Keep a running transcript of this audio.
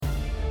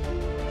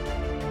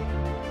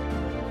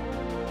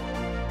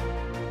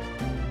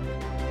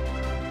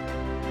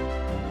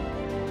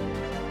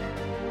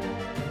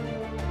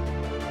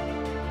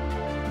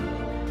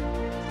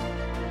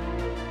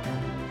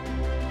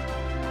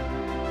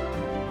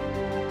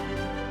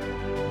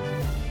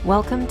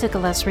Welcome to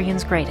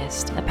Galesrian's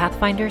Greatest, a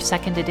Pathfinder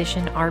 2nd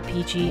Edition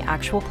RPG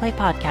actual play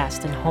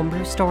podcast and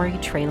homebrew story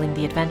trailing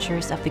the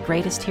adventures of the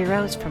greatest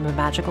heroes from a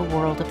magical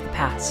world of the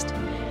past.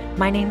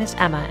 My name is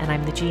Emma and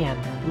I'm the GM,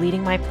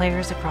 leading my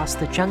players across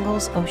the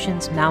jungles,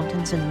 oceans,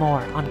 mountains, and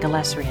more on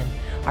Galesrian,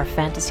 our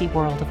fantasy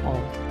world of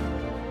old.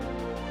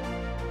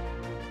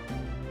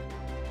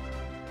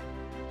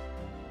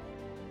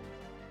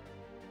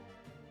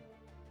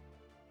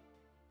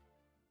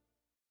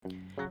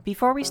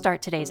 Before we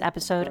start today's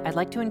episode, I'd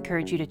like to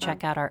encourage you to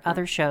check out our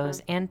other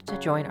shows and to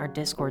join our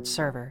Discord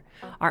server.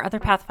 Our other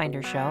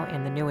Pathfinder show,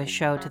 and the newest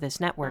show to this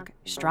network,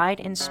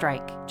 Stride and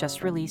Strike,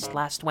 just released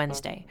last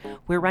Wednesday.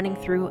 We're running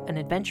through an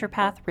adventure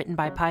path written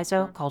by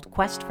Paizo called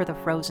Quest for the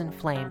Frozen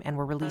Flame, and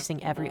we're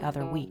releasing every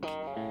other week.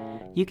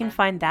 You can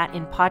find that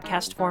in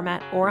podcast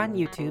format or on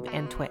YouTube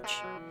and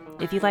Twitch.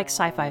 If you like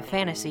sci-fi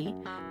fantasy,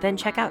 then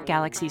check out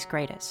Galaxy's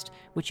Greatest,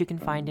 which you can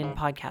find in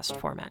podcast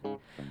format.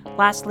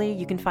 Lastly,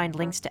 you can find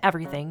links to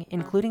everything,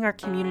 including our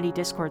community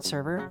Discord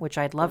server, which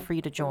I'd love for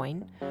you to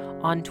join,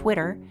 on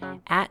Twitter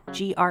at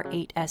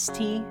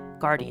GR8ST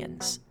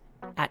Guardians,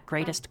 at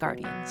Greatest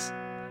Guardians.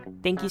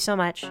 Thank you so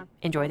much.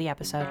 Enjoy the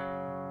episode.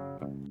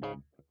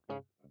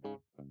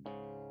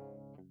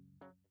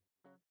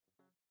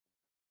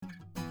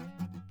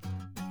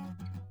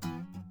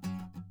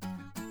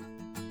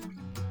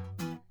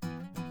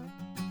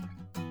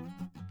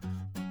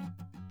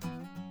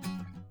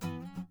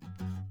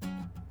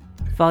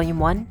 Volume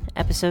 1,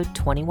 Episode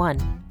 21,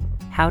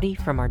 Howdy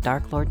from our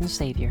Dark Lord and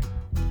Savior.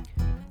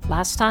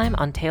 Last time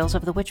on Tales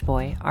of the Witch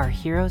Boy, our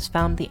heroes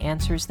found the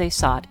answers they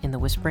sought in the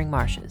Whispering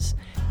Marshes.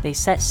 They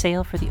set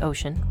sail for the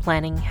ocean,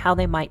 planning how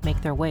they might make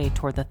their way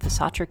toward the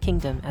Thesatra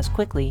Kingdom as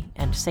quickly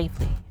and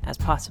safely as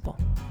possible.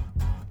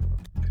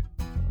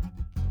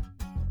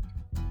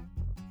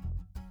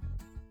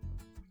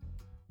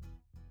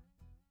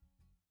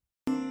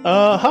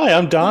 Hi,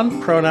 I'm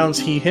Don, pronouns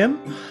he, him.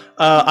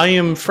 I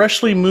am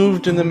freshly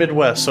moved in the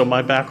Midwest, so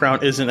my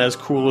background isn't as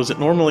cool as it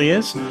normally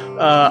is.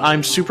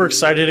 I'm super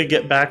excited to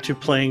get back to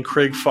playing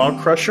Craig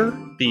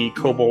Fogcrusher, the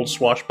kobold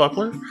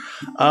swashbuckler.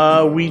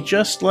 We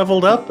just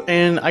leveled up,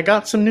 and I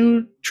got some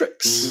new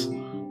tricks.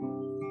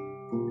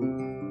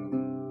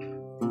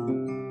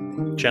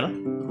 Jenna?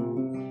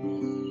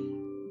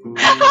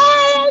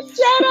 Hi, I'm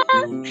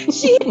Jenna!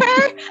 She,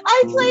 her!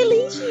 I play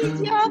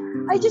Lishi, yeah!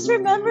 I just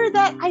remembered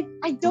that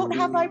I don't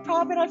have my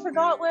prop and I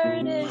forgot where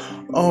it is.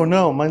 Oh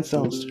no, mine's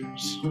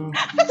downstairs.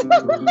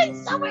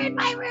 It's somewhere in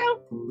my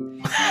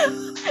room!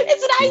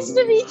 It's nice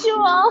to meet you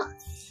all!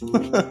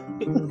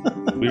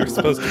 We were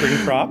supposed to bring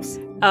props?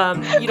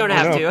 You don't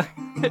have to.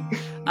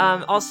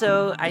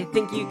 Also, I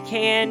think you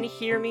can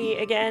hear me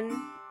again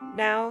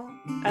now.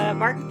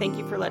 Mark, thank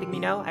you for letting me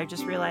know. I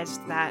just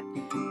realized that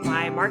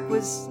my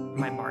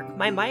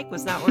mic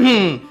was not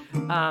working.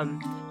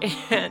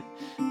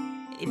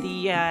 And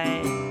the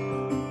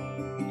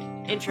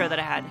intro that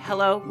I had.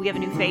 Hello, we have a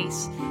new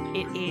face.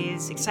 It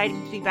is exciting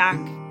to be back,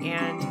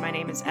 and my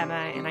name is Emma,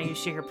 and I use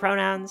she, her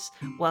pronouns.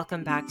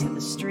 Welcome back to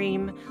the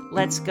stream.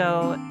 Let's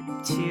go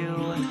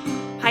to...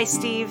 Hi,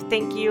 Steve.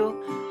 Thank you.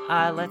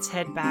 Let's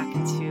head back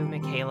to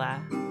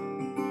Michaela.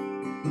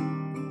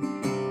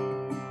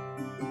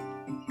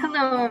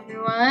 Hello,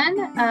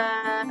 everyone.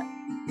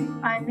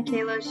 I'm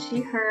Michaela,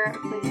 she, her, I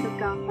play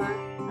Sogamba.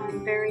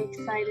 I'm very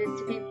excited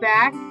to be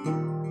back.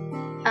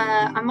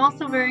 I'm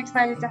also very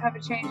excited to have a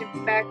change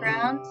of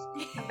background.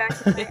 I'm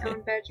back in my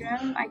own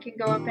bedroom. I can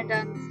go up and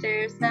down the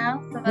stairs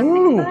now, so that's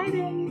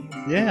exciting.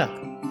 Yeah.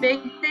 Big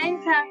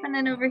things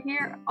happening over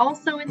here,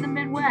 also in the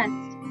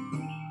Midwest.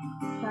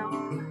 So,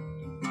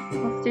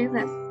 let's do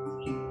this.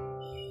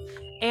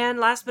 And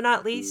last but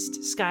not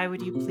least, Sky,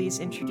 would you please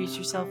introduce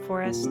yourself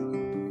for us?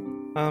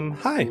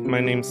 Hi,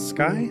 my name's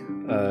Sky,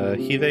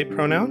 he, they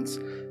pronouns,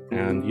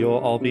 and you'll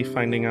all be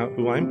finding out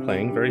who I'm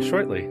playing very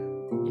shortly.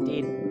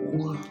 Indeed.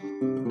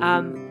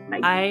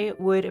 I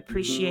would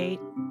appreciate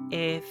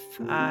if,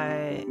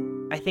 I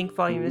think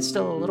volume is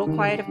still a little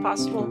quiet if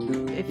possible.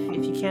 If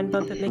you can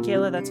bump it,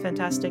 Michaela, that's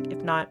fantastic.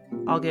 If not,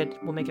 all good.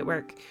 We'll make it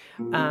work.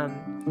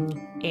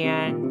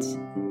 And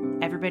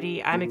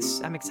everybody, I'm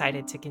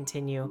excited to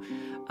continue.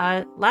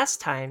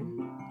 Last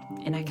time,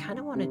 and I kind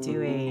of want to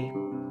do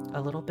a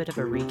little bit of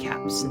a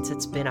recap since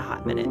it's been a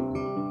hot minute.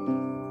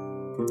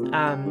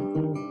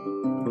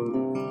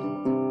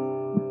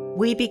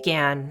 We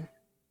began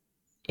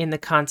in the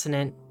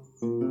continent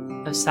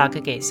of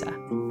Sagagesa,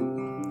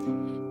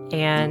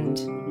 and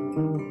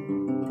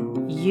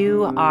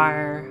you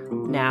are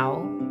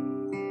now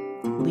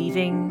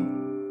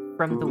leaving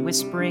from the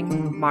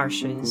Whispering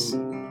Marshes,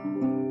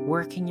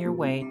 working your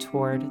way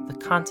toward the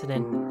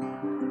continent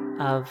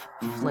of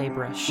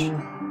Flaybrush.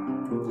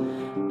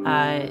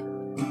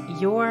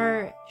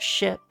 Your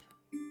ship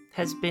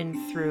has been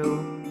through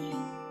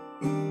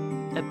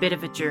a bit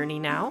of a journey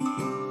now,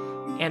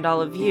 and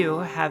all of you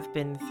have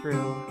been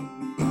through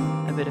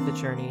a bit of a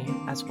journey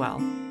as well.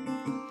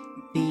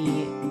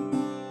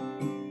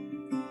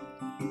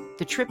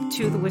 The trip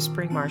to the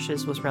Whispering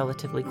Marshes was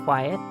relatively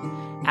quiet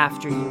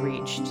after you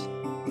reached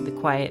the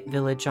quiet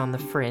village on the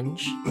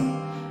fringe.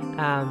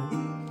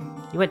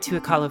 You went to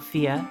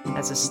Akalofia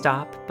as a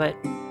stop, but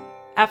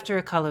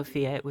after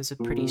Akalofia, it was a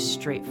pretty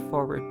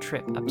straightforward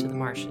trip up to the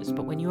marshes.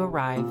 But when you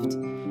arrived,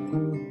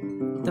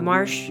 the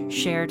marsh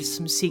shared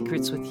some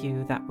secrets with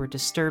you that were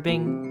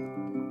disturbing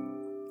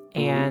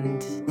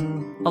and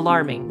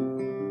alarming.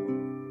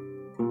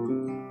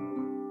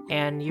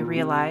 And you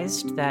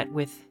realized that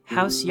with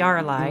House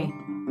Yarlai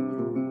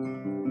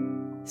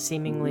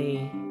seemingly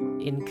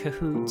in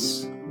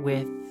cahoots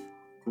with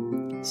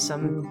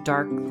some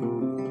dark,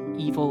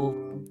 evil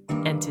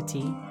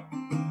entity,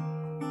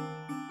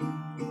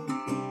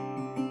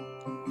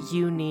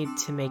 you need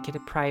to make it a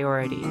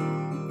priority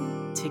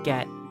to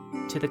get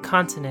to the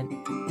continent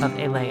of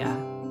Elea,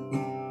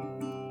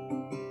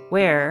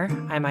 where,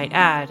 I might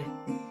add,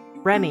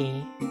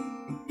 Remy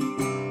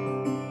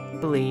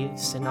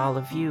believes, and all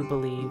of you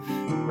believe,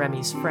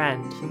 Remy's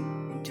friend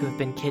to have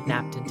been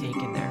kidnapped and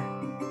taken there.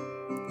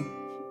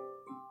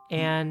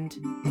 And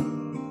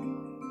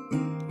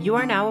you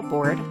are now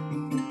aboard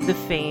the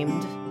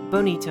famed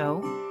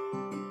Bonito,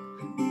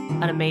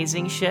 an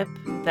amazing ship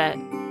that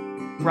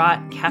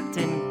brought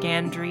Captain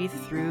Gandry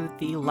through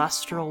the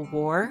Lustral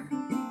War.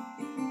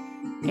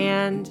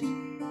 And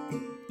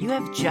you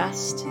have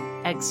just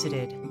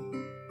exited.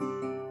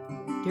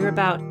 You're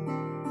about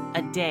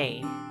a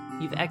day.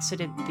 You've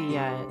exited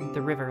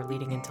the river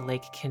leading into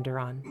Lake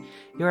Kinderon.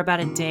 You're about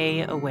a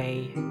day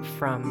away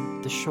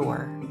from the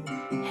shore,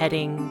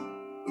 heading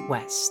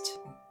west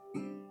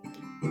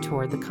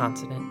toward the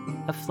continent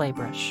of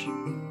Flaybrush.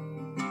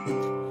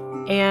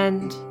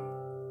 And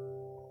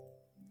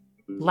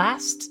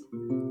last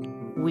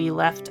we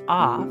left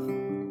off,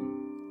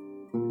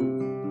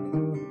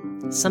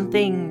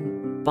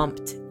 something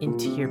bumped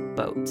into your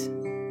boat.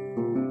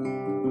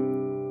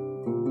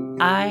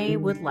 I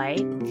would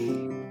like...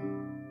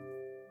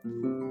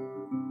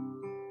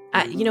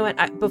 you know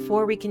what?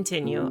 Before we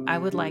continue, I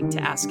would like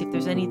to ask if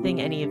there's anything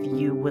any of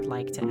you would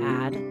like to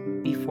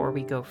add before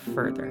we go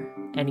further.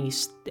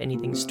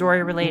 Anything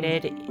story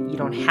related, you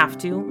don't have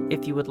to.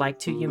 If you would like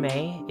to, you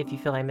may. If you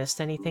feel I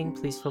missed anything,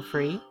 please feel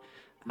free.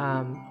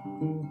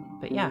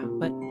 But yeah,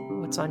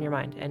 what's on your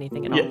mind?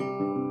 Anything at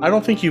all? I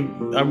don't think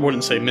I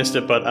wouldn't say missed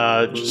it,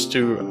 but just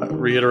to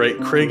reiterate,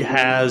 Krig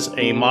has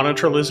a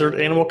monitor lizard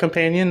animal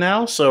companion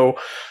now, so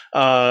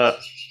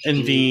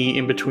in the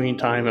in-between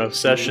time of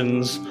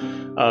sessions,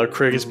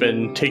 Krig has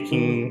been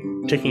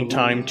taking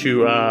time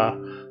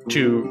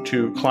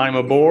to climb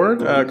aboard,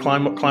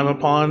 climb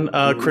upon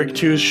Krig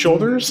 2's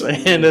shoulders,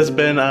 and has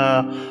been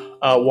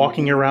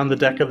walking around the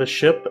deck of the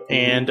ship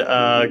and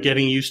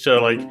getting used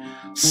to like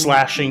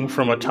slashing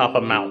from atop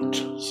a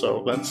mount.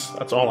 So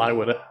that's all I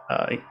would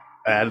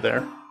add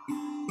there.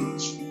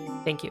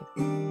 Thank you.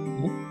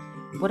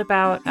 What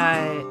about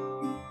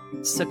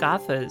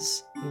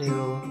Sagatha's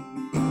new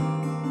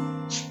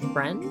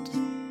friend?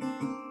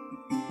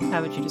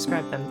 How would you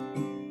describe them?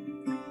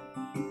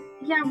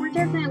 Yeah, we're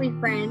definitely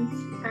friends.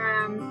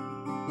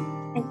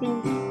 I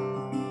think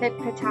that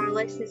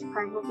Patalis is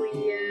probably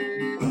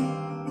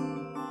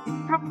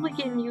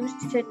getting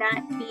used to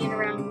not being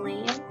around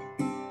land.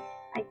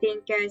 I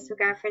think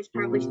Sagatha has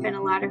probably spent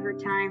a lot of her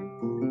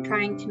time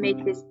trying to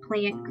make this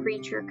plant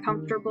creature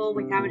comfortable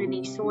without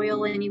any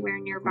soil anywhere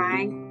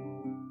nearby.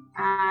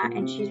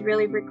 And she's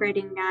really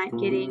regretting not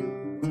getting,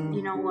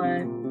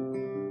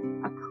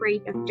 a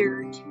crate of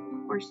dirt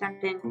or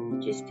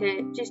something just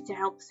to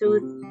help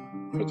soothe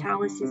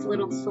Vitalis'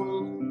 little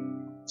soul.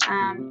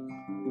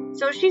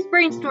 So she's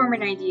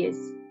brainstorming ideas.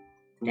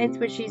 That's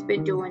what she's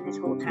been doing this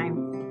whole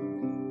time.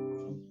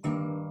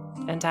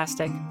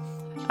 Fantastic.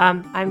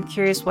 I'm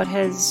curious, what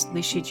has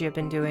Lishija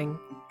been doing?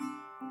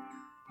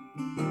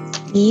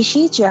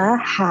 Lishija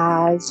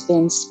has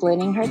been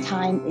splitting her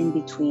time in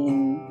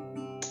between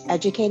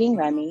educating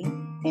Remy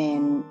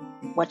in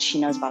what she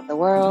knows about the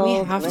world. Do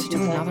we have to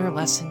do another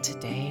lesson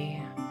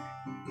today?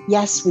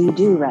 Yes, we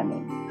do,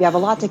 Remy. We have a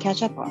lot to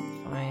catch up on.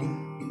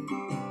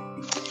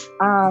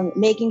 Fine.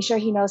 Making sure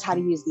he knows how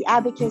to use the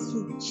abacus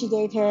she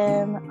gave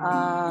him.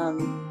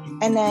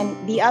 And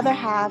then the other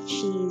half,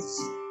 she's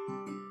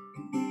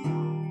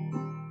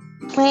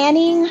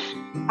planning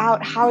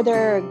out how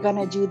they're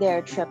gonna do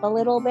their trip a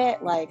little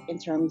bit, like in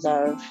terms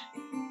of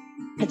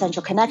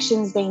potential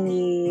connections they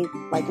need,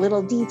 like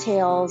little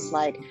details,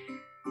 like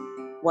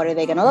what are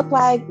they gonna look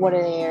like,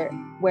 where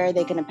are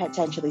they gonna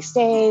potentially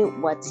stay,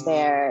 what's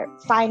their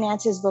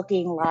finances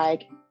looking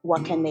like,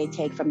 what can they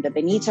take from the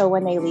Bonito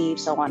when they leave,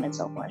 so on and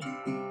so forth.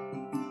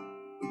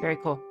 Very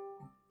cool.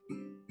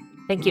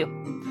 Thank you.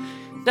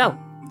 So,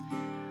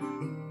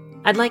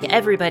 I'd like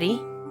everybody,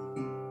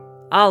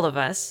 all of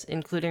us,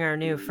 including our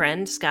new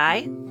friend,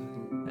 Sky,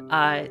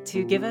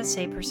 to give us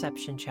a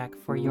perception check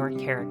for your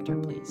character,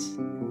 please.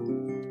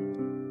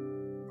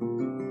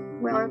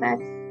 Well,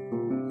 that's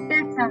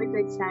not a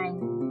good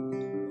sign.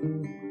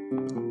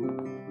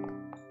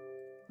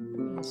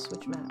 Let's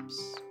switch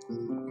maps.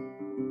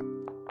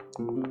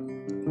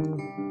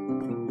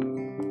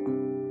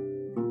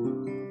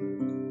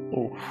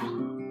 Oh.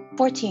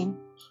 14.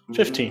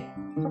 15.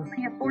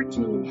 Only a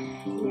 14.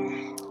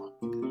 Yeah.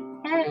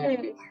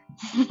 Hey.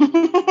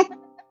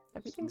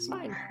 Everything's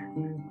fine.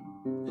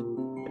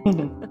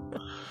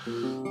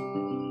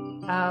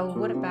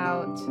 What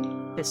about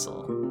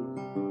Thistle?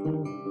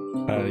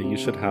 You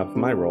should have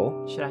my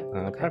role Should I?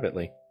 Okay.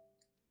 privately.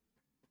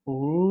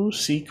 Ooh,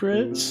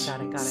 secrets.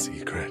 Got it.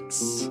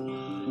 Secrets.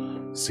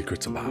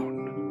 Secrets abound.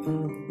 I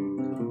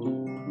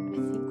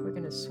think we're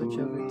gonna switch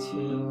over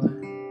to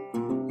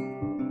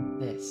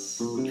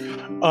this.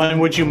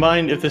 And would you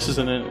mind if this is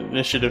an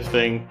initiative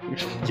thing?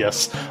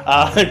 Yes.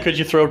 Could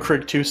you throw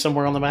Krig 2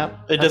 somewhere on the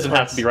map? It doesn't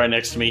have to be right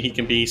next to me. He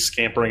can be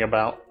scampering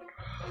about.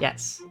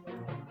 Yes.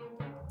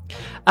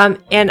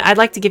 And I'd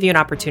like to give you an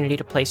opportunity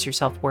to place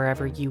yourself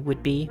wherever you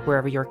would be,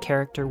 wherever your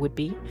character would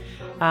be.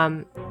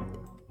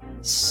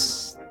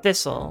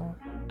 Thistle,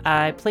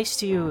 I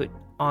placed you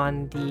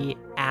on the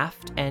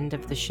aft end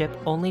of the ship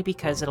only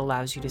because it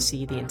allows you to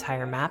see the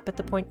entire map at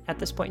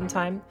this point in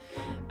time.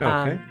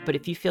 Okay. But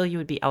if you feel you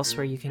would be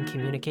elsewhere, you can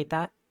communicate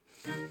that.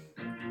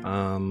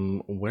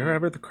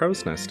 Wherever the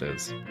crow's nest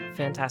is.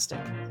 Fantastic.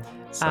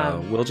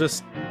 So we'll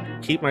just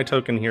keep my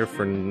token here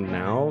for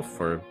now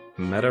for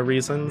meta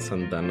reasons,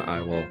 and then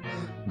I will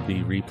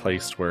be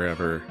replaced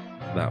wherever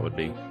that would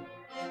be.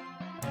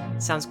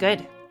 Sounds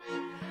good.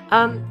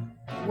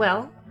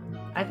 Well,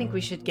 I think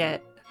we should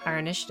get our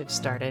initiative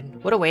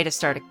started. What a way to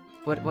start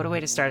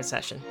a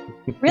session.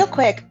 Real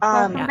quick,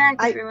 Welcome back,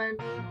 everyone.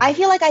 I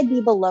feel like I'd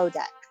be below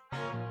deck.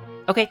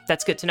 Okay,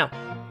 that's good to know.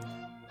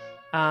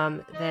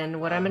 Then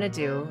what I'm gonna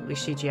do,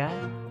 Lucidia,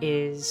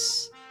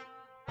 is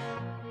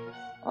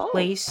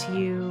place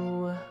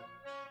you.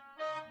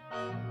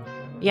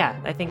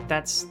 Yeah, I think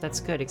that's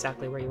good.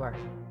 Exactly where you are.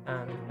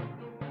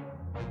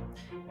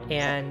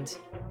 And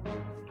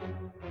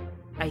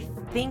I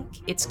think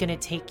it's gonna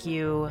take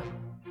you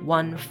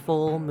one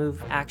full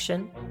move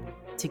action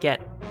to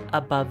get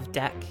above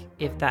deck,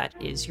 if that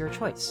is your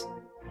choice.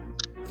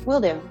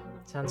 Will do.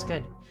 Sounds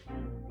good.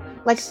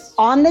 Like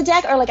on the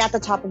deck or like at the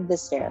top of the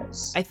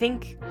stairs? I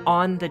think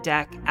on the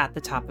deck at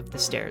the top of the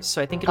stairs.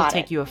 So I think it'll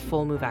take you a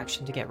full move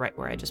action to get right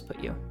where I just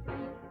put you.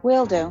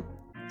 Will do.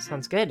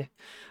 Sounds good.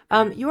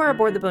 You are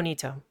aboard the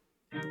Bonito.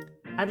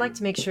 I'd like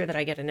to make sure that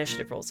I get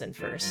initiative rolls in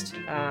first.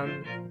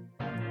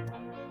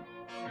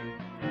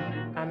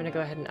 I'm going to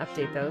go ahead and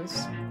update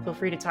those. Feel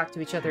free to talk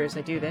to each other as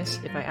I do this.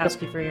 If I ask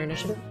you for your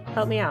initiative,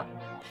 help me out.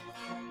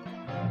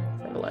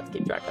 I have a lot to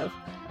keep track of.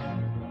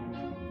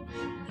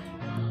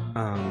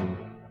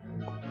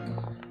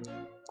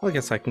 Well, I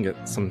guess I can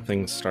get some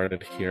things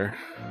started here.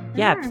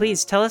 Yeah,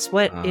 please tell us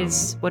what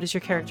is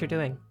your character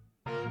doing.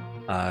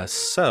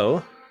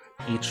 So,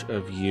 each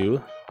of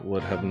you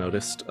would have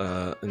noticed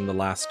in the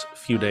last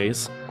few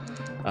days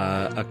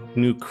a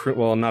new crew,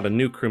 well, not a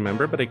new crew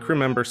member, but a crew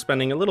member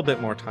spending a little bit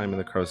more time in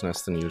the crow's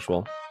nest than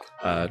usual,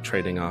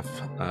 trading off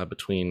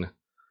between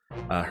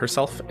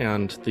herself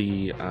and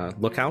the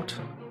lookout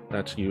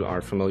that you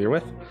are familiar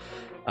with.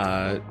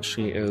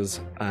 She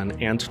is an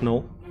ant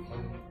knoll,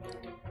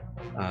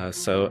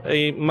 so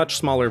a much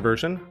smaller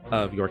version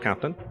of your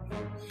captain.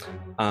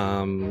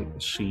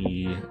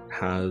 She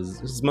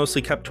is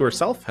mostly kept to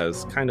herself,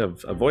 has kind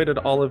of avoided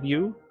all of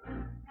you.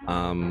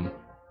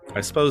 I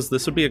suppose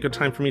this would be a good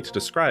time for me to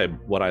describe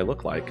what I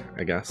look like,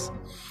 I guess.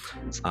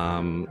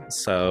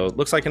 So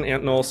looks like an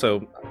ant knoll,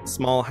 so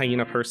small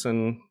hyena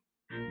person,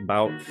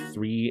 about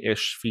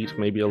 3-ish feet,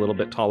 maybe a little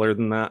bit taller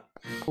than that.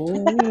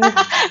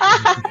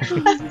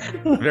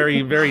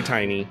 Very, very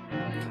tiny.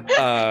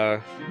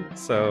 A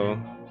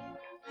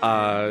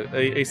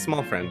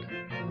small friend.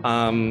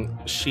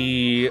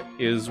 She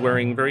is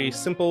wearing very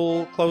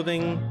simple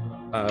clothing,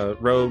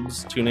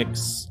 robes,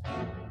 tunics,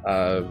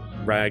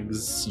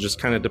 rags, just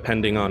kind of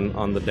depending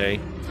on the day.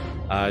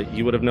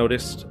 You would have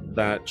noticed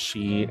that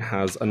she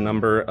has a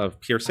number of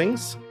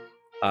piercings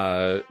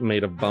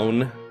made of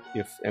bone,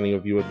 if any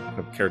of you would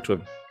have cared to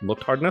have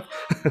looked hard enough.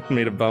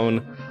 Made of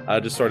bone,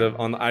 just sort of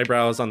on the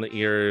eyebrows, on the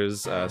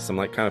ears, some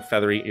like kind of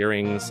feathery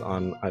earrings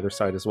on either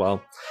side as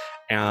well.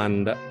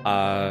 And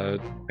I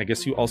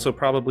guess you also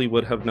probably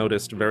would have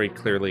noticed very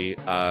clearly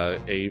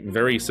a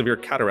very severe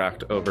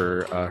cataract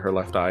over her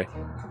left eye.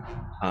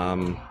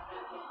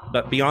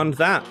 But beyond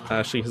that,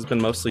 she has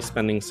been mostly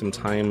spending some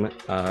time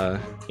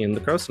in the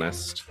crow's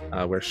nest,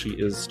 where she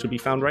is to be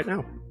found right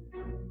now.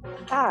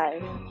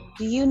 Hi.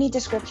 Do you need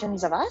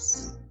descriptions of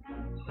us?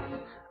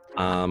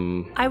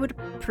 I would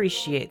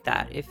appreciate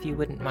that if you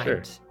wouldn't mind.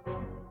 Sure.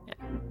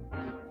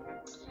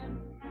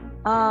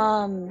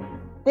 Yeah.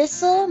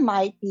 Thistle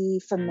might be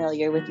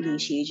familiar with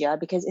Lucidia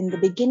because in the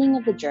beginning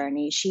of the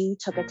journey, she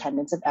took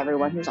attendance of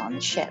everyone who's on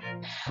the ship.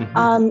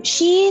 Mm-hmm.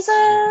 She's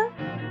a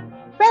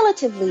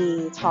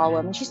relatively tall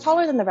woman. She's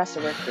taller than the rest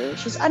of her crew.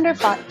 She's under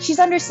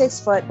 6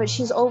 foot, but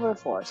she's over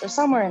 4, so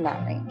somewhere in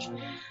that range.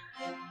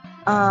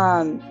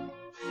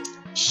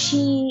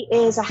 She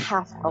is a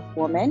half-elf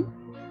woman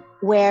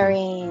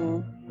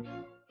wearing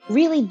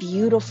really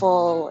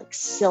beautiful like,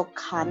 silk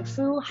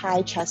hanfu,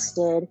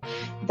 high-chested,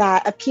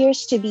 that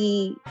appears to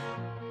be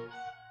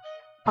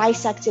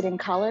bisected in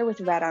color with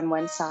red on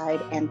one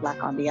side and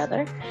black on the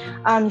other.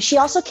 She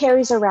also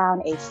carries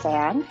around a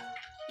fan,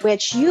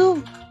 which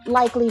you've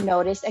likely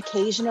noticed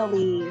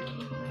occasionally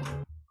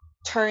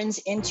turns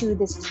into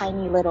this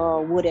tiny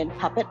little wooden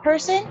puppet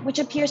person, which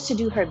appears to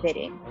do her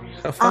bidding.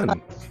 How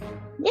fun.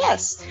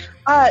 Yes.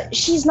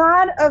 She's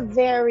not a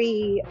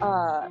very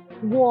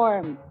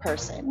warm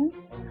person,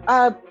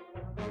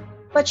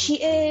 but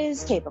she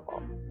is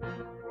capable.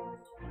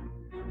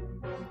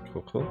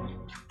 Cool.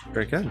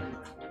 Very good.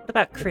 What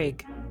about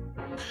Krieg?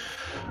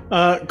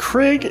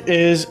 Krieg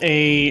is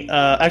a...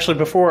 actually,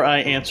 before I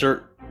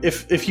answer,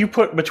 if you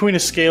put between a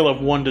scale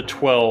of 1 to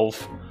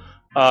 12,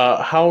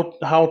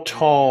 how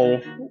tall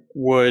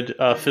would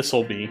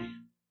Thistle be?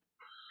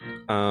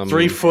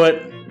 3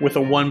 foot with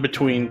a 1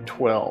 between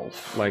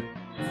 12. Like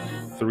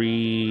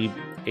 3'8",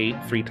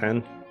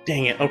 3'10".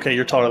 Dang it. Okay,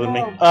 you're taller than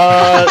me.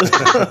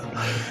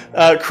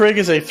 Krieg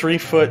is a 3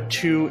 foot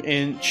 2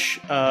 inch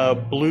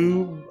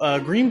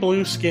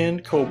green-blue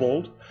skinned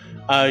kobold.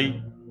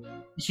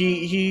 He's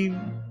a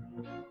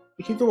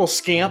little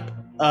scamp.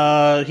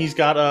 He's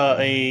got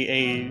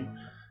an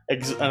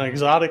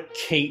exotic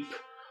cape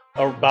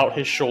about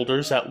his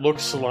shoulders that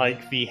looks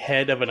like the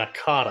head of an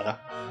akata.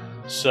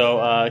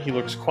 So he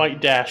looks quite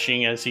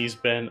dashing as he's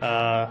been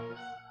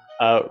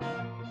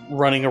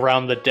running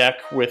around the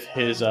deck with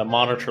his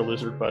monitor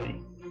lizard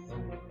buddy.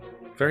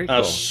 Very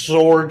cool.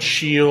 Sword,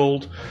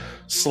 shield,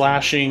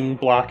 slashing,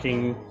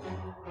 blocking.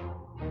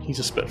 He's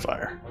a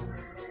Spitfire.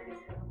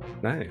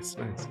 Nice.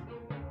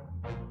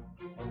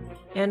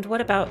 And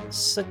what about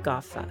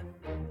Sagafa?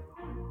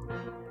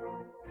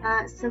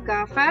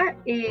 Sagafa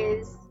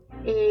is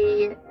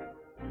a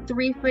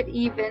 3 foot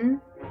even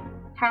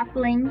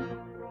halfling.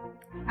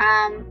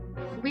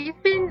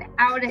 We've been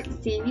out at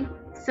sea,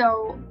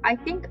 so I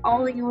think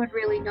all you would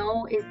really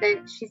know is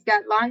that she's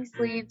got long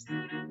sleeves,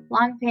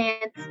 long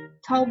pants,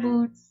 tall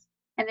boots,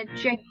 and a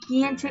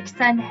gigantic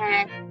sun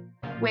hat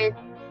with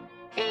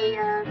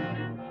a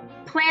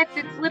plant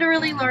that's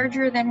literally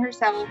larger than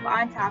herself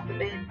on top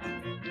of it.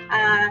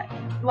 A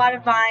lot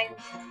of vines,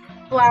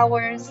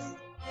 flowers,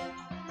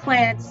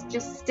 plants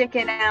just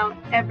sticking out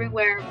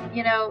everywhere.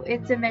 You know,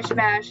 it's a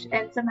mishmash,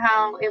 and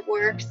somehow it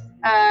works.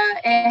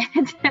 And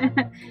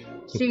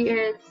she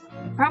is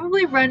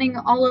probably running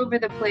all over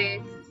the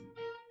place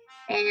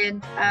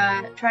and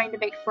trying to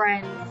make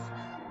friends,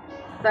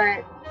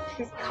 but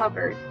she's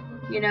covered.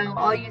 You know,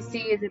 all you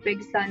see is a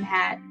big sun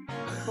hat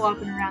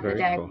flopping around the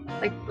deck, cool.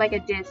 like a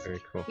disc.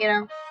 Very cool. You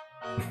know.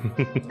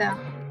 So.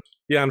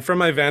 Yeah, and from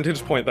my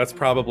vantage point, that's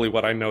probably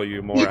what I know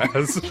you more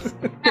as.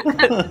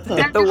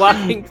 The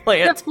walking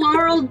plant. The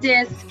floral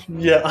disc.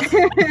 Yeah.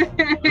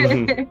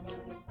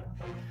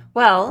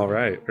 Well. All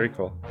right. Very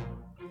cool.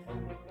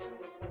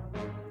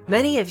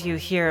 Many of you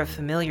hear a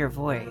familiar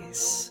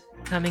voice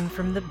coming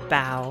from the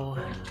bow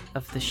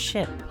of the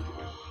ship.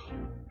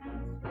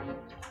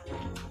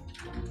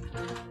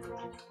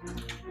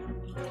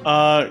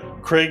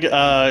 Krieg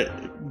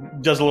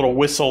does a little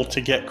whistle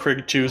to get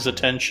Krieg 2's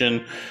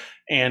attention,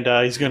 and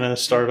he's going to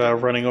start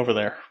running over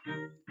there.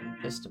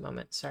 Just a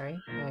moment,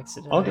 sorry. I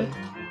accidentally... Okay.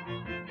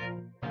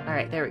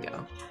 Alright, there we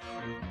go.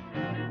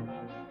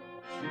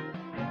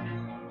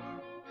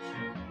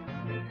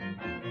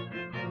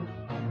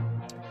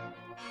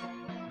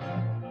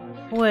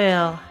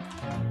 Well,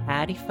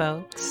 howdy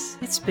folks.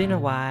 It's been a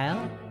while.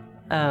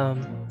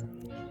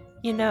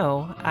 You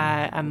know,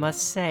 I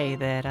must say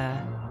that,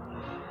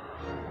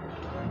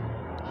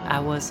 I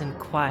wasn't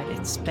quite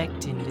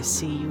expecting to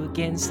see you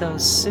again so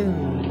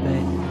soon,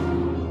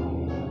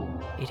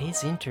 but it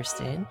is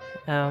interesting.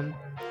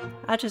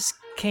 I just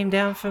came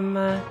down from,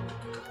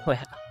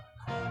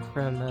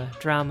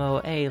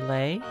 Dramo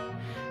A-Lay,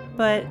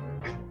 but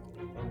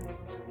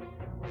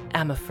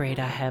I'm afraid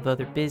I have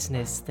other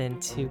business than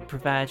to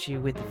provide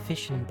you with a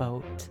fishing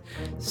boat.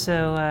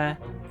 So,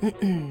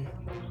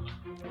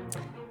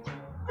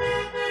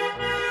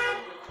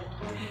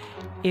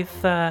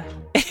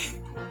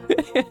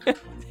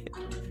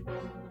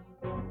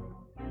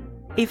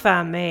 if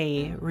I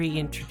may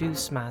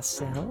reintroduce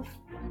myself,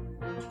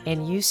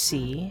 and you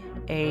see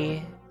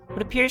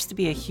what appears to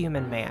be a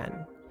human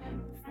man,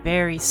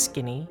 very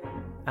skinny,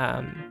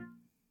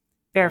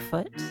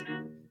 barefoot,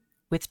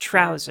 with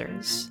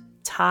trousers,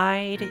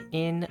 tied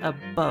in a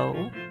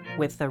bow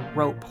with a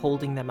rope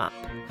holding them up.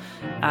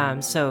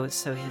 So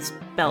his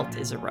belt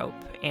is a rope,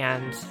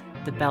 and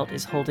the belt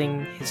is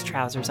holding his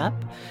trousers up,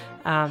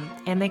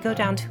 and they go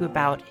down to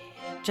about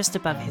just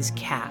above his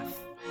calf.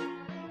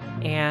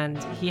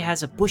 And he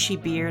has a bushy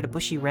beard, a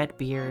bushy red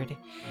beard,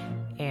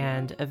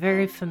 and a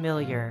very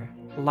familiar,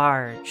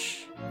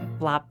 large,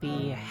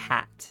 floppy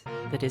hat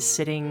that is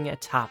sitting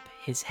atop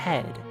his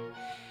head.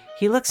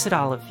 He looks at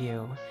all of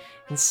you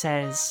and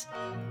says,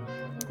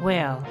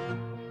 "Well,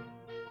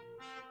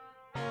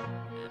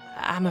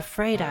 I'm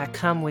afraid I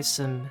come with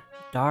some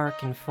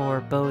dark and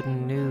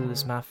foreboding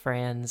news, my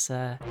friends.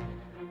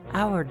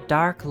 Our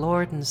Dark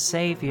Lord and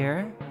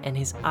Savior," and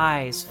his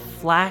eyes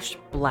flash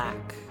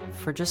black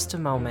for just a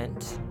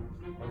moment,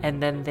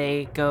 and then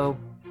they go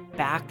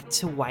back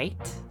to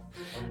white,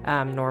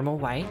 normal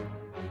white.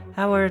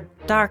 "Our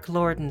Dark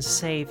Lord and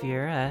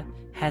Savior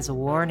has a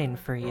warning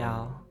for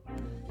y'all.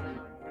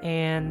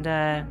 And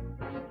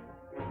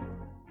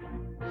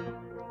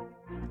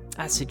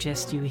I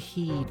suggest you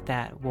heed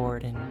that,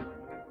 Warden.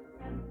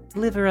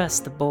 Deliver us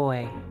the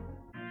boy.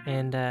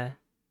 And,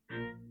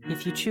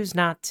 if you choose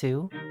not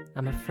to,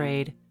 I'm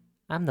afraid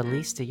I'm the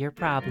least of your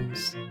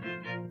problems,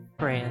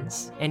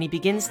 friends. And he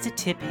begins to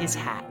tip his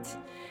hat.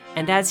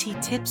 And as he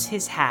tips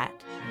his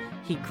hat,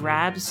 he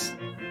grabs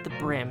the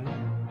brim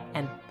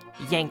and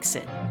yanks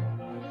it.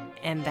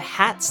 And the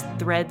hat's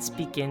threads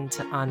begin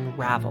to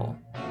unravel.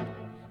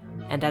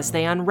 And as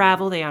they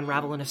unravel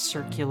in a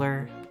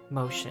circular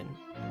motion,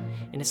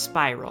 in a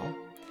spiral.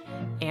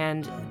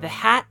 And the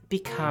hat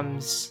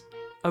becomes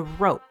a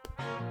rope,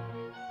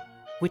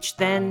 which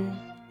then,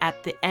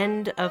 at the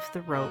end of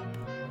the rope,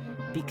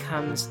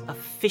 becomes a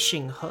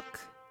fishing hook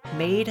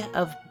made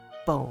of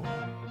bone,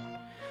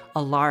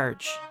 a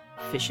large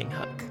fishing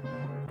hook.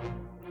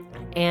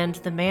 And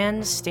the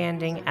man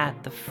standing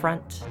at the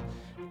front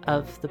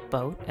of the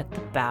boat, at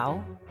the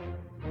bow,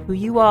 who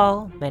you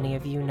all, many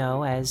of you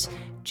know as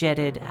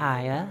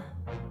Jedediah,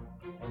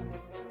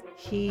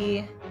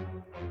 he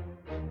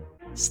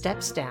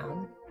steps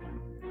down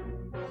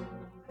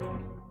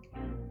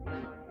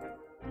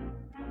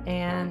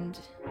and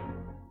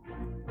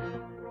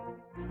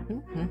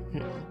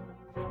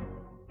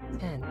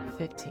 10,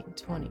 15,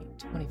 20,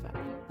 25,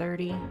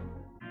 30,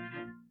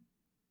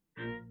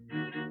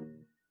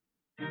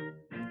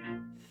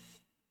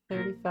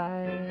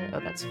 35, oh,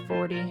 that's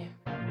 40,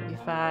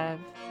 45,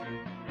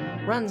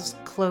 runs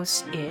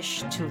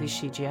close-ish to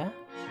Lishigia.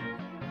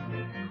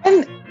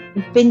 I'm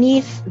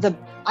beneath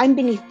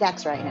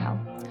Dex right now.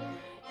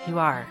 You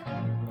are.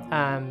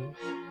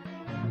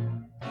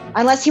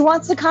 Unless he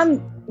wants to come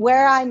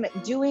where I'm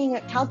doing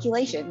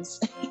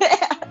calculations.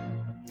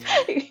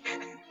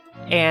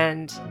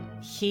 And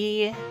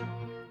he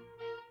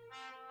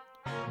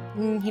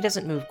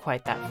doesn't move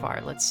quite that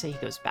far. Let's say he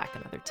goes back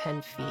another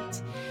 10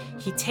 feet.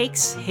 He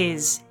takes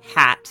his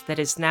hat that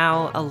is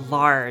now a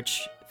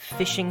large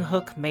fishing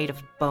hook made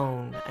of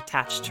bone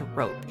attached to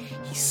rope.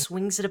 He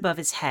swings it above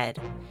his head,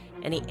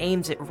 and he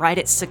aims it right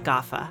at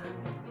Sagafa.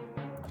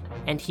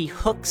 And he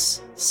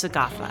hooks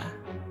Sagafa.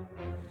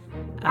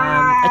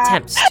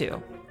 Attempts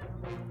to.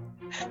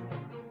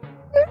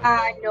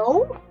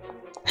 No.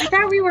 I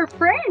thought we were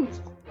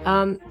friends.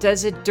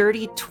 Does a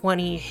dirty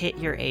 20 hit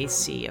your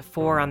AC? A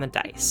 4 on the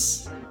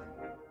dice.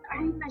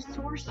 I'm a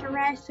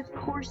sorceress. Of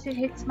course it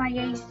hits my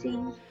AC.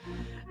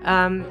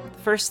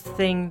 First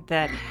thing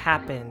that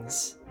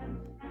happens,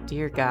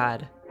 dear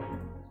God,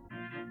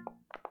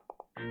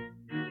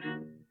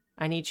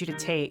 I need you to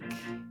take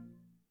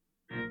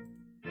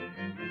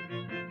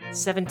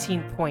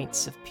 17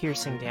 points of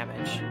piercing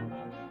damage.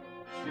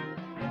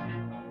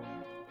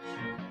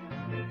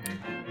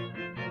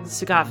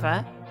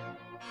 Sagafa,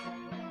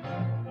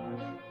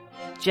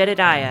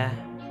 Jedediah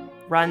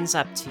runs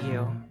up to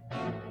you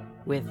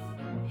with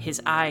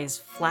his eyes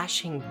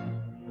flashing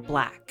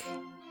black,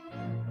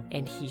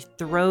 and he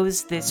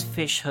throws this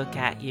fish hook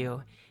at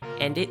you,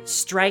 and it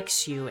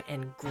strikes you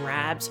and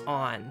grabs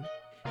on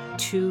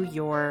to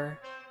your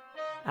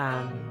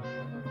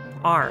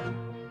arm.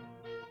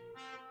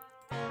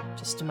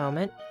 Just a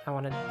moment, I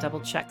want to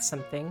double check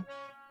something.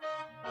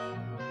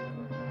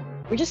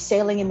 We're just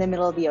sailing in the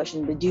middle of the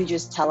ocean. The dude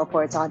just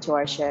teleports onto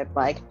our ship,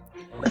 like,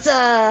 what's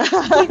up?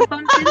 He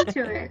bumped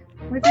into it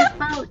with his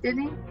boat,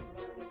 didn't he?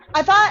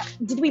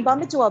 Did we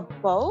bump into a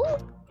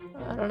boat?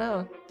 I don't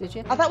know. Did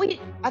you? I thought we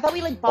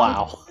like bumped.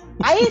 Wow.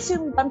 I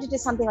assumed we bumped into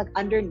something like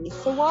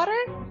underneath the water,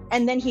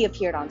 and then he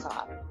appeared on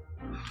top.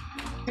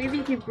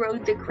 Maybe he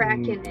rode the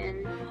Kraken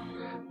in.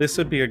 This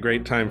would be a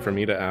great time for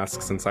me to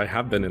ask, since I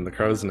have been in the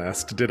crow's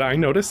nest. Did I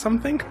notice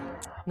something?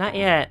 Not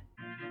yet.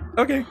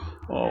 Okay.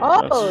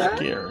 Oh, that's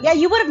scary. Yeah,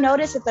 you would have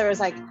noticed if there was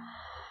like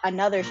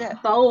another ship.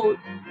 Boat.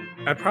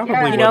 I probably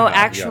Yeah. would You know, have,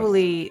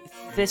 actually,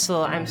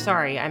 Thistle, I'm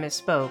sorry, I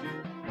misspoke.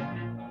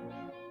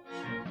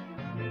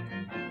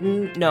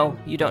 No,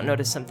 you don't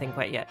notice something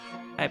quite yet.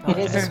 I It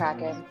apologize. is a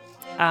Kraken.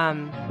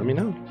 yes. Let me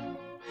know.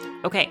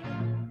 Okay.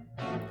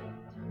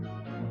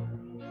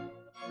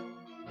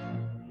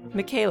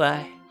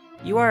 Michaela,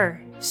 you are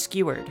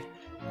skewered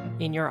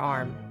in your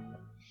arm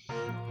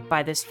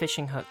by this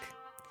fishing hook.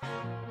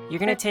 You're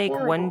going to That's take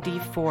horrible.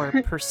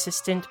 1d4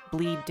 persistent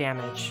bleed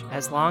damage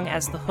as long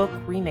as the hook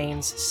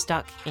remains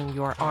stuck in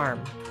your arm.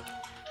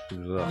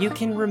 Ugh. You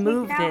can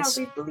remove Take that, this.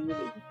 I'll be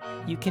bleeding.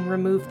 You can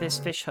remove this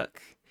fish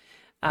hook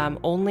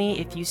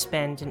only if you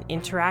spend an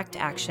interact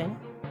action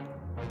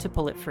to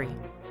pull it free.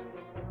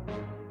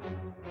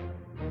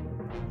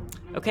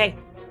 Okay,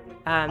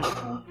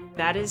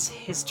 that is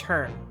his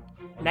turn.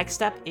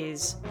 Next up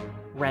is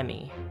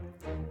Remy.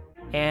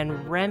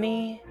 And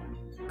Remy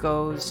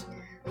goes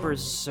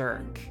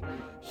berserk.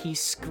 He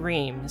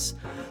screams,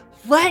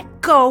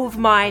 "Let go of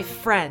my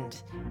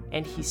friend!"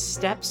 And he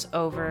steps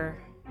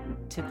over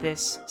to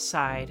this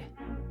side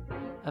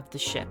of the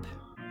ship.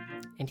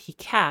 And he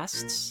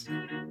casts...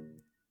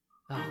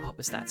 Oh, what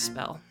was that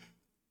spell?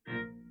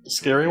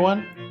 Scary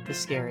one? The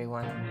scary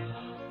one.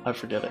 I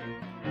forget it.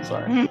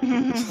 Sorry. You know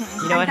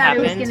I what thought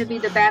happened? it was going to be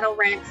the battle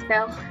rank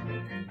spell.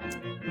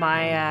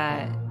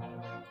 My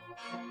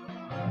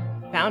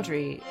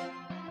Foundry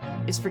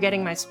is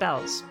forgetting my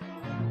spells.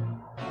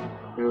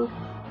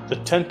 The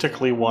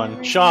tentacly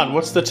one. Sean,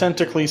 what's the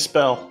tentacly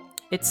spell?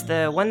 It's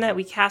the one that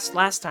we cast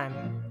last time.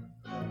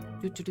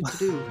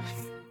 Do.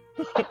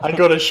 I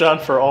go to Sean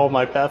for all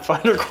my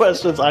Pathfinder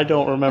questions. I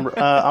don't remember.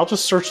 I'll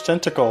just search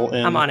tentacle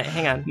in I'm on it.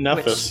 Hang on.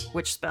 Nephis.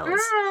 Which spells?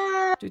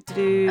 Oh,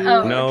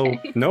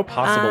 No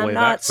possible way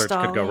not that search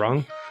could go stalling.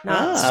 wrong.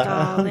 Not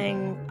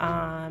stalling.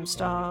 I'm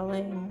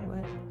stalling.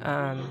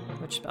 What?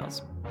 Which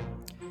spells?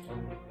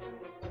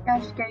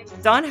 gosh, guys.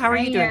 Don, how are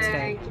you doing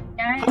today?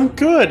 I'm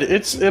good.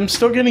 I'm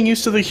still getting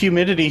used to the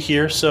humidity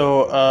here,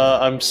 so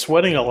I'm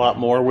sweating a lot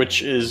more,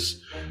 which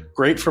is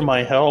great for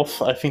my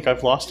health. I think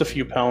I've lost a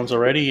few pounds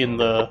already in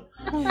the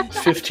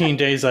 15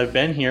 days I've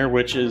been here,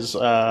 which is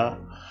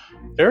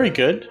very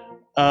good.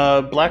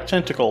 Black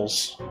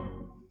tentacles.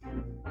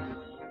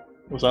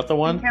 Was that the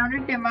one?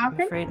 Encountered them I'm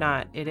often? afraid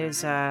not. It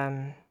is,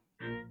 Hunger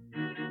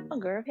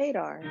of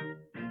Hadar.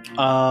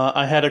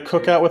 I had a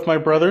cookout with my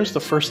brothers,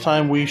 the first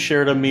time we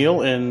shared a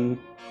meal in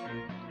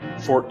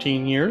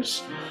 14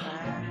 years.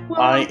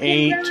 Whoa, I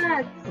ate-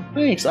 congrats.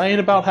 Thanks. I ate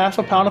about half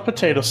a pound of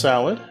potato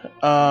salad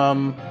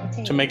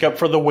to make up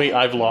for the weight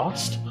I've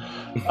lost.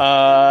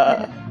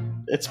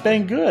 It's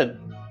been good.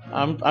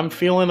 I'm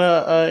feeling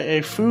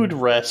a food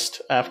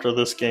rest after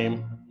this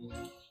game.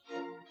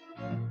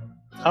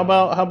 How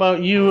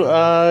about you,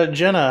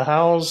 Jenna?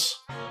 How's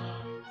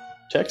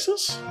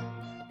Texas?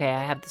 okay,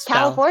 I have the spell.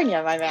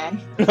 California, my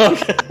man.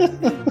 Okay.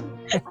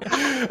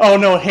 Oh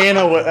no,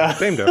 Hannah.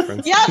 Same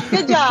difference. Yep,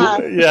 good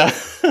job. Yeah.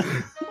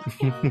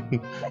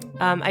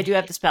 I do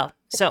have the spell.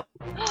 So,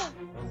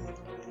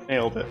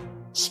 Nailed it.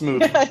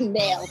 Smooth.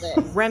 Nailed it.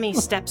 Remy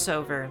steps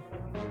over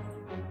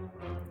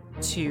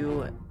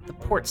to the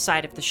port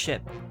side of the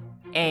ship,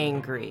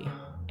 angry,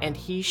 and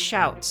he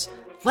shouts,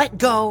 "Let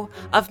go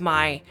of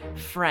my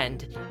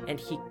friend!" And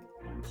he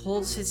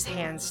pulls his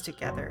hands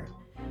together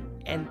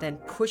and then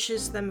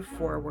pushes them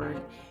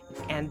forward,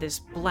 and this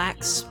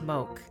black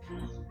smoke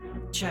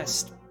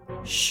just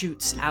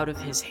shoots out of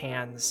his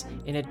hands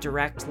in a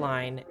direct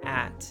line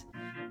at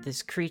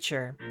this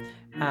creature,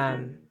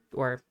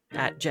 or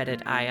at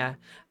Jedediah,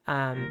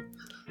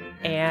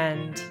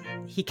 and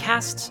he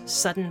casts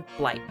Sudden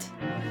Blight.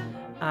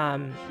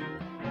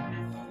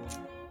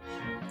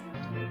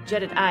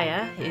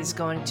 Jedediah is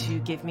going to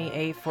give me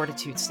a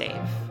Fortitude save.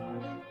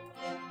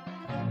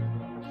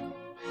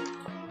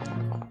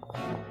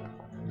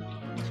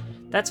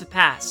 That's a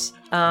pass.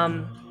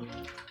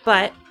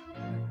 But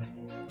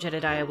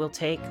Jedediah will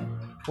take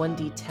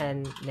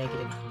 1d10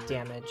 negative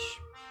damage.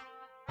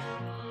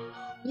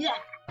 Yeah.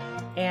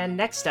 And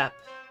next up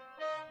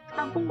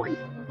Oh, boy.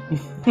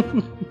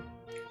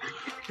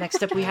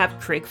 we have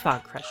Craig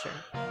Fog Crusher.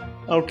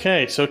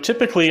 Okay, so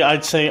typically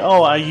I'd say,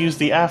 I use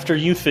the after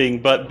you thing,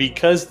 but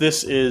because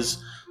this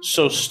is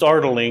so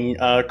startling,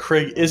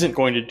 Craig isn't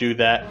going to do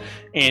that,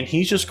 and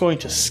he's just going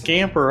to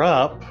scamper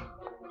up.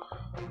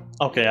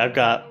 Okay, I've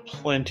got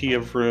plenty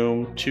of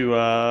room to,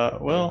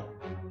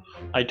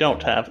 I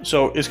don't have.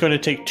 So it's going to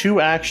take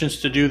 2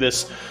 actions to do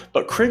this,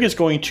 but Craig is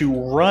going to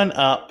run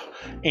up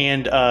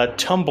and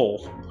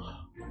tumble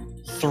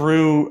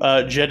through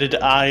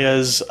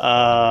Jedediah's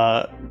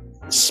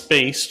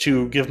space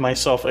to give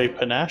myself a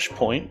panache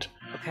point.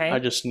 Okay. I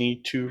just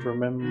need to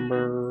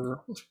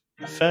remember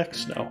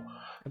effects. No.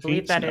 I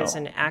believe that no. is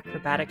an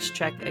acrobatics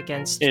check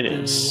against It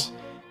is.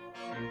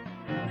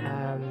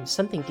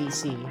 Something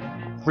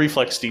DC.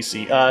 Reflex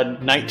DC.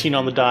 19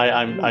 on the die.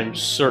 I'm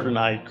certain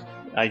I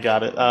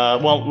got it.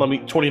 Let me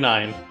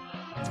 29.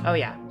 Oh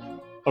yeah.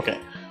 Okay.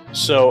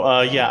 So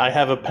I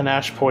have a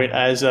panache point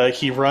as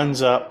he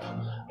runs up,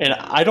 and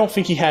I don't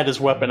think he had his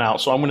weapon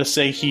out, so I'm going to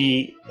say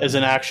he, as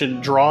an action,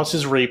 draws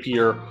his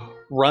rapier,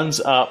 runs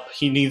up.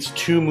 He needs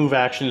 2 move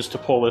actions to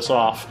pull this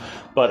off,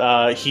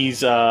 but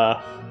he's at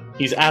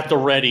the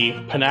ready,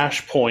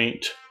 panache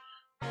point,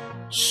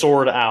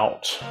 sword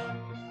out.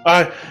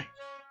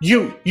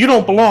 You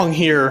don't belong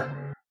here.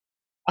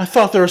 I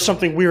thought there was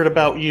something weird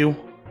about you.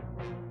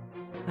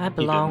 I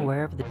belong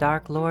wherever the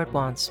Dark Lord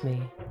wants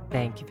me.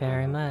 Thank you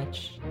very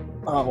much.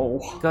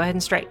 Oh. Go ahead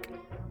and strike.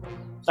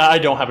 I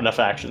don't have enough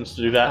actions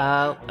to do that.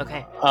 Oh,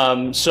 okay.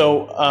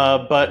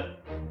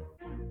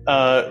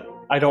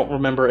 I don't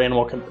remember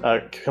Animal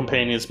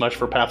Companions much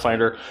for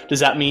Pathfinder. Does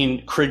that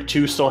mean Krieg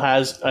 2 still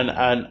has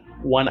an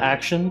 1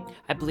 action?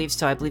 I believe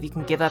so. I believe you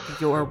can give up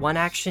your 1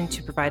 action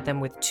to provide them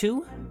with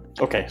 2.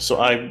 Okay, so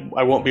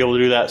I won't be able to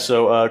do that.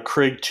 So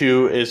Krieg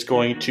 2 is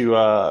going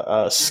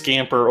to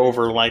scamper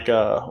over like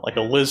a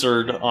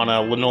lizard on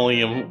a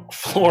linoleum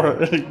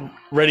floor,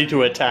 ready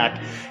to attack,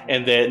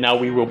 and then now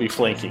we will be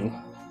flanking.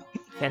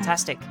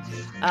 Fantastic.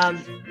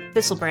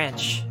 Thistle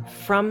Branch,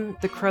 from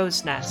the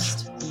crow's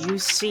nest, you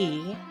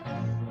see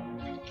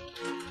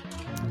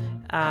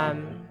a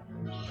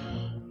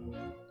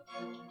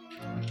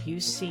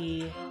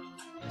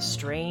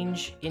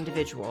strange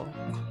individual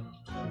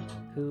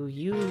who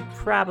you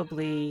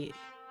probably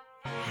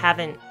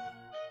haven't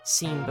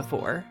seen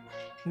before.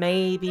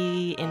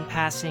 Maybe in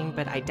passing,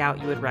 but I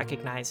doubt you would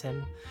recognize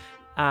him.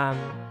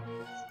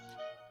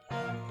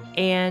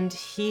 And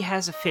he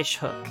has a fish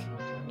hook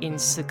in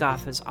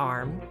Sagafa's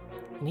arm,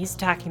 and he's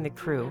attacking the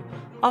crew.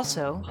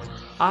 Also,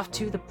 off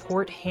to the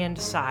port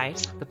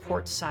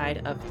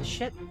side of the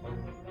ship.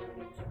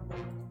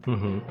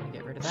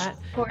 Get rid of that.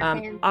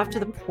 Off to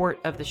the port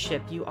of the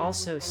ship, you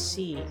also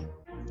see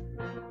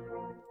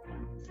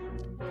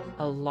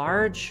a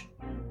large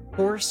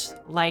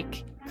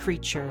horse-like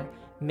creature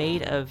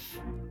made of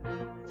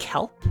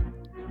kelp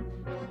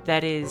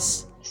that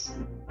is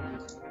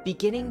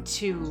beginning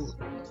to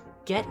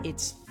get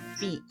its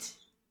feet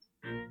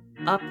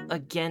up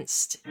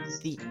against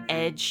the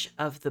edge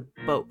of the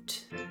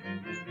boat.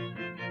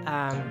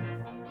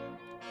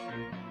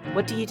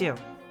 What do you do?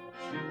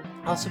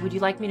 Also, would you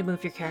like me to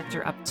move your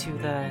character up to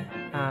the...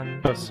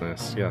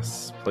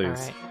 Yes,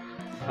 please.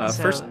 All right.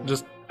 First,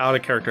 just out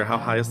of character, how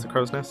high is the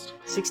crow's nest?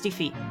 60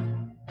 feet.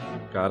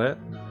 Got it.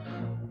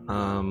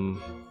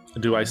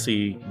 Do I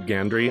see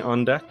Gandry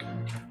on deck?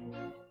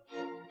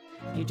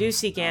 You do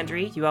see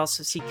Gandry. You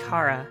also see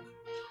Kara.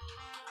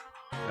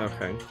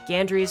 Okay.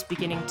 Gandry is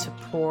beginning to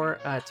pour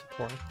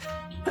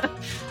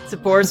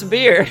some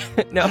beer.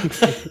 No.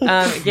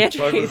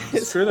 Gandry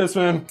is... Screw this,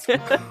 man.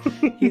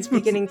 He's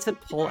beginning to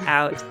pull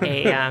out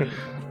a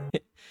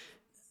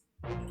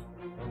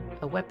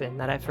weapon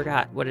that I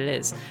forgot what it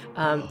is.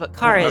 But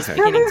Kara is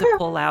beginning to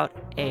pull out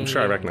a... I'm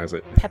sure I recognize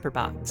it. Pepper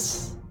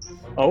box.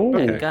 Oh.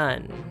 A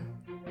gun.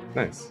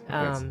 Nice.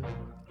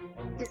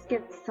 Just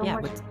gets so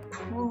much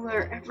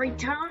cooler every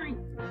time.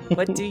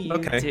 What do you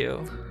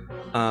do?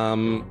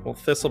 Well,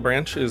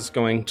 Thistlebranch is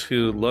going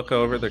to look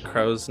over the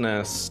crow's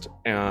nest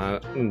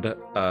and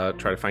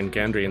try to find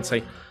Gandry and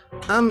say,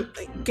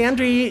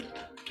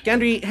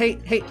 Gandry,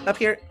 hey, up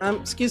here.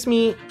 Excuse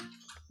me.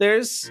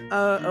 There's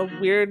a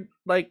weird,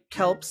 like,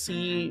 kelp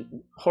sea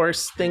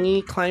horse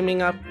thingy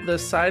climbing up the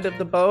side of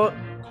the boat.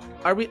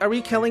 Are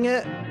we killing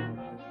it?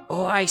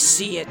 Oh, I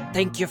see it.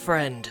 Thank you,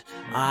 friend.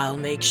 I'll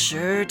make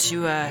sure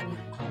to,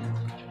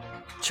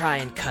 try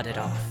and cut it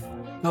off.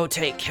 Go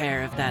take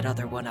care of that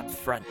other one up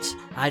front.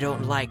 I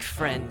don't like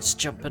friends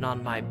jumping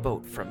on my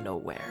boat from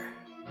nowhere.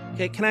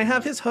 Okay, can I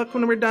have his hook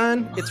when we're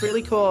done? It's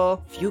really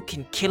cool. If you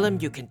can kill him,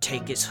 you can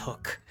take his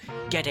hook.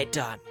 Get it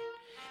done.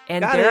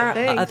 And Got there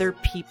it, are other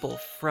people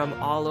from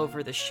all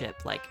over the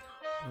ship, like,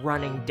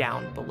 running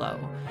down below.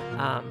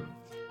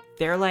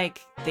 They're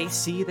like, they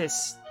see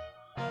this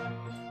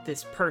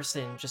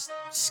person just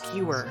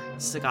skewer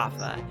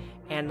Sagafa,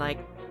 and, like,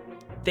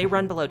 they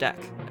run below deck.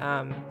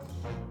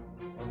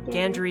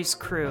 Gandry's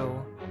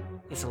crew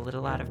is a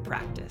little out of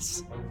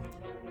practice.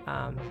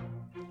 What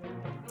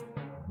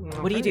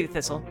do you do,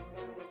 Thistle?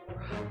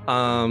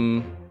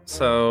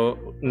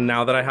 So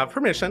now that I have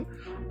permission,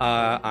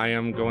 I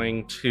am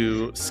going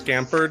to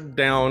scamper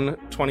down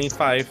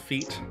 25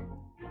 feet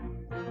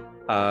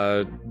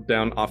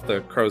down off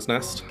the crow's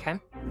nest. Okay.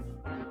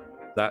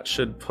 That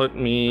should put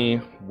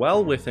me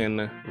well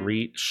within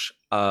reach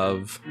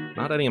of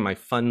not any of my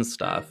fun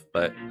stuff,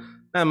 but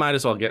I might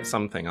as well get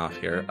something off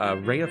here.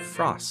 Ray of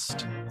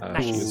Frost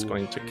she is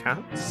going to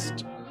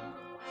cast.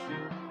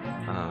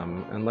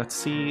 And let's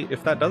see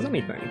if that does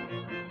anything.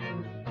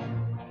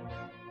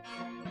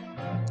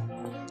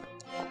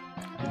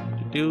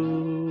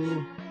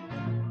 Do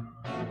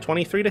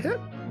 23 to hit?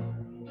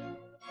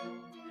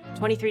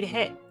 23 to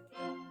hit.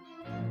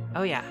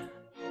 Oh, yeah.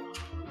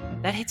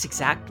 That hits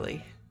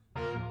exactly.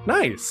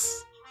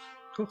 Nice.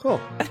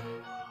 Cool.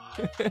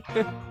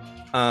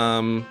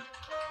 And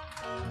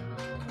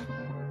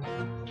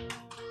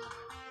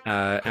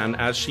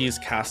as she's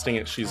casting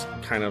it, she's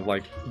kind of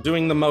like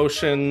doing the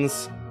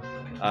motions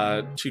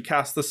to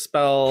cast the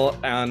spell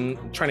and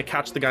trying to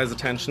catch the guy's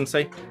attention.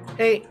 Say,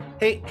 hey,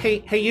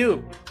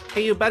 you,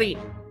 buddy,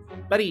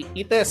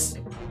 eat this.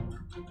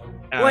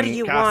 And what do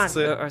you want?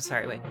 it.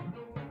 Sorry, wait.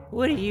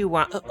 What do you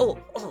want? Oh,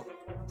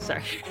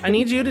 sorry. I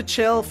need you to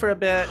chill for a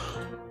bit.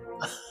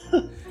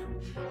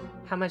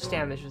 How much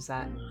damage was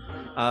that?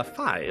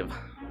 5.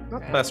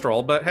 Not the best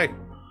roll, but hey,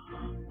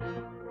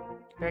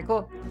 Very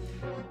cool.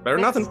 better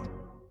than nothing.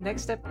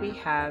 Next up we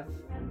have...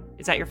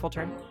 Is that your full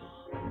turn?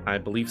 I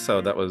believe so.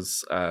 That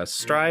was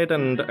stride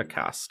and a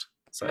cast.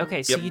 So,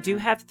 Okay, so you do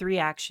have 3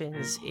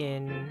 actions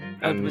in...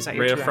 And was that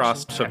your Ray 2 of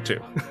Frost actions? took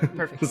Okay. 2.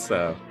 Perfect.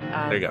 So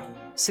there you go.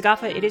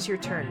 Sagafa, it is your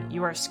turn.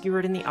 You are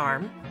skewered in the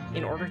arm.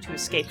 In order to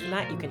escape from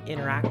that, you can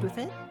interact with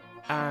it.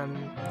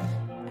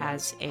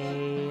 As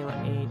a...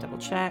 Let me double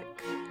check.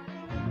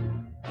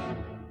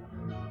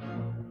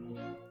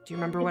 Do you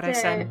remember what I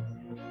said?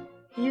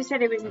 You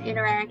said it was an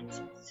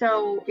interact,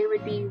 so it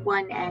would be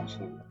 1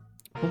 action.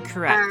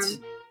 Correct.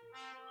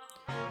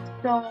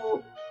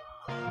 So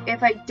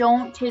if I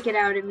don't take it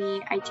out of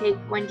me, I take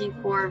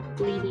 1d4 of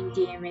bleeding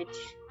damage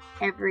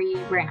every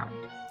round.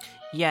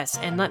 Yes,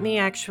 and let me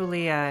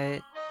actually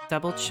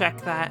double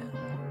check that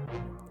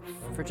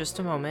for just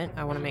a moment.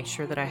 I want to make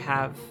sure that I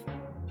have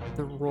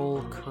the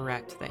roll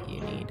correct that you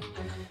need.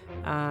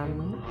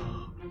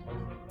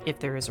 If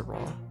there is a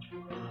roll.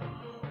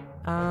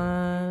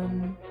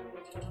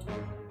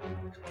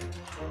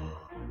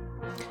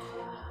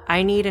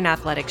 I need an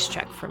athletics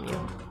check from you.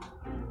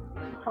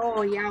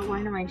 Oh yeah,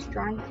 one of my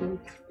strong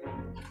suits.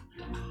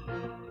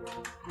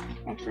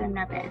 Actually, I'm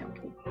not bad.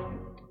 Okay.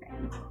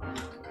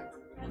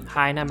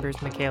 High numbers,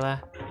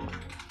 Michaela.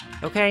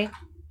 Okay.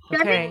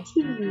 Okay.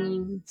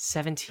 17.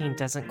 17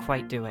 doesn't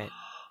quite do it.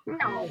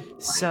 No.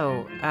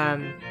 So,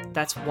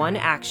 that's one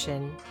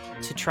action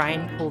to try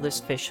and pull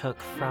this fish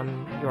hook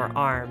from your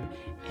arm,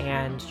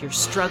 and you're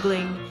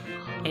struggling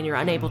and you're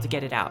unable to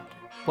get it out.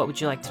 What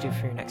would you like to do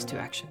for your next 2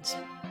 actions?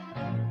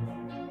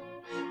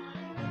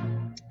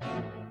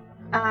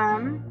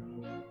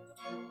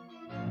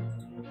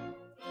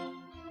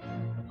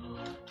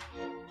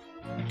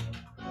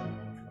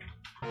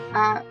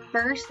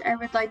 First, I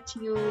would like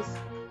to use,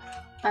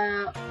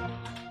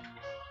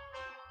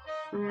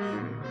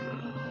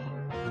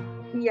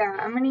 yeah,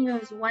 I'm gonna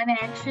use one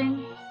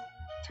action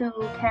to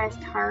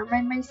cast harm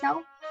on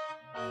myself.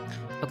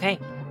 Okay.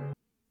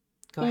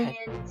 Go ahead.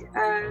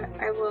 And,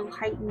 I will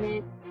heighten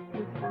it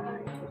if it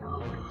all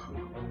works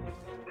out.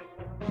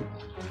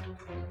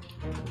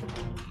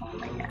 Oh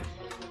my gosh.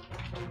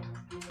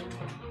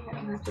 I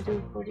don't have to do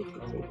a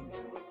 42 save.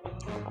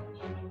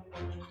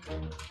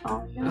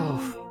 Oh no.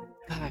 Oh,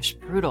 gosh,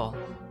 brutal.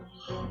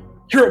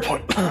 Hero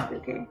point.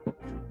 Okay.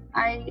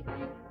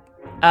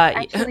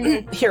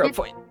 Hero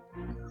point.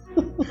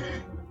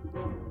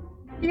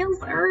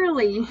 Feels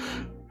early.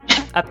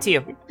 Up to you.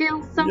 It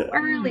feels so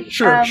early.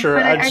 Sure.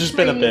 But It's just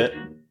been a bit.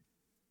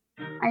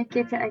 I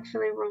get to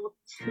actually roll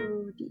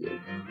 2d8.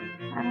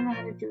 I don't know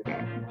how to do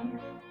that.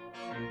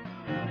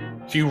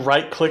 If you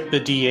right-click the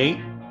D8,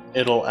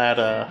 it'll add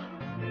a.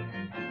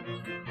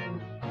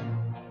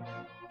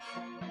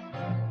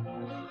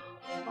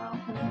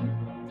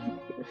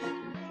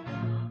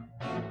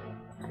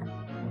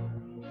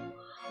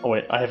 Oh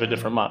wait, I have a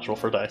different module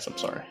for dice. I'm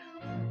sorry.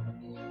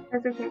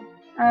 That's okay.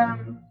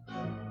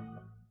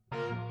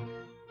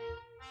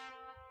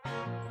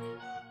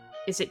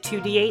 Is it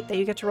 2d8 that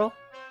you get to roll?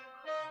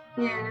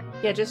 Yeah.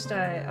 Yeah, just,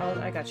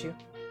 I got you.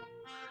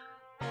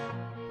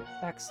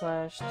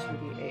 Backslash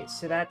 2d8.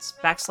 So that's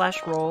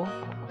backslash roll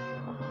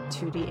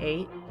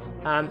 2d8.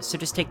 So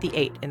just take the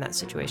 8 in that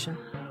situation.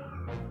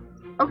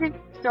 Okay,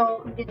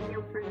 so I'm getting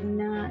you for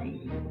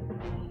 9.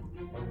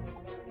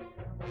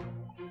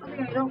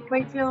 Okay, I don't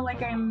quite feel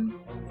like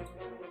I'm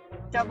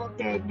double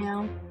dead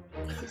now.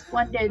 Just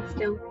one dead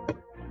still.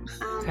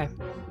 Okay.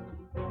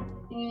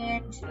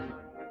 And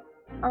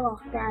oh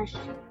gosh,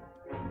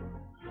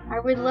 I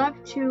would love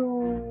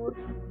to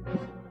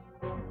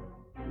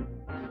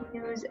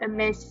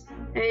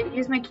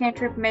use my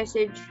cantrip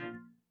message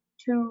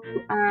to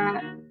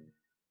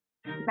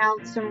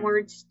mouth some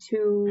words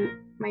to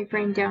my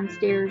friend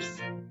downstairs.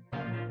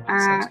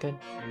 Sounds good.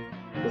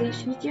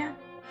 Lishija,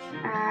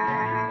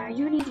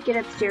 you need to get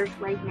upstairs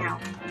right now.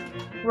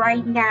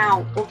 Right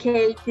now,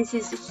 okay? This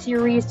is a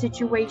serious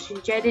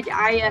situation.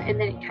 Jedediah, and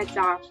then it cuts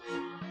off.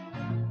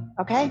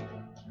 Okay.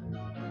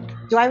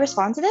 Do I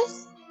respond to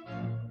this?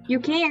 You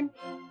can.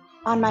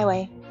 On my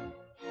way.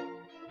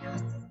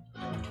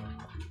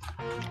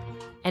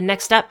 And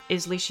next up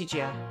is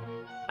Lishijia.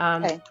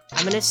 Okay.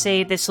 I'm going to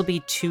say this will be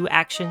 2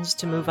 actions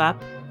to move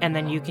up, and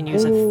then you can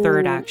use a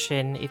third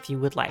action if you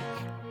would like.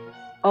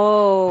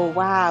 Oh,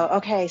 wow.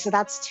 Okay, so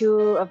that's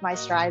 2 of my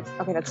strides.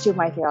 Okay, that's 2 of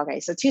my 3. Okay,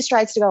 so 2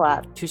 strides to go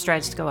up. 2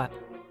 strides to go up.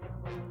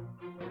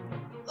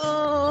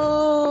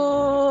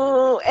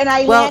 Oh, and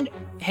I Well, land.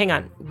 hang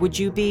on. Would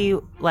you be,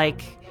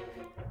 like,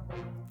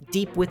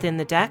 deep within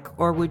the deck,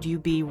 or would you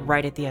be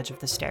right at the edge of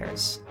the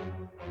stairs?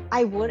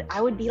 I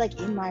would be like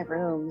in my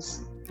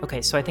rooms.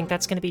 Okay, so I think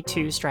that's going to be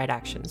 2 stride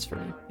actions for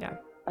me. Yeah.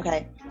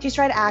 Okay, 2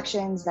 stride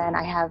actions. Then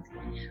I have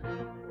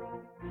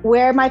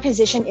where my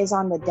position is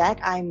on the deck.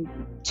 I'm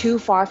too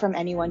far from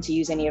anyone to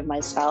use any of my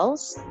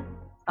spells,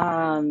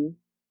 and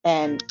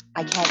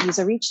I can't use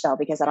a reach spell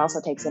because that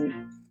also takes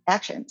an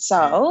action.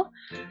 So,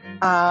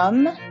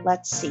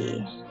 let's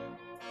see.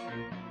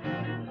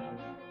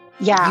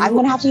 Yeah, I'm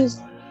gonna have to use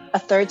a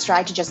third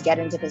stride to just get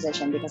into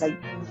position because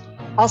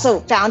also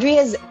Foundry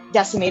has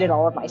decimated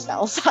all of my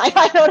spells.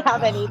 I don't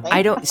have anything.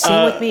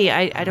 Same with me.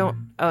 I don't.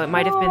 Oh, it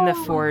might have been the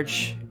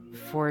forge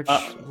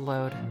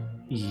load.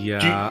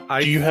 Yeah,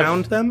 I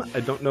found them.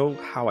 I don't know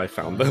how I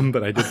found them,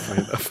 but I did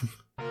find them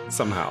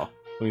somehow.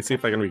 Let me see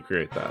if I can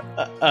recreate that.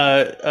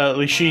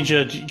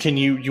 Lishija, can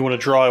you want to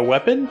draw a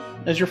weapon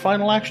as your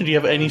final action? Do you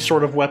have any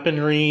sort of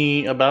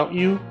weaponry about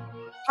you?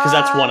 Because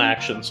that's one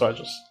action, so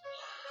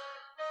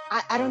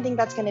I don't think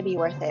that's going to be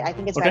worth it. I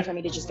think it's better for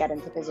me to just get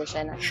into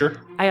position.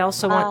 Sure. I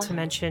also want to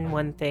mention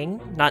one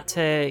thing, not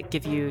to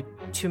give you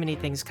too many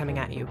things coming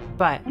at you,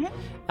 but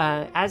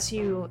as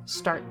you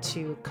start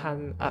to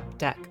come up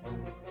deck,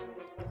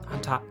 on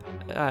top,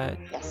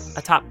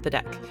 atop the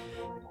deck,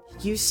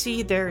 you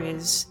see there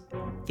is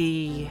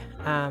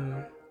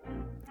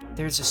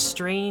there's a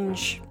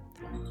strange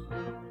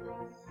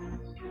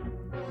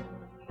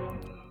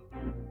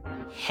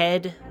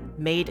head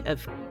made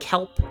of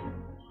kelp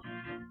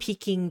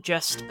peeking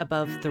just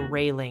above the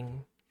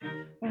railing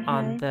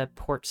on the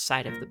port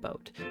side of the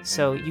boat.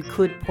 So you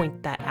could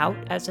point that out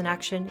as an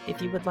action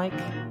if you would like.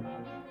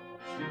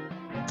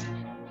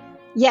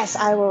 Yes,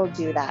 I will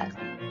do that.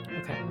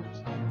 Okay.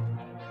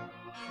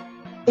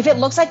 If it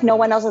looks like no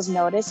one else has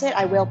noticed it,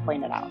 I will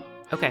point it out.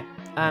 Okay.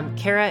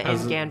 Kara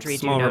As and a Gandry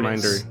small do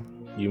reminder,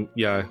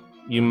 notice.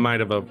 you might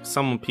have.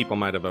 Some people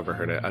might have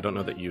overheard it. I don't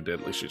know that you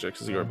did, Lucia,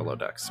 because you were below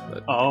decks.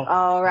 But Oh.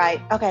 All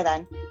right. Okay,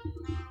 then.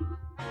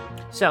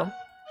 So,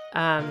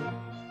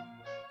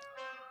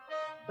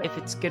 if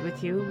it's good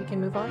with you, we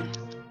can move on.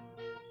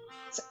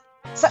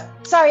 So,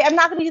 sorry, I'm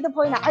not going to do the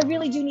point out. I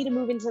really do need to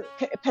move into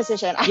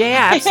position.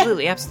 Yeah,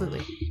 absolutely,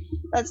 absolutely.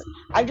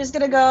 I'm just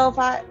going to go.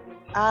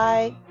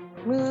 I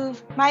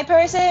move my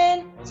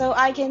person so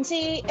I can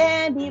see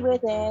and be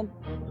within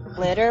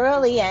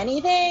literally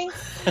anything.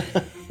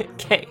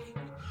 Okay.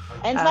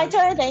 Ends my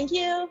turn. Thank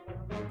you.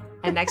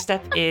 And next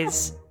up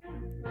is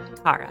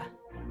Kara.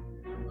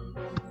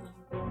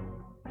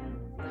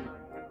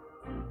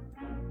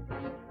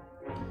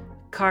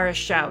 Kara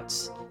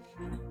shouts,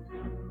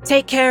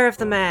 "Take care of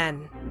the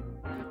man!"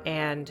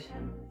 And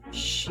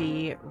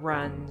she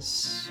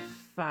runs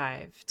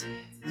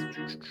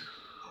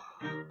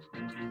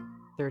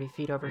 30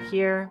 feet over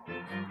here.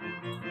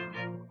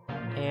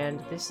 And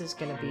this is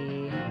going to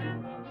be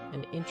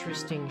an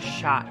interesting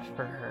shot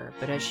for her.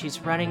 But as she's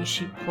running,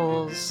 she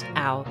pulls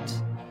out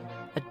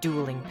a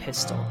dueling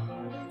pistol.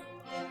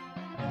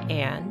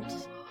 And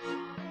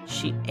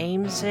she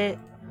aims it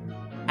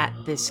at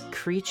this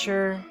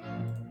creature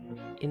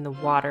in the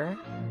water.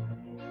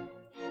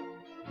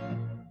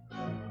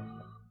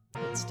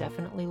 It's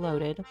definitely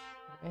loaded,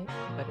 right?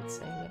 But it's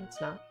saying that it's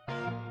not.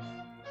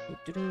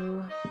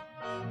 Doo-doo-doo.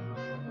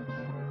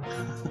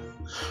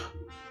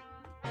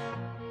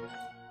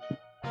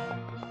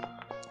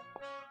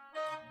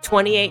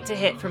 28 to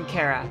hit from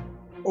Kara.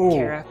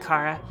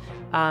 Kara.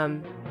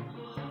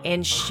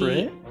 And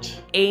she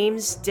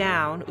aims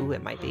down. Ooh,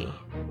 it might be.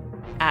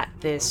 At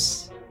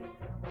this.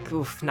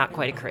 Oof, not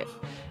quite a crit.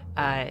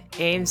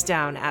 Aims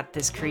down at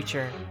this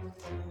creature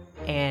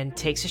and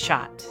takes a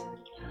shot.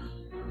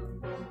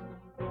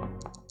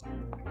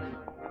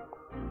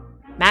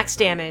 Max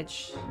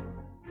damage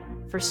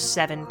for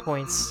 7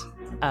 points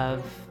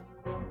of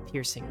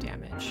piercing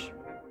damage.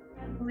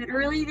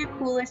 Literally the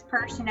coolest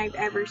person I've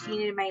ever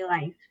seen in my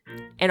life.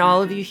 And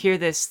all of you hear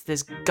this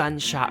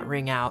gunshot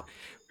ring out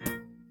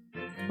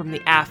from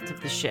the aft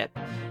of the ship.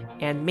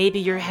 And maybe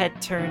your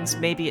head turns,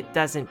 maybe it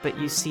doesn't, but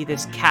you see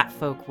this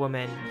catfolk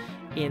woman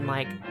in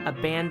like a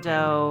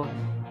bandeau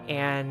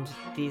and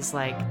these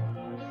like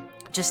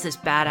just this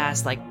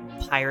badass like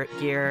pirate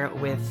gear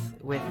with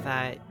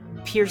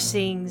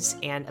piercings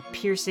and a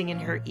piercing in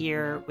her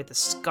ear with a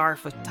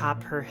scarf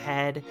atop her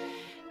head.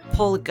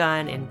 Pull a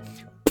gun and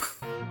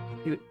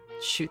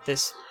shoot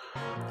this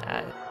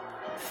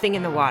thing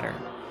in the water.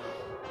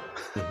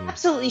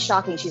 Absolutely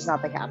shocking she's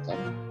not the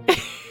captain.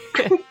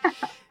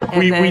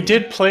 We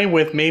did play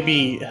with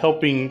maybe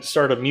helping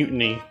start a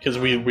mutiny because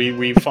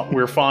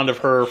we're fond of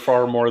her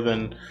far more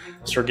than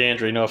Sir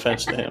Gandry. No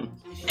offense to him.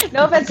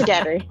 No offense to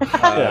Gandry.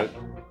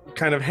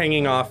 Kind of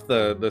hanging off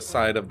the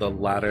side of the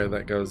ladder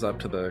that goes up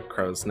to the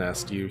crow's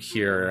nest, you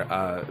hear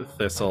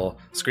Thistle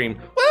scream,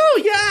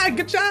 "Whoa, yeah,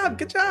 good job,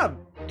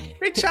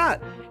 great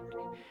shot."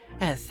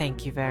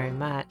 Thank you very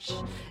much.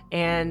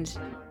 And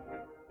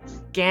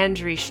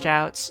Gandry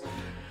shouts,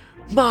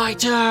 "My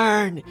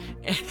turn!"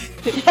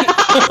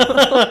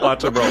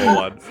 Watch him roll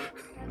one.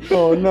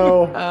 Oh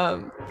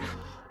no.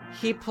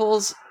 He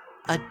pulls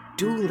a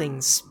dueling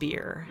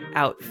spear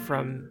out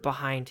from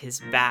behind his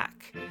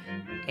back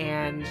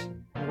and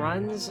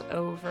runs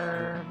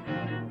over.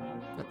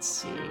 Let's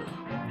see.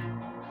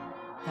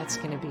 That's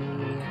going to be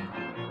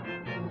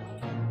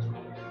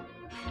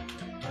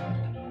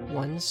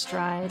 1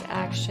 stride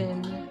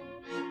action.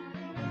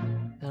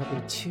 That'll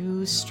be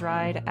 2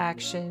 stride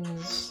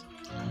actions.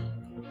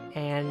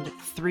 And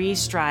 3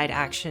 stride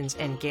actions.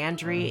 And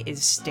Gandry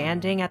is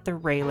standing at the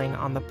railing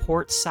on the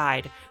port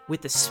side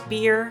with a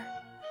spear.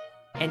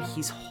 And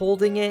he's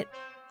holding it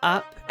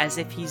up as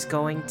if he's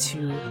going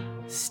to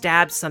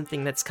stab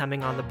something that's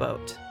coming on the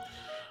boat.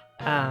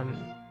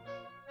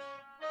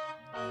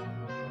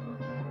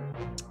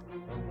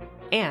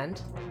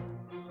 And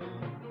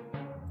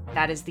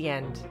that is the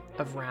end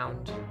of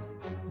round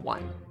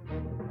 1.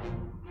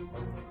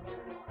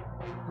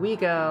 We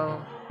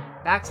go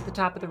back to the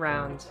top of the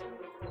round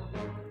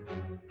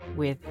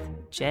with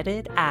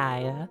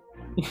Jedediah.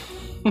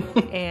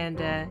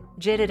 And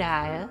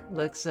Jedediah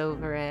looks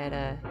over at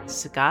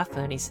Sagatha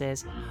and he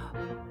says,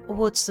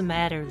 "What's the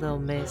matter, little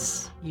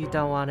miss? You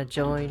don't want to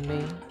join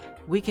me?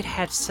 We could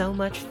have so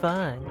much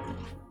fun."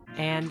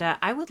 And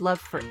I would love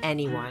for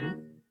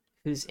anyone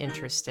who's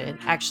interested,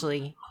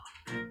 actually,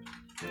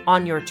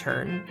 on your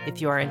turn,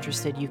 if you are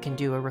interested, you can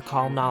do a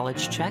recall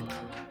knowledge check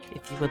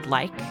if you would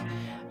like.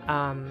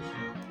 I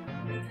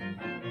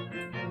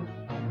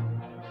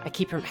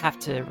have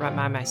to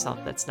remind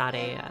myself that's not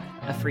a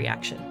free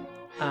action.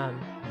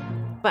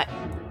 But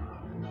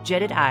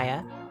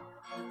Jedediah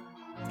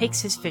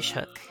takes his fish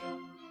hook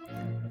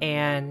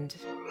and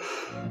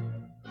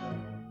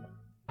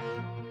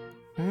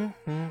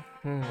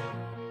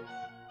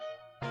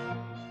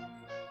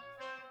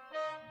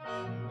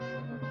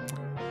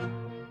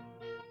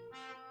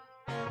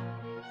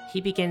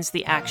he begins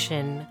the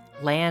action,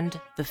 land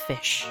the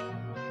fish.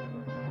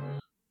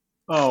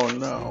 Oh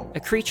no. A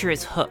creature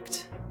is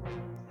hooked.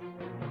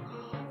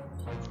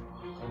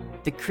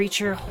 The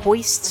creature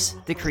hoists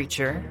the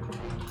creature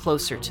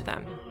closer to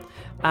them.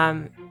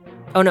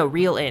 Oh no,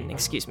 reel in,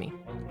 excuse me.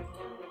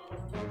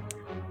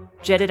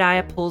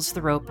 Jedediah pulls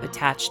the rope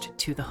attached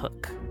to the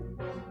hook.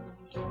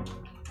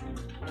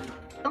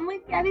 Oh my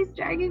god, he's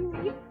dragging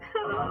me.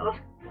 Oh.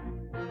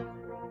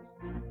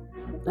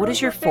 What is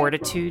your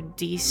fortitude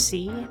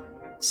DC,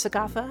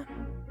 Sagatha?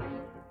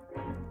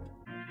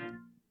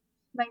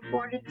 My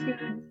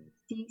fortitude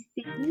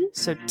DC?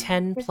 So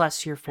 10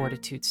 plus your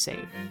fortitude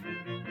save.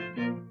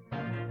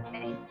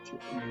 19.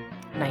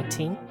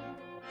 19?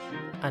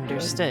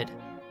 Understood.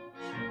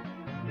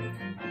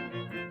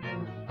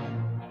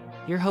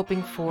 You're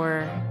hoping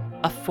for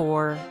a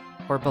 4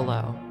 or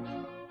below.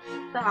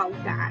 Oh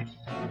gosh.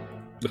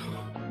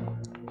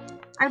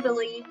 I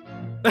believe.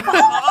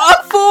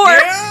 A 4!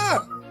 Yeah!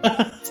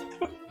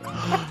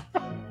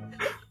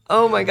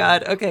 Oh my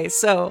god. Okay,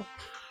 so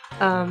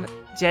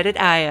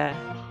Jedediah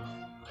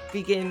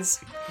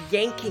begins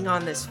yanking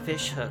on this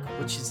fish hook,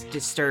 which is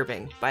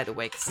disturbing, by the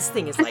way, because this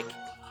thing is like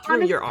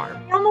through your arm.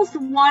 I almost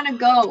want to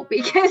go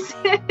because.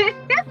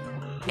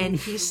 And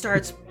he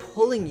starts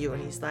pulling you,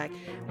 and he's like,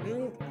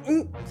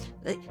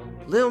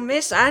 Little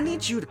miss, I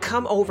need you to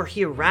come over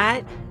here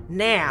right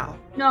now.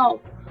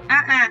 No.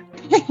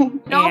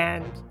 No.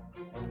 And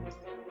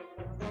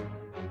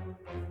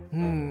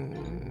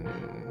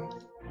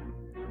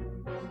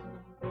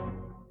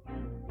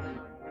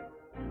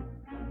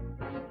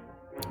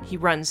he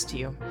runs to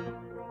you.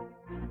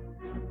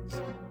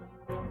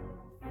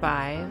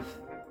 5,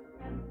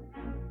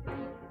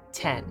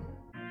 10.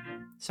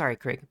 Sorry,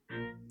 Craig.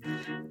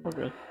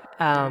 Okay.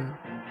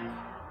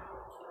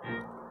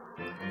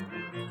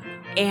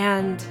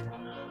 And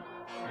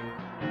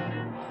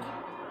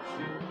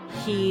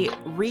he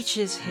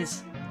reaches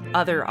his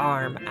other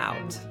arm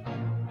out.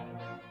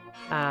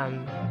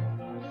 Can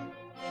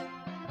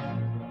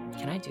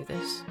I do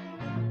this?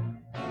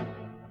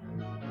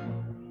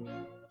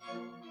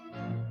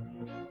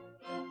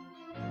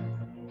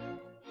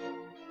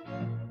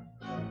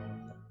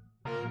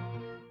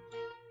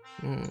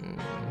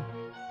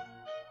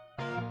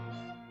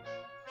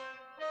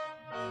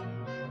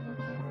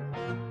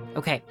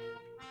 Okay.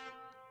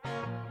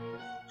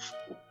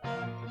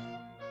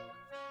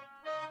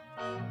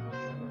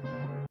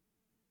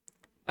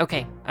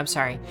 Okay, I'm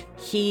sorry.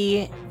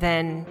 He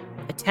then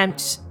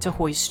attempts to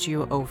hoist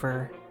you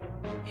over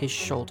his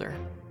shoulder.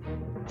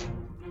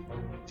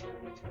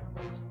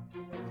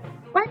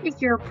 What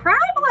is your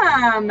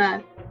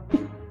problem?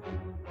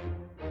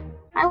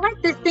 I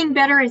like this thing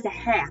better as a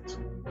hat.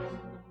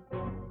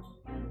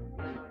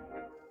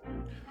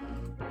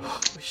 Oh,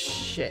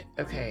 shit.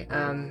 Okay,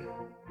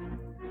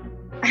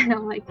 I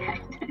don't like that.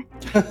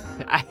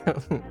 I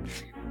don't...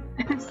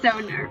 I'm so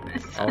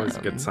nervous. Always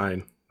a good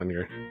sign when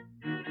you're.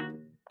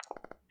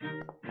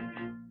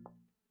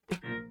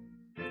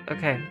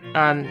 Okay,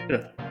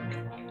 Yeah.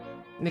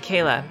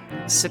 Michaela,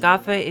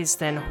 Sagatha is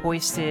then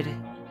hoisted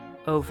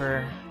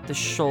over the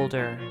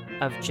shoulder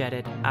of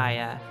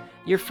Jedediah.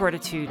 Your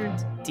fortitude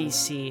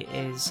DC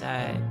is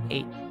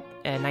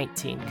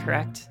 19,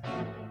 correct?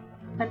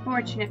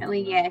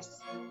 Unfortunately, yes.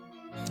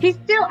 He's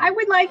still, I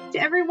would like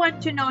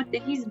everyone to note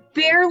that he's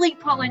barely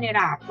pulling it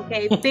off,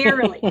 okay?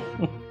 Barely.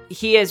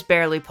 He is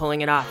barely pulling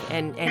it off,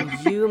 and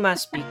you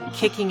must be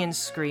kicking and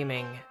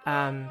screaming.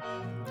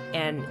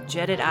 And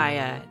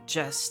Jedediah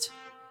just,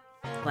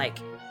 like,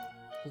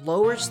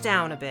 lowers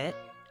down a bit,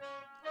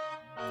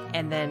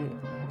 and then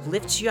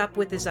lifts you up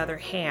with his other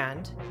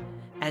hand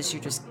as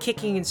you're just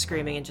kicking and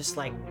screaming, and just,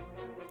 like,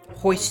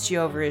 hoists you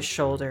over his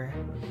shoulder.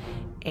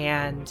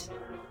 And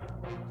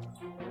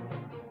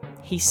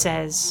he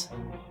says,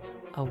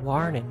 "A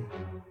warning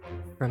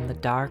from the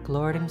Dark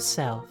Lord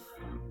himself.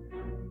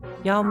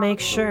 Y'all make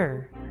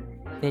sure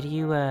that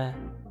you,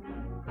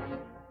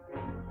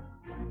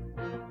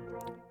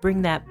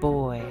 bring that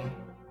boy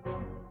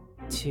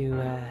to,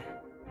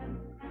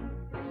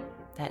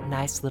 that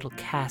nice little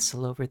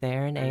castle over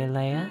there in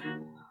Alea.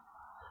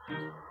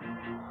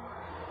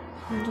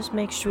 And just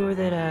make sure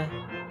that,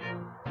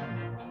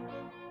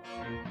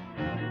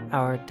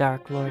 our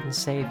Dark Lord and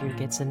Savior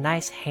gets a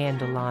nice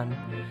handle on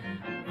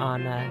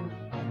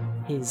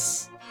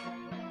his,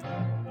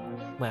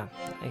 well,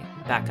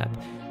 back up.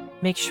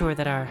 Make sure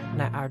that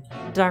our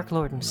Dark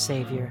Lord and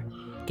Savior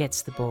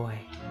gets the boy.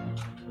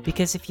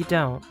 Because if you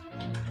don't,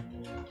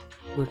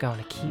 we're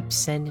gonna keep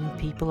sending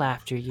people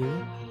after you,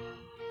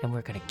 and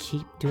we're gonna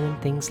keep doing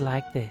things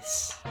like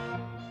this."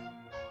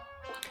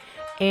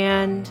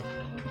 And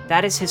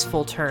that is his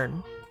full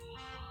turn.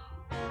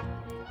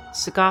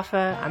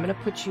 Sagatha, I'm gonna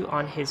put you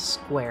on his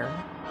square.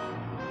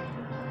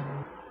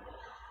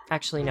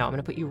 Actually, no, I'm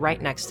gonna put you right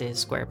next to his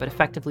square, but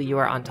effectively you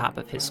are on top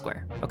of his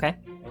square, okay?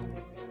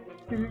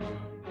 Mhm.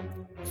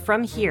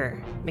 From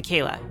here,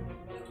 Michaela,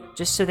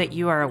 just so that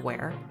you are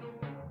aware,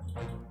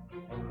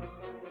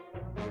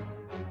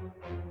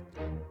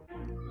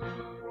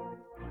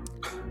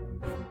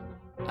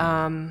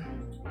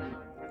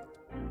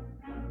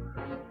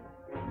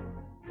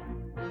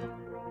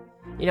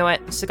 You know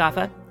what,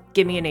 Sagafa?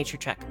 Give me a nature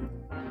check.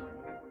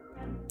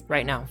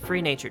 Right now.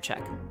 Free nature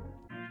check.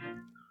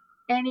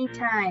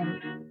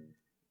 Anytime.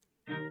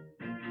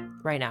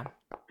 Right now.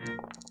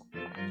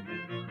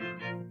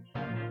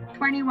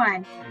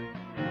 21.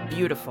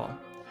 Beautiful.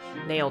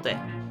 Nailed it.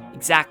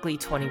 Exactly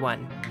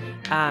 21.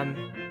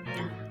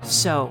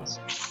 So,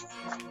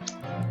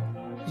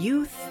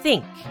 you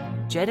think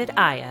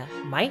Jedediah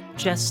might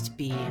just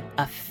be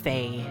a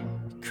fae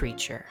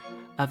creature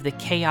of the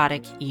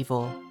chaotic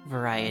evil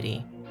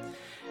variety.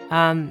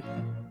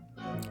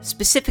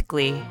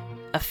 Specifically,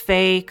 a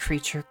fae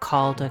creature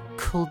called a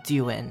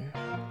Kulduin.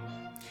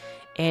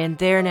 And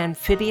they're an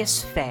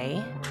amphibious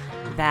fae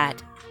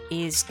that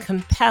is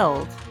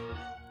compelled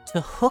to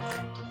hook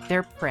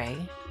their prey,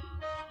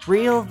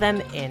 reel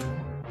them in,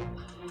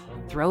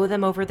 throw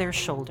them over their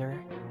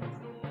shoulder,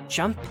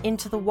 jump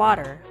into the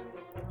water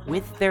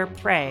with their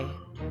prey,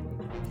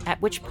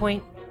 at which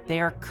point they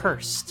are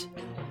cursed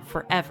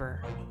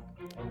forever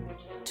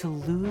to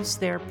lose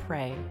their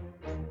prey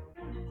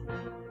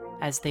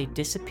as they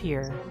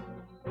disappear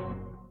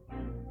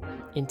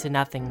into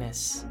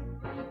nothingness.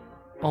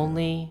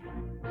 Only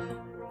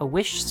a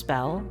wish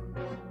spell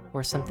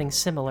or something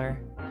similar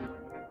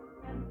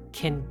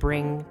can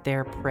bring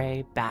their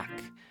prey back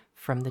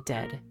from the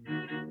dead.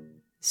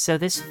 So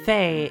this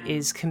fae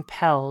is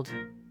compelled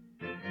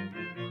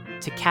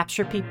to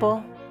capture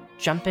people,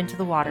 jump into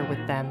the water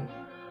with them,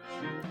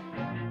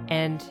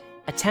 and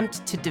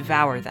attempt to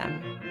devour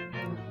them.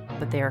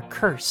 But they are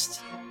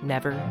cursed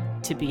never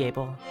to be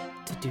able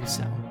to do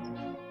so.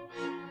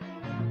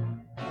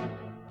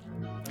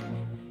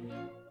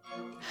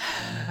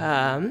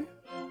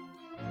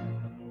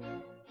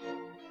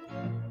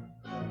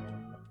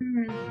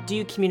 Do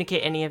you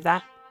communicate any of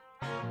that?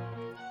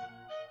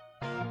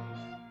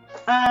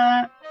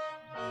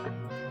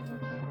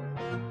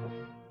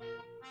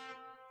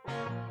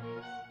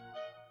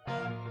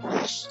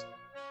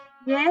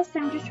 Yes,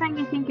 I'm just trying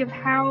to think of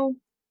how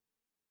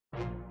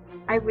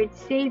I would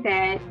say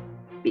that,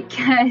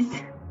 because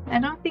I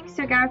don't think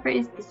Sagafa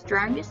is the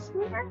strongest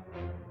swimmer.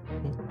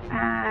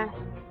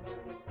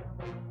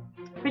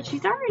 But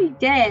she's already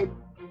dead.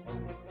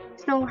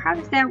 So how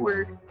does that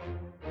work?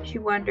 She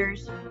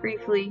wonders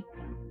briefly.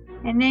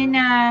 And then,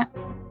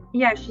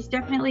 yeah, she's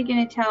definitely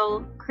going to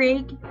tell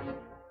Craig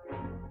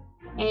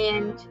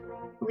and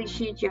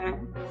Lishija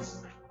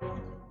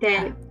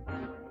that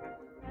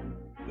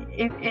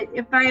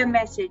if by a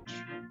message.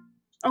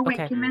 Oh, wait,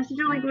 Okay. can message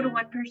only go to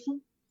one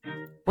person?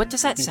 What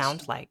does that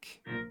sound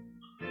like?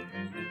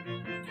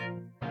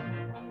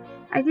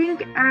 I think,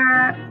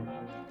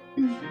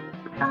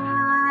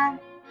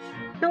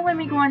 don't let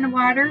me go in the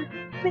water.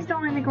 Please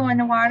don't let me go in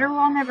the water. Well,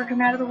 I'll never come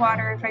out of the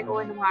water if I go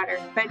in the water.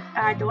 But,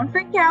 don't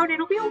freak out.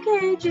 It'll be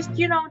okay. Just,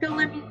 don't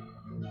let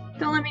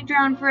me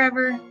drown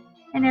forever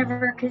and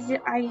ever, because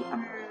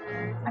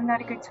I'm not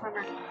a good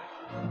swimmer.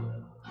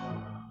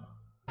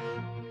 I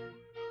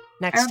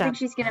Next don't up. think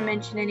she's going to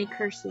mention any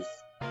curses.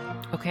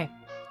 Okay.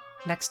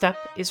 Next up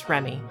is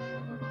Remy.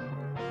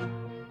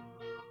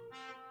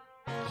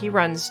 He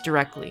runs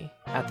directly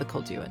at the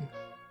Kulduin,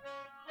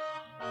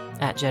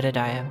 at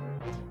Jedediah.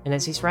 And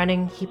as he's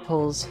running, he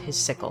pulls his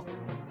sickle.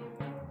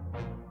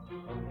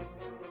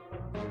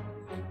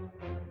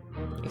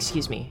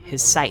 Excuse me,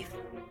 his scythe.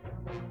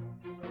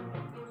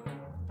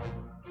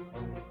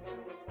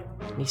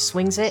 And he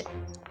swings it.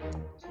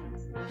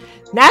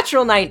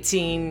 Natural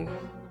 19!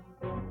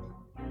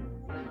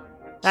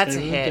 That's a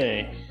Same hit.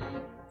 day.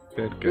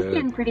 Good, He's good.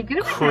 getting pretty good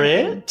at that.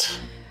 Crit?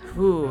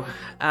 Ooh,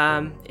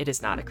 it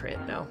is not a crit,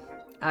 no.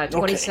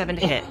 27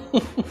 to hit.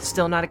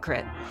 Still not a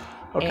crit.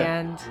 Okay.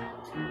 And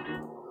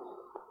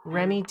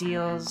Remy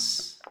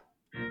deals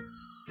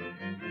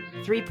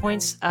 3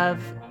 points of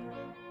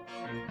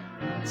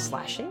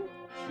slashing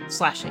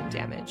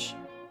damage.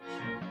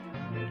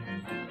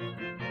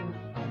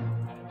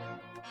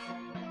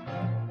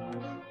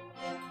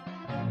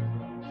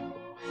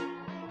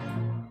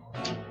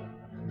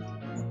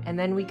 And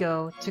then we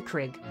go to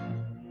Krieg.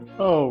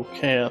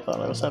 Okay, I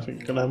thought I was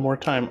gonna have more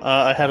time.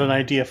 I had an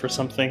idea for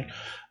something.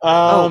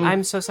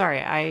 I'm so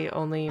sorry. I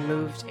only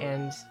moved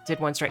and did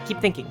one strike. Keep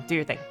thinking. Do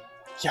your thing.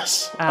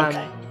 Yes.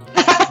 Okay.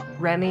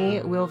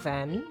 Remy will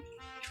then...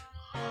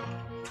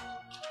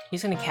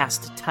 He's going to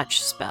cast a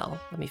touch spell.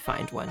 Let me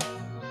find one.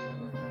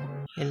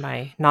 In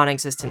my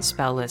non-existent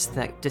spell list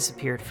that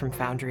disappeared from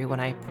Foundry when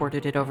I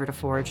ported it over to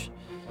Forge.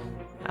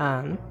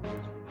 Let's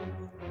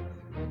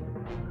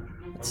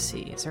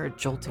see. Is there a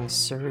Jolting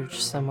Surge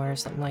somewhere?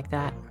 Something like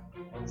that?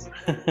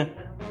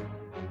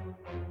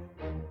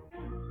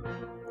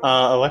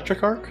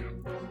 Electric Arc?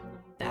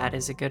 That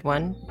is a good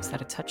one. Is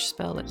that a touch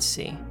spell? Let's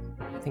see.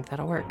 I think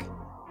that'll work.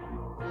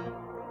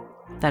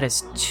 That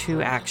is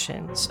 2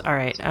 actions.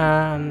 Alright,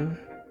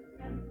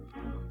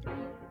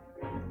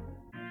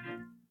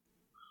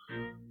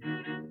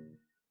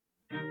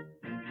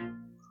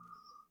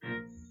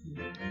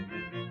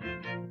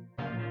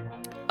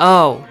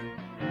 Oh.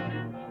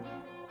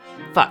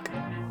 Fuck.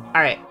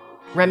 Alright.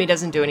 Remy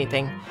doesn't do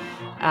anything.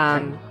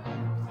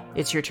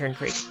 It's your turn,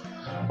 Krieg.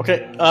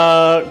 Okay,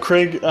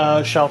 Krieg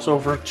shouts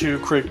over to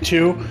Krieg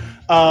 2.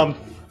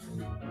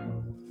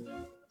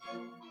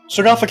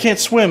 Sargotha can't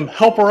swim.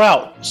 Help her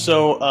out.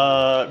 So,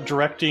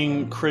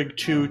 directing Krieg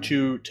 2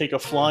 to take a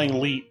flying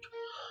leap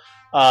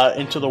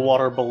into the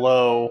water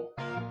below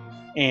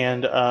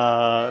and,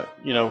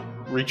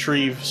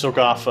 retrieve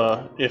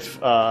Sargotha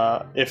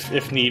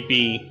if need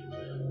be.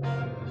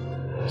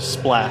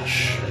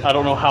 Splash. I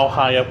don't know how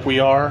high up we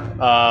are.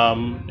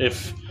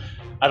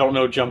 I don't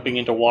know jumping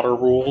into water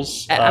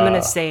rules. I'm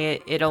gonna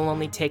say it'll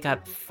only take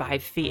up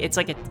 5 feet. It's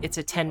like it's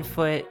a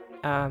 10-foot.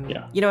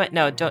 Yeah. You know what?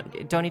 No,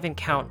 don't even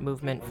count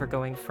movement for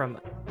going from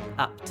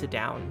up to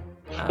down.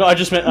 No, I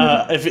just meant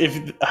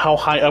if how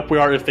high up we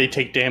are if they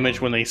take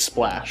damage when they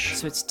splash.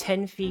 So it's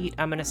 10 feet.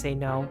 I'm gonna say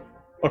no.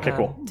 Okay,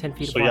 cool. 10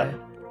 feet of So water.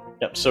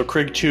 Yep. So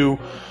Krieg 2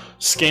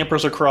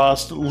 scampers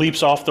across,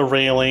 leaps off the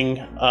railing,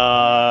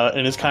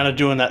 and is kind of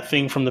doing that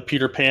thing from the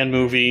Peter Pan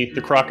movie,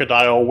 the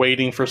crocodile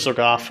waiting for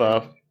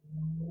Sargotha.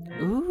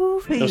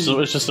 Ooh. It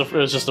was just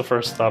the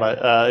first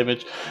thought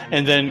image,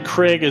 and then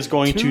Krieg is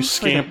going to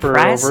scamper for the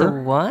price over.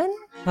 Of one?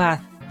 Well,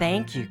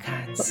 thank you,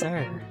 kind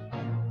sir.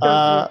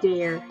 Don't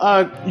you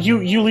dare.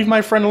 You leave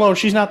my friend alone.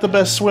 She's not the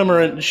best swimmer,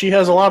 and she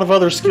has a lot of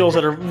other skills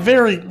that are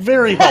very,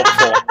 very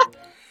helpful.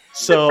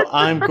 So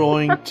I'm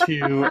going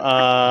to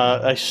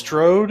I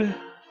strode,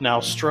 now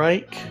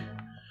strike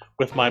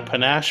with my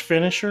panache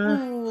finisher.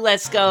 Ooh,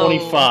 let's go.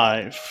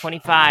 25.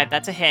 25.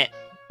 That's a hit.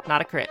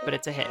 Not a crit, but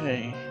it's a hit.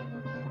 Okay.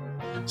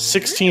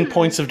 16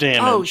 points of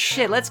damage. Oh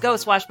shit! Let's go,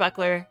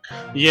 swashbuckler.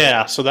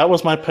 Yeah, so that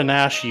was my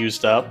panache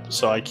used up,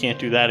 so I can't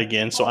do that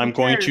again. So I'm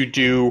going to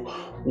do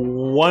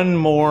one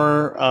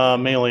more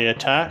melee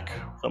attack,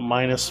 the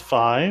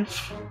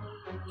 -5.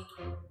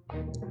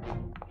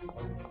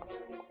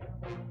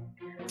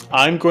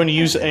 I'm going to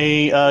use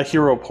a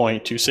hero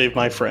point to save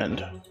my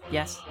friend.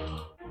 Yes.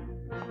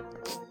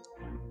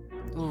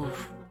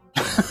 Oof.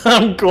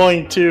 I'm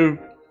going to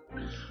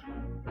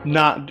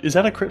not... Is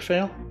that a crit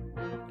fail?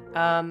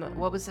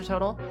 What was the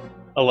total?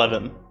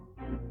 11.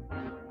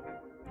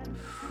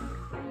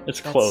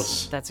 It's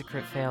close. That's a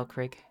crit fail,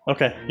 Krieg.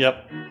 Okay,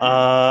 yep.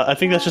 I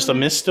think that's just a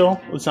miss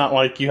still. It's not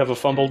like you have a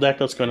fumble deck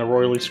that's going to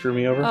royally screw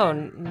me over. Oh,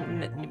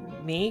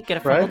 me? Get a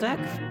fumble deck?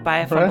 Buy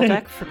a fumble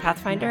deck for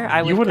Pathfinder?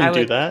 You wouldn't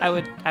do that.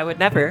 I would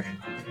never.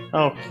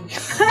 Oh.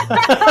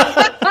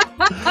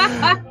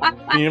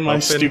 Me and my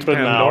Open stupid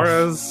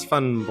Pandora's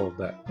fumble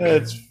deck.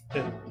 mouth.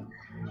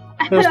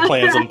 There's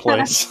plans in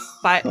place.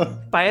 Buy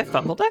a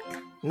fumble deck?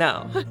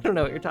 No, I don't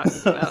know what you're talking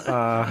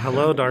about.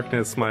 Hello,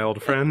 darkness, my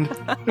old friend.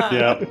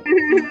 Yeah.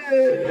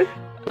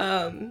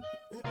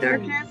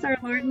 Darkness, our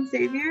Lord and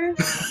Savior.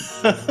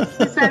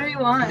 Who said we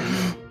won?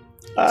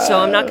 So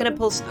I'm not gonna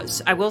pull.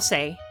 I will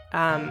say,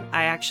 I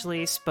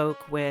actually I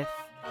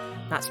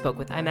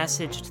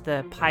messaged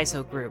the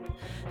Paizo group,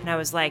 and I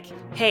was like,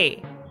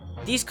 "Hey,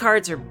 these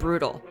cards are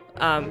brutal.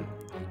 Am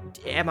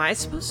I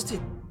supposed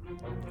to?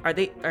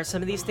 Are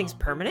some of these things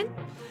permanent?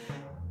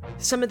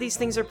 Some of these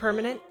things are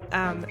permanent.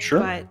 Sure.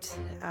 But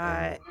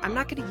I'm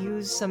not going to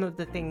use some of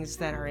the things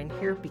that are in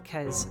here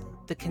because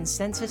the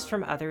consensus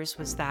from others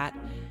was that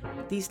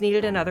these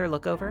needed another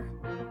look over,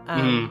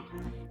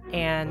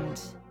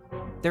 and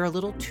they're a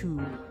little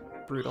too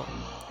brutal.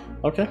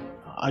 Okay.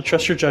 I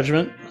trust your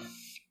judgment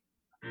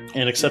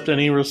and accept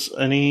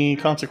any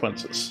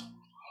consequences.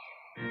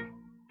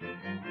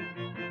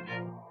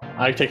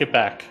 I take it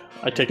back.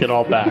 I take it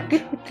all back.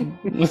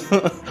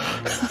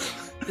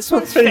 This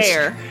one's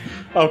fair.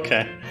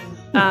 Okay.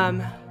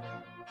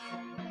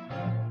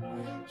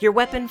 Your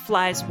weapon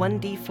flies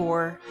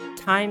 1d4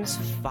 times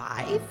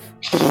 5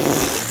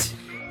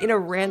 in a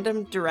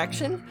random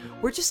direction.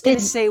 We're just gonna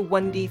say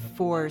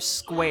 1d4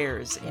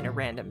 squares in a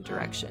random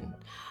direction.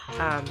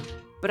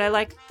 But I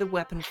like the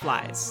weapon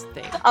flies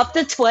thing. Up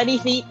to 20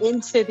 feet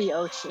into the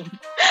ocean.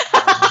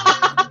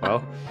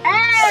 Well,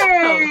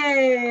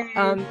 Hey!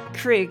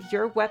 Krieg,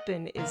 your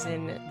weapon is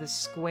in the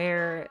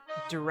square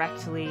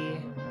directly.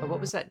 What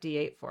was that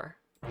D8 for?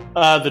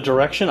 The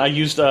direction, I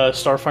used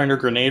Starfinder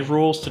grenade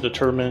rules to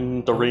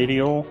determine the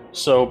radial.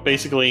 So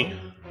basically,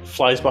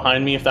 flies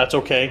behind me. If that's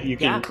okay, you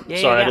can. Yeah,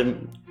 sorry, yeah. I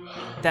didn't.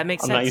 That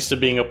makes I'm sense. not used to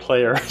being a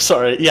player.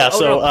 Sorry. Yeah. Oh,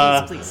 so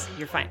no, please,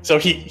 you're fine. So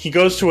he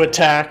goes to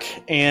attack,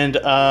 and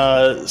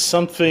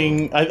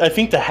something. I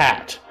think the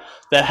hat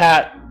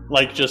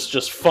like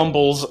just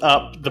fumbles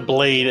up the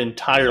blade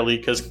entirely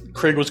because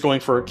Krieg was going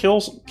for a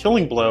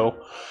killing blow,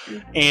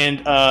 and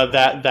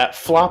that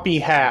floppy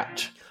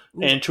hat,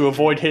 and to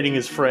avoid hitting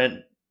his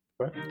friend.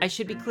 What? I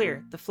should be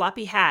clear. The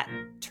floppy hat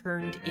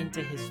turned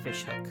into his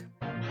fishhook.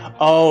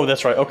 Oh,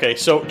 that's right. Okay,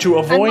 so to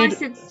avoid.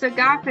 Unless it's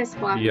Sagafis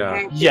floppy Yeah.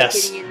 head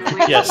Yes. getting in the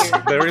way Yes.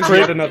 here. there is Krieg-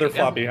 yet another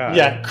floppy hat.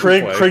 Yeah, this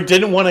Krieg way.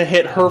 didn't want to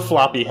hit her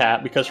floppy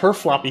hat because her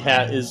floppy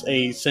hat is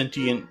a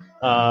sentient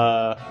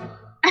I'm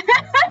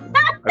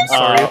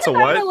sorry, it's a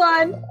what?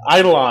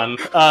 Eidolon.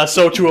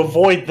 So to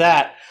avoid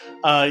that,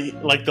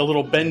 like the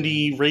little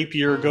bendy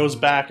rapier goes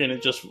back and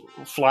it just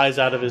flies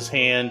out of his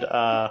hand,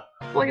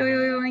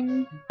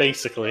 Boing.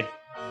 basically.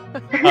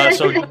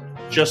 So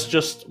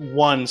just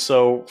one,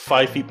 so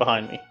 5 feet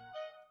behind me.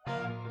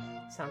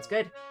 Sounds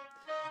good.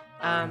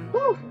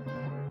 Woo.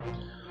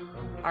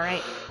 All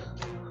right.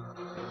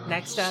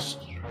 Next up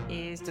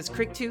is, does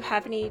Krieg 2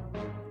 have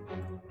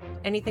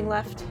anything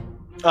left?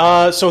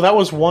 So that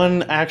was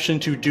one action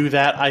to do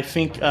that. I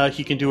think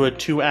he can do a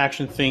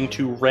 2-action thing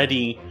to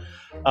ready,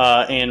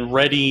 and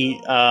ready.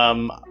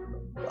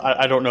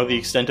 I don't know the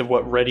extent of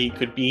what ready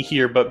could be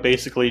here, but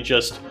basically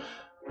just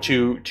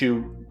to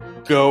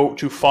go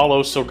to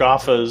follow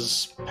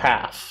Sogafa's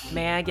path.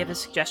 May I give a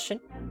suggestion?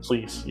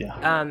 Please, yeah.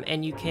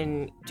 And you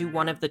can do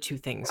one of the two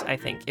things, I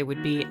think. It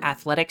would be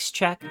athletics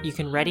check. You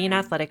can ready an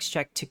athletics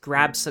check to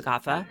grab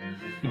Sogafa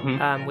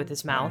with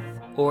his mouth,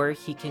 or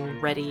he can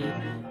ready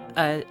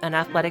an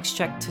athletics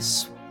check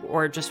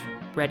or just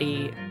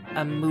ready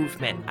a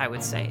movement, I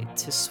would say,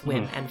 to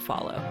swim and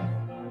follow.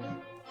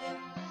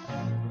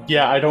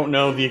 Yeah, I don't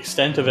know the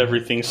extent of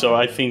everything, so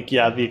I think,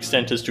 the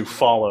extent is to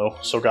follow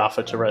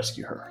Sogafa to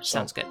rescue her. So.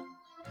 Sounds good.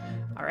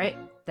 All right,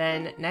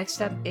 then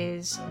next up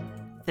is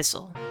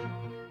Thistle.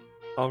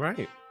 All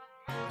right.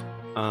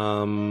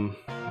 I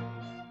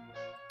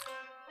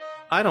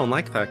don't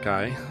like that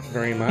guy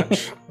very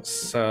much.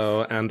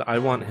 And I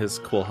want his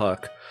cool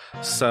hook.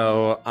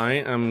 So I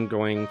am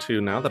going to,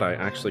 now that I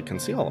actually can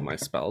see all of my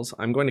spells,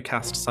 I'm going to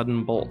cast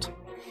Sudden Bolt.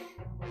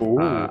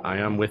 I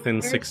am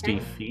within 60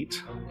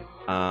 feet.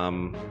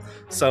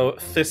 So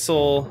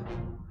Thistle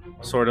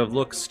sort of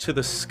looks to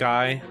the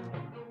sky,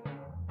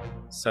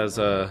 says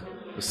a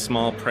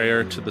small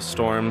prayer to the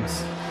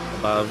storms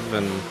above,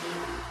 and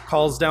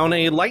calls down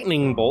a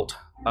lightning bolt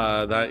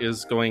that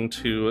is going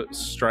to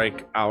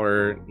strike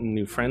our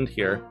new friend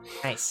here.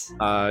 Nice.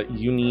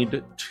 You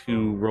need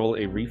to roll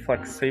a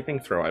reflex saving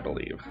throw, I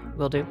believe.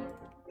 Will do.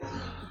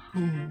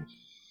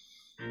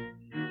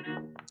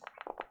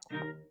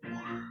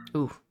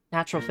 Ooh,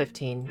 natural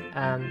 15.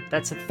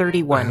 That's a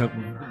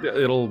 31.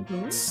 It'll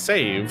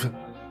save.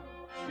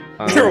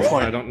 Hero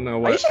point. I don't know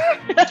what.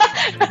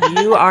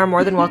 You are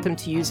more than welcome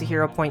to use a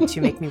hero point to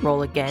make me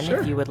roll again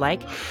if you would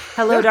like.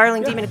 Hello,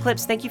 darling Demon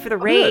Eclipse. Thank you for the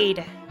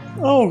raid.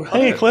 Oh,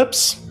 hey,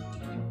 Eclipse.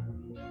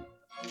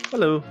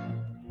 Hello.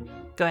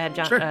 Go ahead,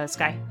 John. Sure.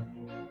 Sky.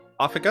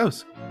 Off it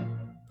goes.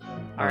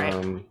 All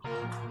right.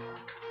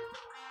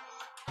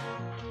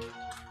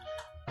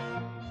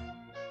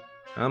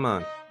 Come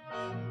on.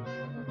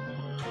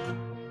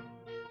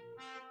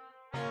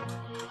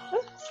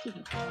 Oh, excuse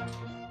me.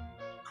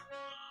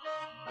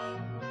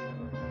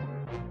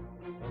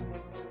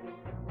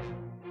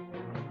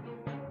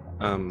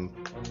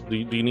 Do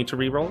you need to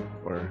re-roll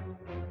or?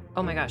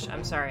 Oh my gosh,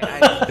 I'm sorry.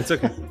 It's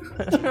okay.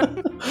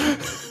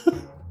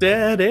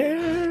 Dead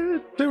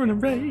air during a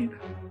raid.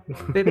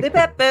 Bip, bip,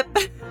 bip,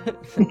 bip.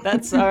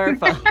 That's our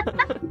fun.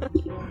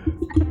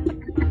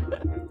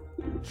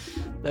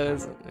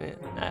 Those.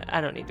 I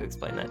don't need to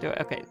explain that, do I?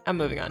 Okay, I'm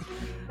moving on.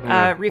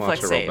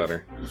 Reflex save.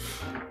 Better.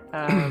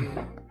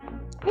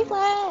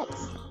 Reflex.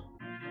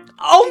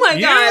 Oh my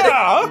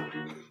god!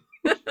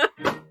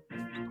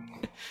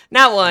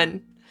 Not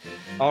one.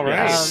 All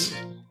right.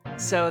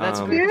 So that's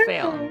a crit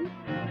fail.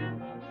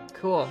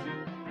 Cool.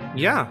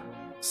 Yeah.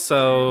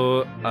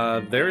 So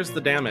there's the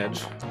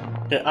damage.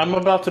 Yeah, I'm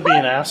about to be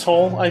an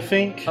asshole, I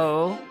think.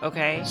 Oh,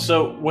 okay.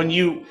 So when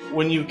you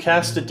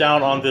cast it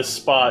down on this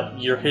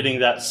spot, you're hitting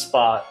that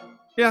spot.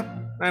 Yeah,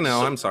 I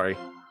know. I'm sorry.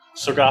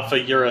 Sogafa,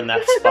 you're in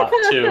that spot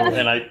too,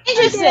 and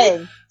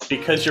Interesting.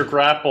 because you're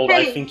grappled,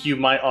 I think you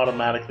might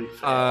automatically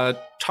fail.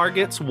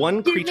 Targets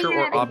one creature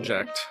or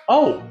object.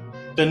 Oh,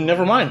 then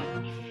never mind.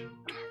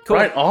 Cool.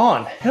 Right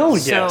on. Hell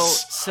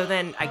yes. So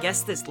then I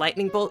guess this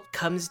lightning bolt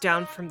comes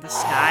down from the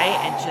sky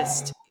and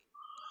just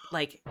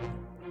like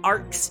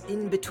arcs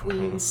in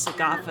between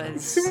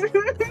Sogafa's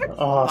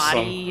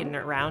body and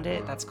around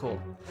it. That's cool.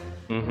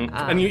 Mm-hmm.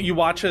 And you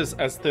watch as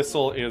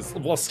Thistle is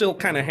still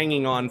kind of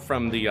hanging on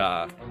from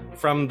the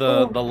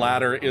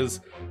ladder, is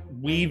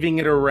weaving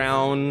it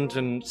around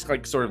and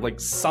like sort of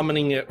like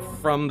summoning it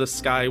from the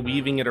sky,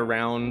 weaving it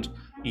around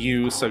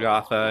you,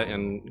 Sogafa,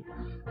 and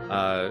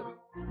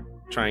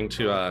trying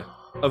to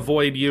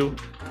avoid you.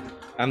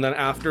 And then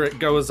after it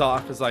goes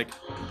off, is like,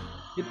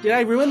 did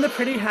I ruin the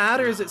pretty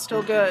hat, or is it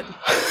still good?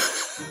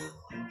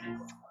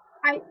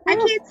 I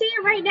can't see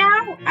it right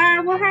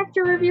now. We'll have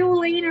to review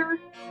later.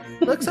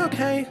 Looks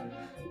okay.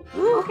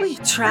 Ooh, you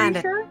trying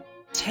to Sure?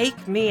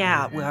 take me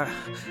out? Well,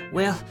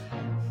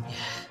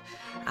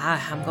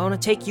 I'm gonna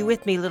take you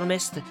with me, little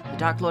miss. The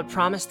Dark Lord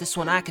promised this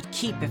one I could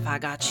keep if I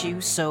got you,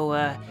 so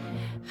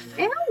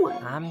Ew.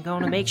 I'm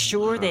gonna make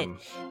sure that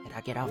I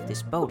get off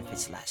this boat if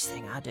it's the last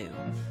thing I do.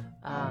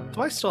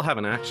 Do I still have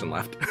an action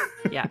left?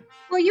 Yeah.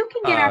 Well, you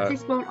can get off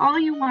this boat all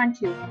you want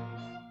to.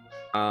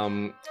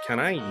 Can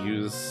I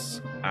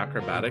use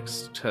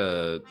acrobatics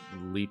to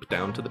leap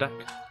down to the deck?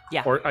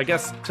 Yeah. Or I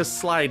guess to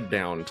slide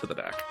down to the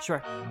deck.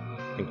 Sure.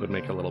 I think would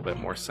make a little bit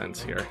more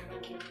sense here.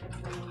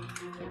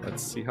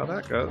 Let's see how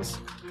that goes.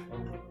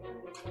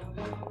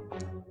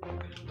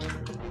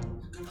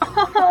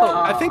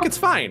 I think it's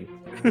fine.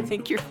 I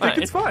think you're I fine.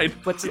 think it's fine.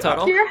 What's the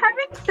total? You're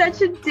having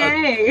Such a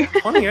day.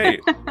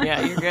 28.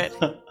 Yeah, you're good.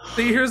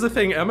 See, here's the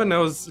thing. Emma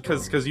knows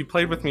because you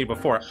played with me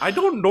before. I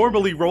don't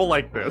normally roll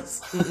like this.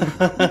 This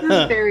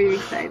is very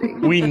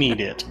exciting. We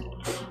need it.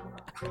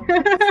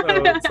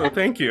 So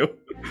thank you.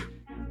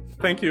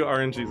 Thank you,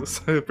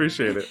 RNGesus. I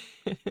appreciate it.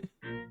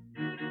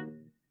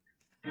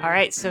 All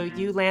right, so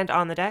you land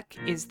on the deck.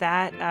 Is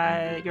that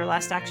your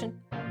last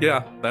action?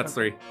 Yeah, that's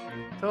 3.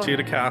 Cool. 2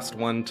 to cast,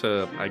 1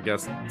 to, I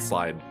guess,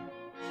 slide.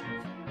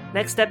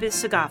 Next up is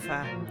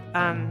Sagafa.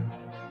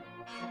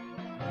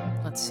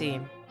 Let's see.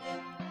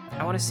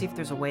 I want to see if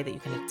there's a way that you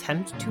can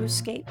attempt to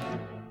escape.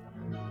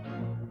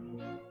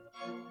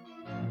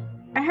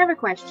 I have a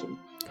question.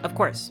 Of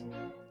course.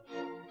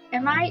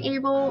 Am I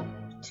able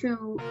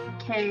to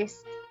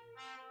cast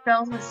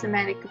spells with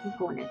somatic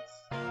components?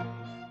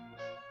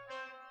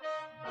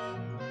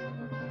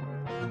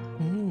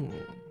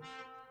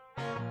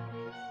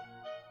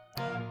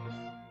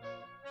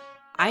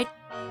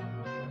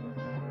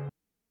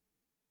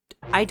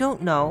 I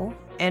don't know,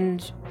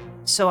 and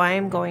so I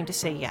am going to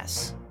say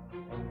yes.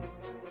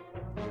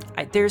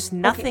 There's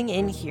nothing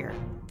in here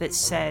that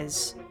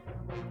says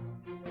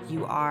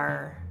you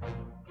are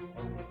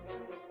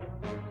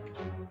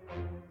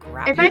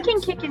If I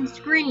can kick and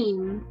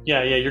scream,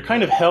 Yeah, you're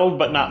kind of held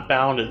but not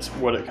bound. It's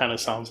what it kind of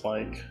sounds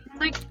like.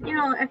 like,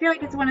 I feel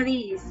like it's one of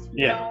these.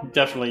 Yeah,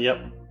 definitely.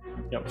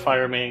 Yep.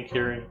 Fireman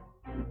carry.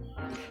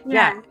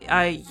 Yeah,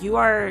 you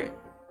are.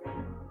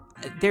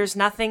 There's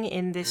nothing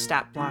in this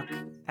stat block,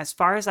 as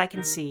far as I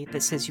can see,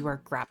 that says you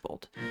are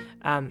grappled.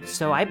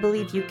 So I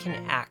believe you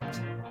can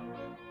act.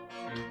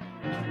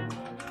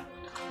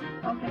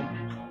 Okay.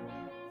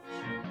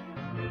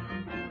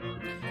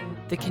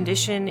 The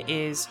condition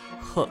is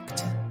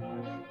hooked,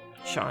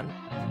 Sean.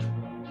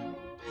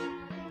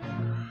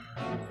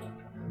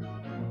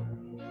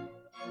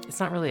 It's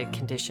not really a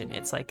condition.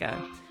 It's like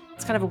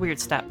it's kind of a weird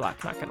stat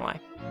block, not gonna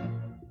lie.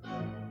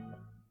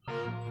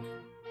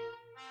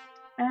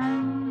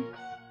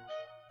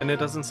 And it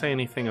doesn't say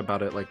anything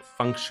about it like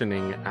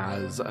functioning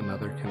as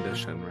another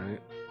condition, right?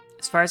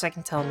 As far as I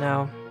can tell,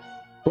 no.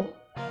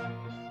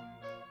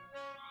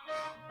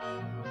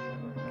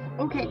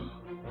 Okay.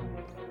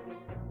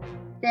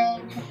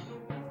 Then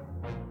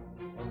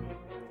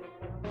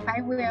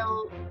I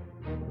will.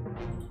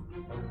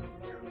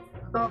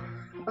 Oh,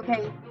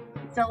 okay.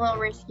 It's a little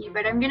risky,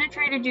 but I'm gonna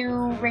try to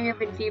do Ray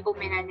of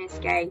Enfeeblement on this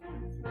guy.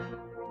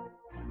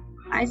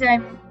 As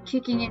I'm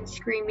kicking and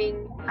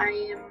screaming,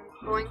 I am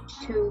going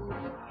to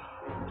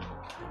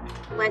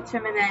let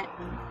some of that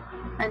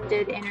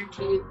undead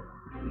energy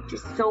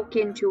just soak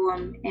into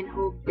him and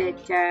hope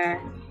that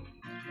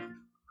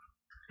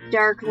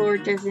Dark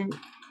Lord doesn't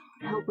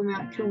help him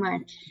out too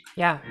much.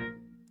 Yeah.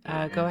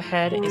 Go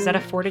ahead. Is that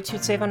a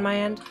fortitude save on my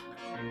end?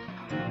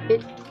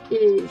 It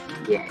is,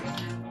 yes.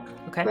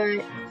 Okay.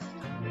 But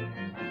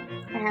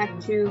I have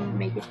to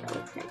make a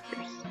spell attack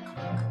first.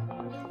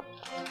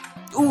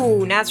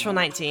 Ooh, natural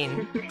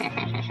 19.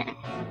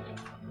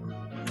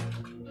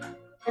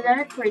 Is that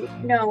a crit?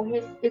 No,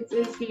 its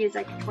AC is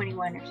like a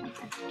 21 or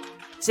something.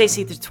 His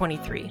AC is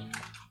 23.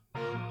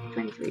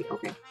 23,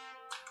 okay.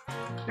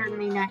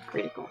 Certainly not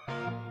critical.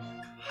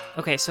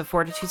 Okay, so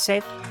fortitude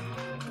save?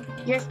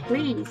 Yes,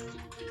 please.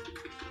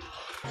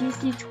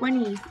 DC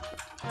 20.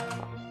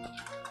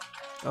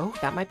 Oh,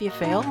 that might be a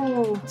fail.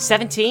 Oh,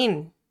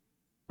 17.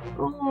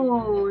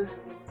 oh,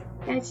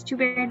 that's too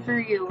bad for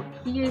you.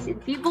 He is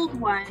enfeebled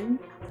 1,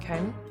 Okay.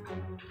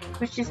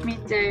 which just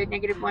means a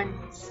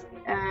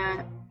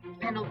 -1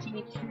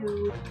 penalty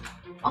to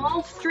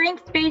all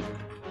strength-based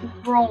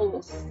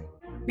rolls,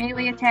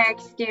 melee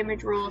attacks,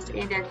 damage rolls,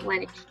 and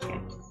athletics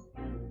checks.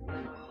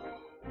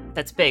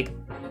 That's big.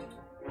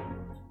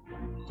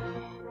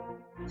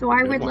 So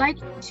I would like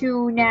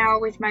to now,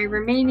 with my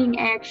remaining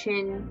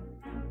action,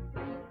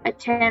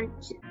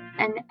 attempt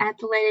an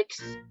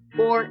athletics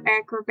or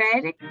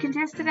acrobatic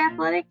contested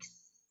athletics.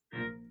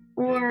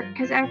 Or,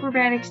 because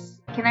acrobatics,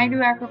 can I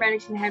do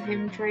acrobatics and have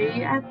him try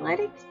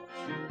athletics?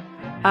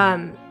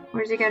 Or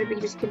has it got to be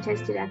just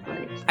contested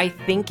athletics? I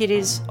think it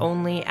is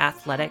only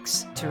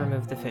athletics to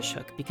remove the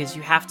fishhook, because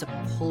you have to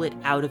pull it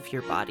out of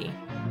your body.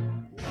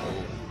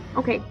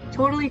 Okay,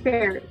 totally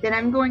fair. Then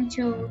I'm going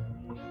to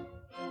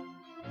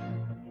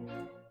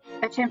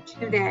attempt to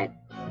do that.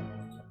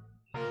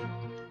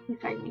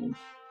 If I may.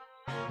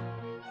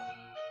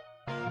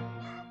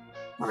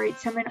 Alright,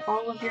 summon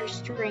all of your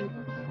strength.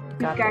 You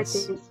Got got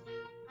this. this.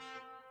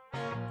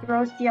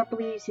 Throstia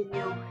believes in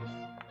you.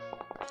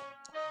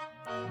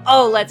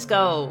 Oh, let's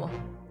go!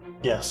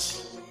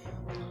 Yes.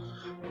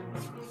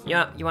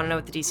 Yeah, you want to know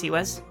what the DC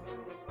was?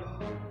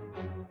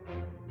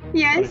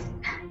 Yes.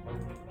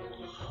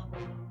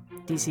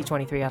 DC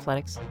 23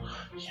 athletics.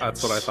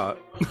 That's what I thought.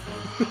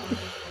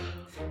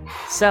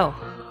 So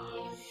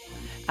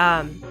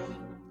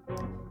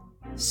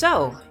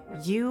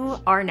you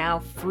are now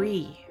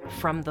free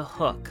from the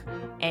hook,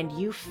 and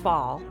you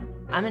fall.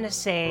 I'm gonna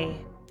say,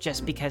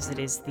 just because it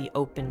is the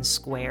open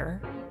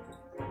square.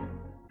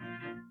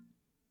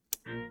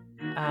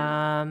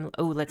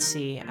 Let's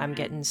see. I'm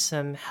getting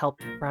some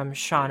help from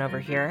Sean over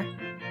here.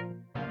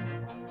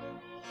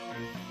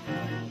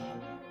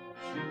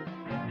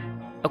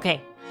 Okay.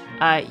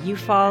 You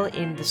fall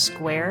in the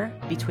square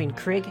between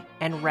Krig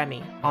and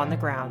Remy on the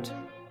ground.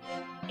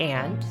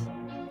 And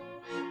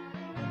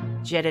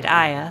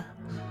Jedediah,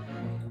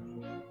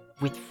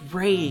 with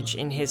rage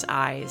in his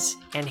eyes,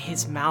 and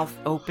his mouth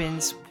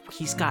opens.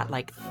 He's got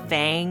like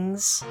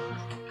fangs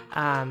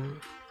on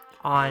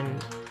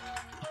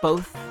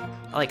both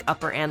like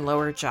upper and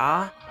lower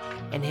jaw,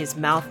 and his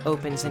mouth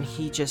opens and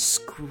he just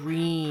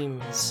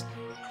screams,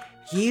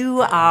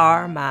 "You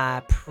are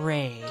my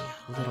prey,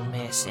 little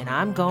miss, and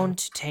I'm going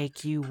to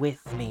take you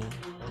with me."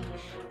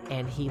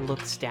 And he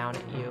looks down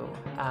at you.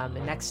 The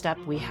next up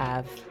we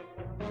have...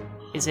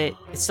 it's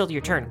still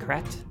your turn,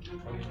 correct?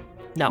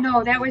 No.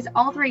 No, that was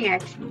all 3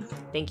 actions.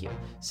 Thank you.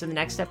 So the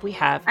next up we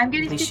have... I'm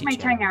gonna stick my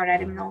tongue out at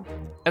him, though.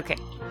 Okay.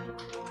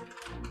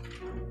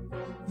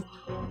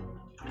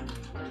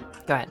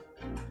 Go ahead.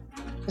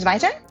 Is it my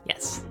turn?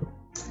 Yes.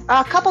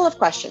 A couple of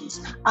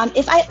questions.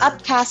 If I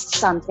upcast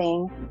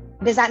something,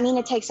 does that mean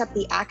it takes up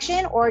the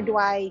action, or do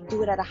I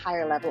do it at a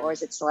higher level, or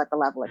is it still at the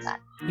level it's at?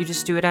 You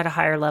just do it at a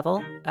higher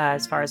level,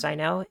 as far as I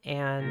know,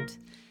 and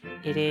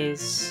it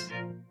is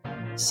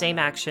same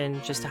action,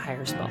 just a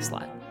higher spell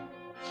slot.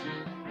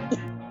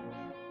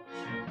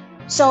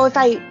 So if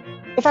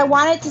I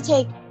wanted to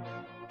take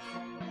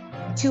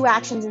 2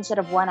 actions instead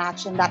of 1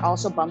 action, that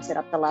also bumps it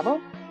up the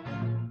level?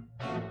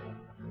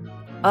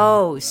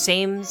 Oh,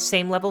 same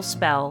level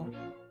spell,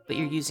 but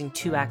you're using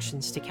 2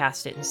 actions to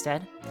cast it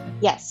instead?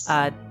 Yes.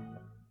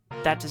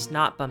 That does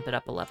not bump it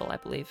up a level, I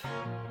believe.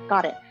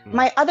 Got it.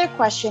 My other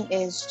question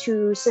is,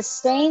 to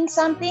sustain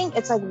something,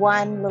 it's like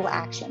 1 little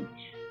action.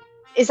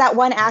 Is that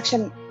 1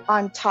 action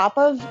on top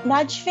of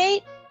Nudge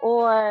Fate,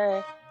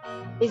 or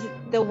is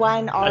the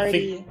one already...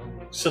 I think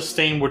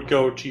sustain would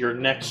go to your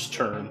next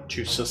turn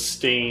to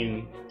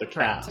sustain the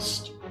Correct.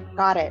 cast.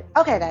 Got it.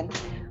 Okay, then.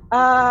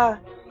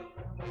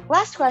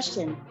 Last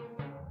question.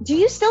 Do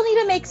you still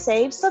need to make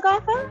saves,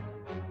 Sagatha?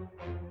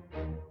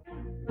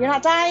 You're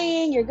not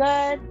dying, you're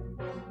good.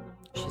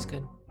 She's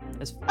good.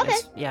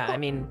 Okay, I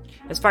mean,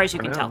 as far as you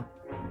can tell.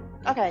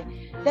 Okay,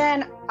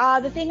 then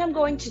the thing I'm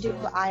going to do,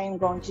 I am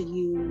going to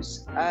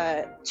use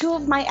 2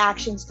 of my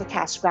actions to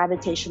cast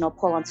Gravitational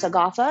Pull on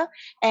Sagatha,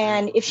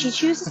 and if she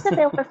chooses to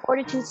fail her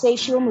Fortitude save,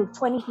 she will move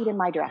 20 feet in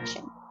my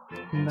direction.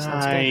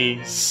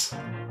 Nice.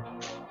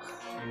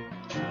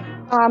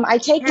 I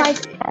take my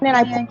pen and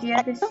I Any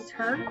idea this is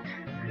her?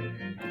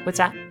 What's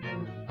that?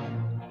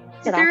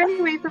 Is there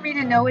any way for me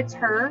to know it's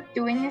her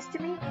doing this to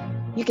me?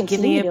 You can Give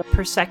see me me a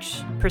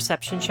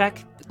perception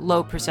check.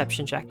 Low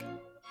perception check.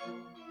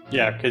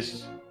 Yeah,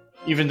 because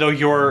even though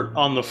you're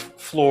on the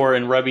floor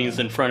and Remy's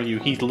in front of you,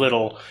 he's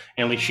little,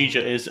 and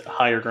Lishija is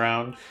higher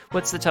ground.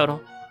 What's the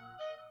total?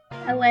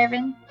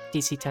 11.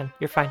 DC 10.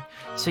 You're fine.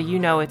 So you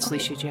know it's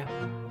Lishija.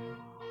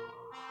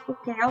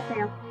 Okay, I'll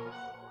fail.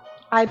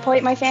 I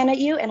point my fan at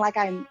you, and like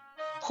I'm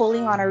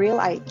pulling on a reel,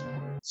 I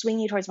swing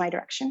you towards my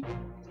direction.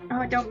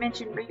 Oh, don't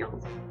mention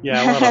reels.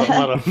 Yeah, a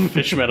lot of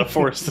fish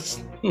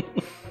metaphors.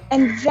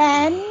 And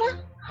then,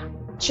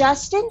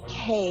 just in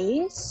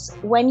case,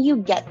 when you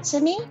get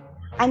to me,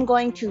 I'm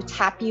going to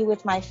tap you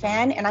with my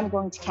fan, and I'm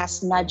going to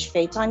cast Nudge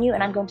Fate on you,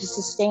 and I'm going to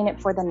sustain it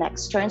for the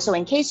next turn. So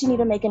in case you need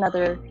to make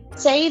another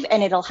save,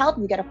 and it'll help,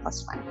 you get a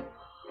 +1.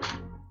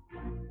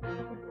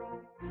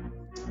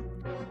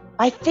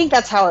 I think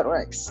that's how it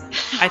works.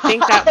 I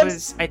think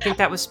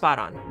that was spot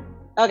on.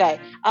 Okay. It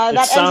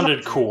That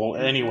sounded cool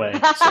anyway.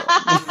 So.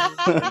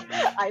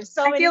 I have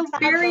so I many feel tabs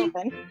very-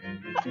 open.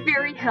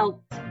 Very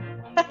helped.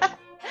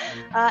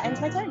 Ends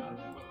my turn.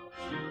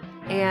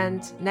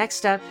 And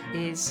next up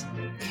is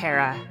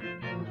Kara.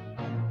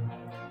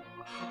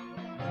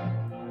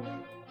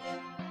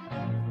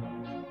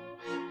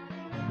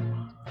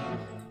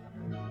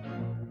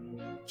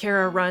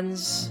 Kara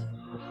runs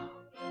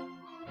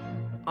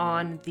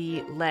on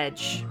the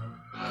ledge,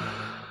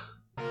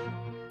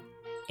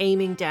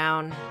 aiming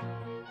down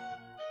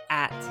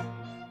at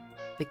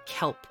the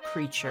kelp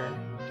creature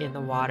in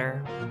the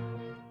water.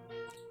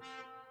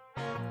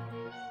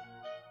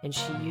 And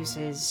she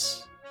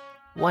uses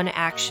 1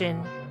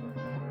 action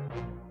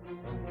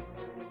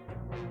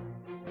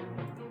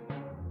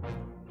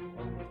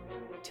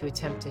to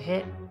attempt to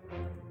hit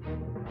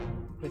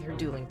with her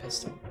dueling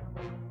pistol.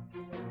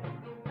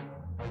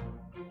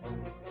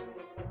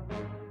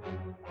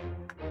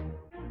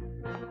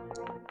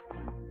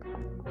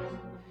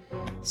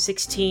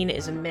 (16)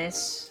 is a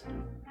miss.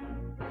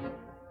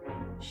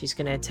 She's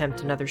going to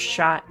attempt another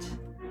shot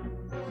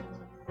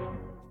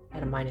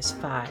at a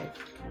 -5.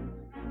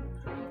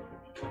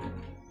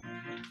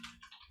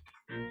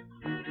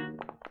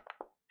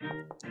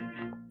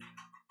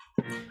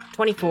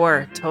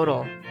 24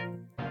 total.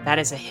 That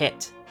is a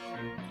hit.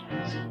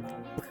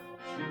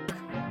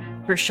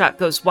 First shot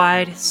goes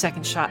wide,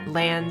 second shot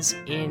lands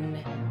in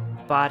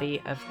the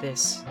body of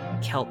this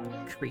kelp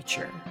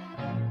creature.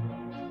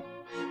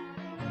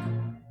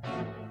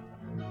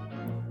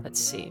 Let's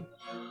see.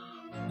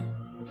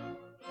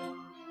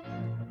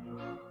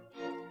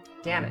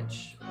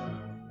 Damage.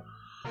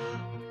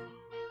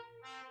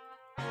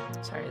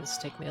 Sorry, this is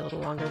taking me a little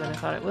longer than I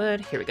thought it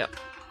would. Here we go.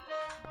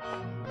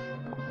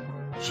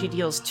 She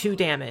deals 2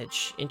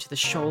 damage into the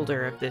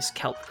shoulder of this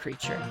kelp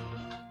creature.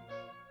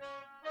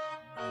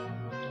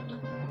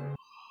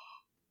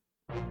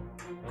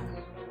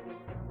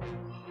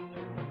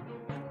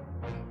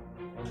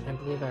 I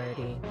believe I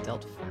already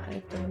dealt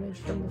 5 damage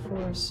from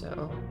before,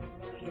 so...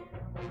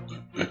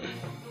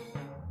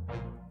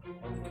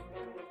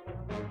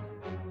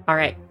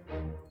 Alright.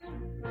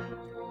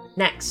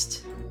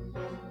 Next,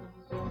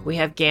 we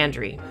have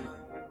Gandry.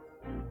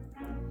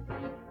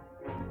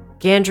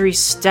 Gandry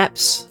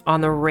steps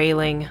on the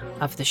railing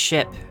of the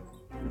ship,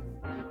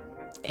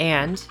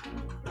 and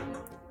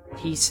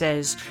he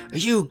says,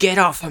 You get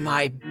off of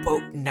my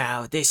boat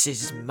now. This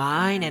is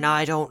mine, and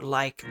I don't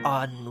like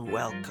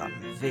unwelcome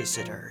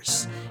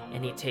visitors.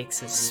 and he takes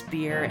his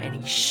spear and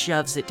he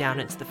shoves it down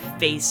into the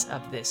face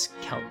of this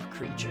kelp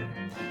creature.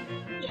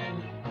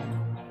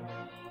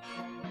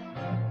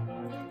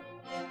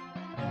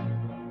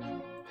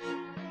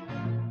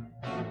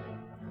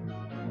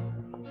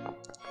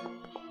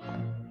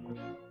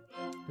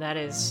 That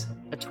is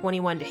a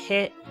 21 to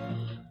hit,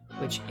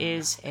 which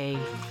is a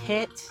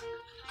hit.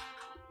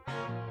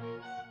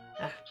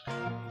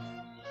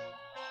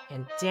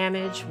 And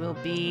damage will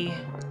be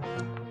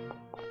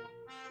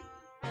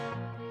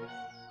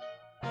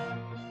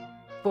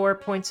 4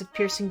 points of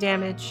piercing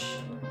damage.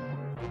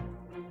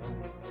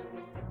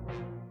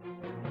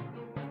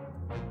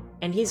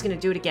 And he's going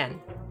to do it again.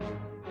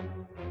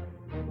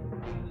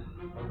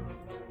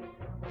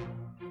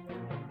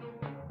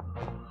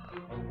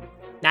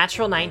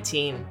 Natural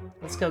 19.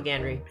 Let's go,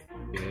 Gandry.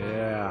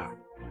 Yeah.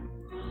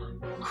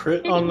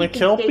 Crit on the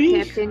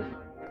Kelpie? Captain.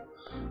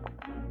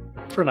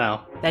 For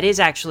now. That is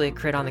actually a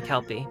crit on the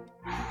Kelpie.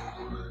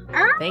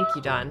 Thank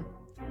you, Don.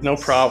 No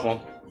problem.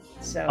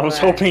 So I was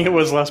hoping it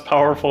was less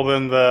powerful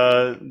than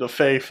the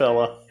Fae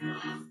fella.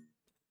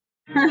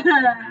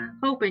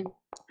 Hoping.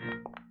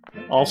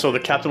 Also, the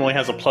captain only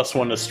has a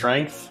 +1 to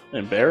strength.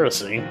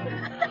 Embarrassing.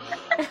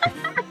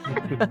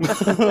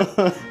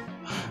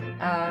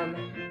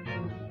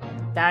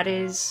 That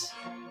is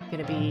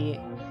going to be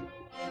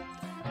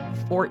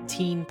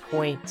 14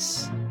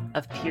 points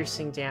of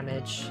piercing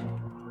damage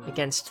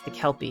against the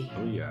Kelpie.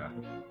 Oh, yeah.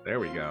 There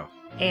we go.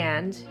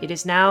 And it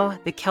is now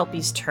the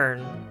Kelpie's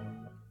turn.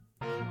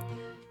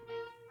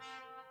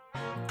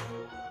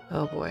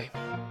 Oh boy.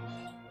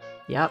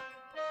 Yep,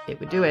 it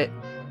would do it.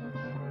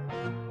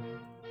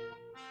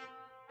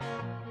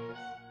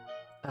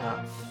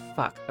 Oh,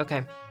 fuck.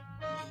 Okay.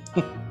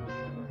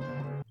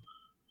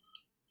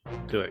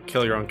 Do it.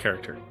 Kill your own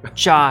character.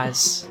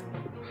 Jaws.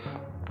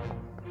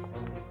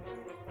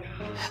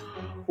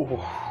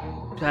 Ooh.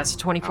 That's a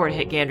 24 to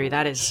hit Gandry.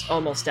 That is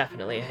almost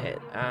definitely a hit.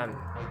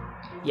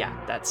 Yeah,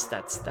 that's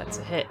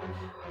a hit.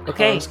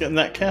 Okay. I was getting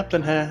that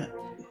captain hat.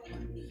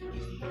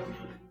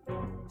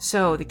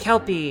 So the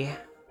Kelpie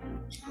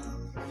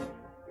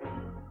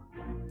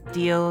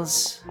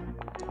deals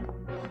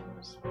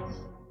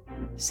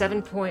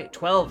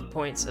 12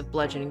 points of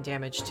bludgeoning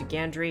damage to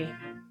Gandry.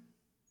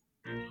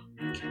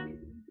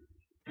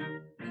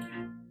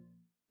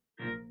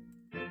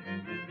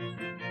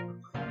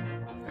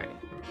 Alright,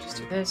 just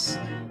do this.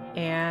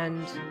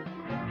 And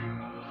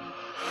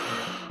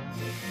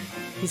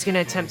he's going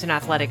to attempt an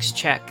athletics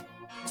check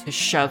to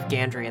shove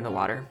Gandry in the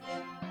water.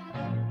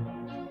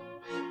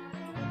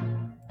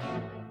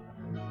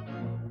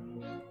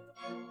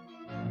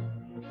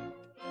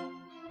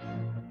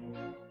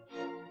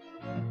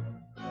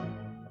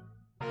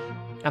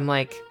 I'm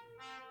like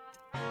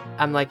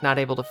not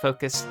able to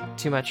focus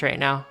too much right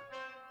now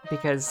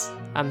because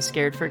I'm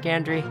scared for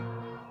Gandry.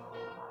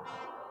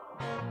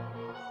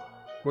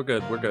 We're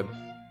good. We're good.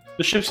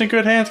 The ship's in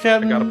good hands, I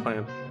Captain. got a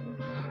plan.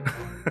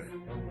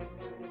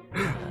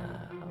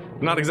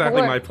 Not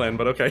exactly my plan,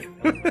 but okay.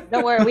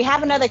 Don't worry, we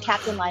have another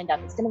captain lined up.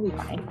 It's gonna be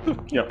fine.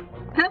 Yep.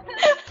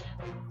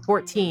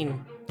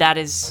 14. That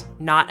is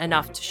not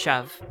enough to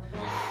shove.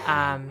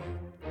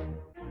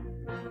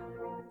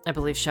 I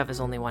believe shove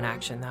is only one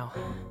action, though.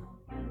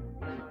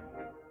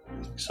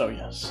 So,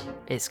 yes.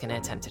 It's going to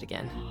attempt it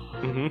again.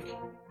 Mm-hmm.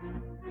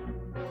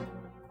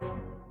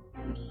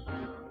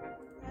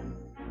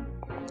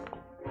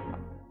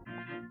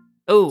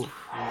 Oh,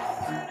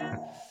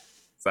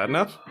 Is that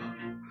enough?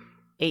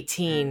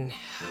 18.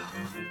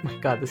 Oh my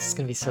god, this is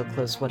going to be so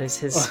close. What is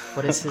his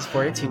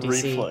fortitude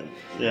DC? Reflex.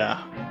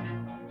 Yeah.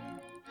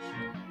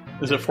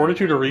 Is it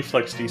fortitude or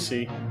reflex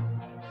DC?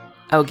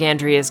 Oh,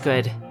 Gandry is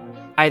good.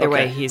 Either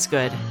way, Okay. he's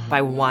good.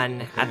 By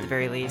 1, at the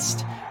very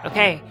least.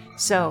 Okay,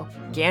 so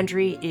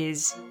Gandry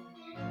is...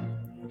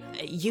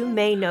 You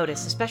may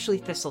notice, especially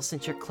Thistle,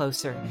 since you're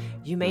closer,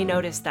 you may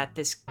notice that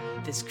this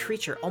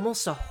creature,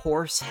 almost a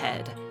horse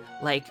head,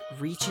 like,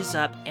 reaches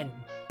up and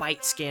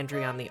bites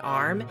Gandry on the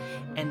arm,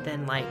 and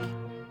then, like,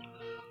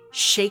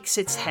 shakes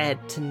its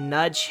head to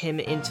nudge him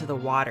into the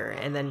water,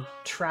 and then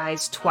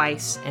tries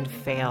twice and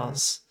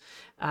fails.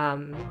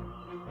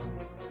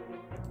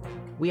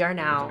 We are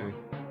now... Okay.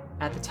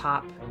 at the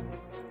top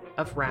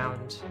of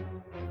round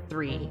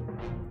 3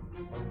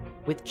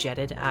 with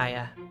jetted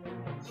Aya.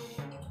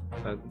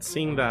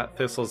 Seeing that,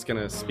 Thistle's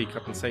gonna speak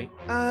up and say,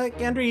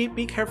 Gandry,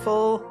 be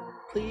careful.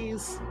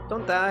 Please,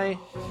 don't die.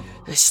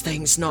 This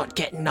thing's not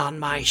getting on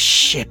my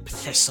ship,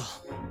 Thistle.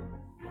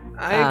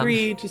 I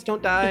agree, just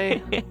don't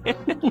die.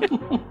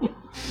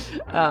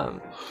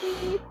 I'm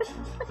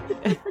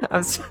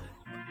so-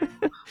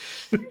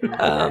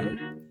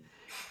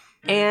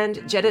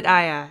 and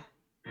Jedediah.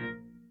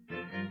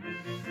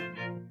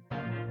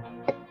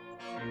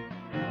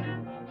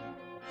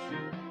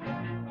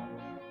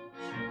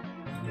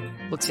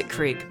 Looks at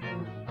Krieg.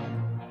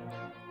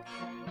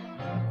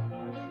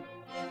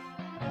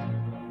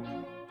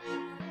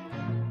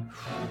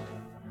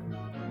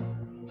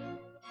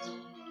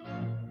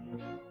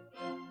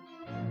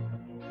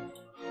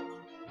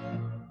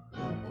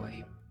 Oh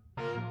boy.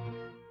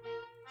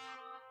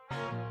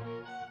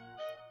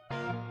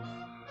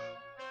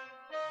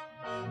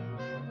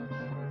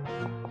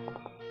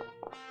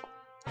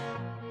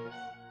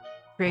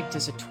 Krieg,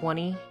 does a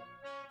 22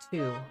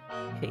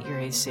 hit your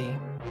AC?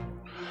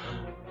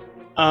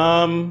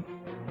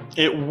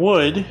 It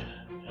would,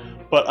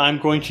 but I'm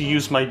going to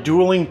use my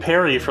dueling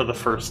parry for the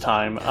first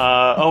time.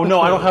 Oh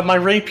no, I don't have my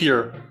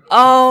rapier.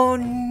 Oh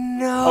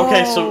no!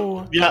 Okay,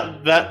 so yeah,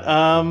 that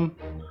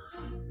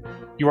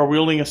you are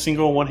wielding a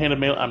single one-handed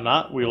melee. I'm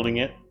not wielding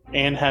it,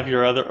 and have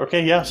your other.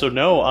 Okay, yeah, so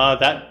no,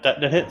 that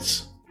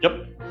hits.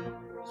 Yep.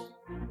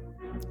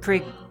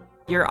 Krieg,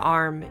 your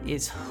arm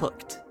is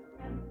hooked.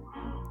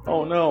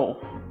 Oh no.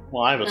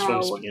 Well, I have a swim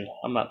No. speed.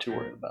 I'm not too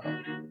worried about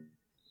it.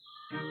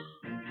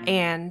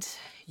 And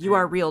you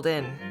are reeled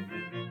in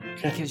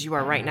Okay. because you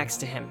are right next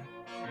to him.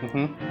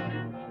 Mm-hmm.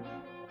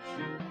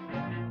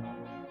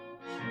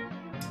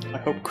 I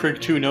hope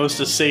Krieg 2 knows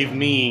to save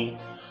me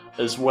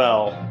as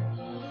well.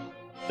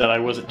 That I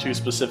wasn't too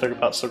specific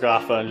about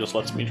Sogafa and just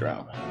lets me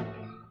drown.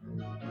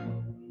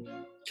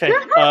 Okay,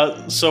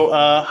 so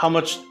how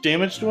much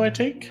damage do I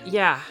take?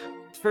 Yeah.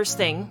 First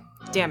thing,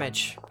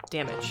 damage.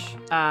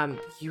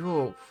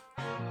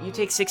 You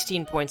take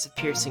 16 points of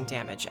piercing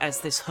damage as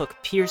this hook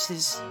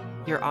pierces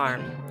your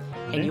arm,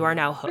 and you are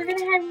now We're hooked.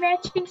 gonna have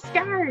matching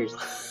scars.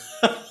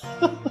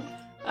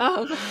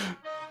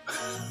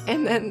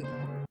 And then,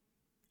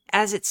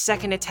 as its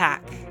second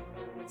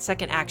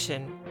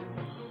action,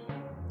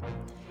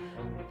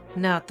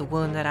 not the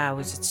one that I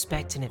was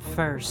expecting at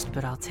first,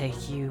 but I'll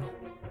take you.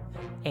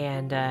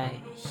 And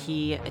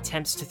he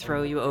attempts to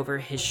throw you over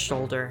his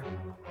shoulder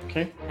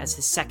Okay. as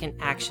his second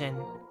action.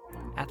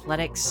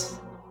 Athletics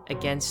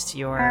against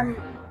your... Um,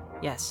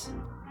 Yes.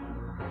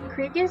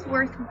 Krieg is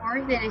worth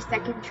more than a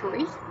second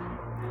choice.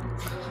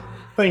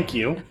 Thank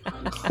you.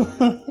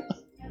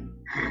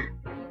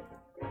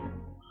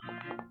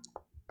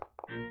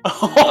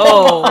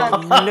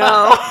 Oh,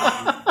 no.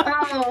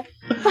 Oh,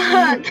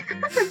 fuck.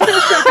 I'm so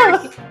sorry.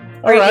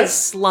 All Krieg right. is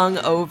slung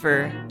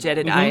over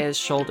Jedediah's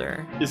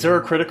shoulder. Is there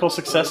a critical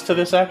success to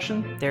this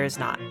action? There is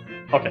not.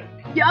 Okay.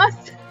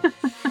 Yes.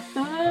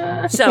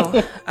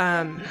 So,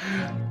 I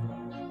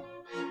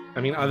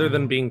mean, other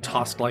than being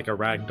tossed like a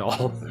rag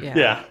doll. yeah.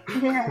 Yeah.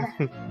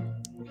 Yeah.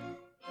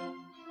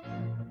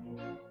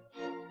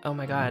 Oh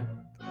my god.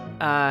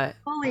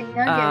 Holy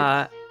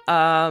nuggets.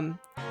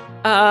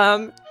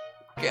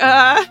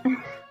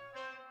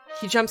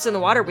 He jumps in the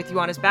water with you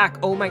on his back.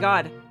 Oh my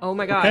god. Oh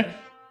my god. Okay.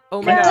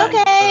 Oh my It's god.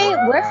 okay.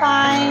 We're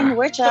fine.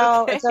 We're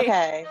chill. It's Okay.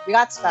 okay. We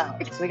got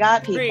spells. We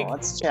got people. Krieg.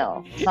 It's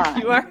chill. It's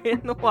fine. You are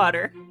in the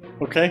water.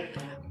 Okay.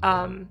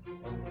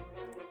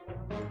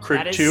 Krieg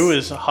That is- 2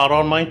 is hot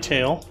on my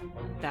tail.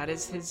 That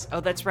is his. Oh,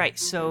 that's right.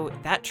 So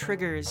that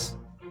triggers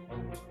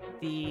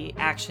the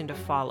action to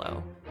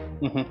follow.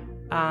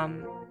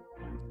 Mm-hmm.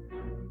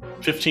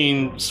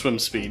 15 swim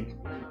speed.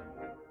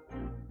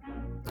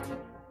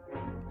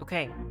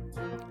 Okay.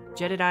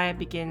 Jedediah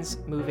begins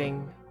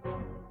moving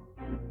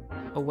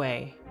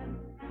away.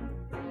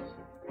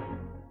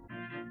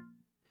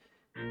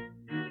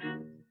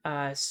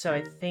 So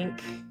I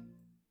think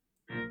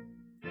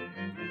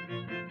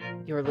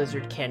your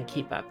lizard can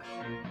keep up.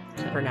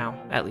 For now,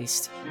 at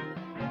least.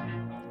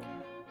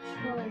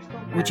 Oh, they're so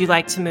bad. Would you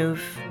like to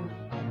move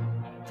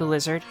the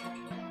lizard?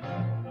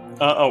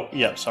 Oh,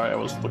 yeah, sorry, I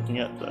was looking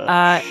at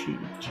the sheet.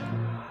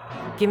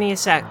 Give me a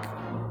sec.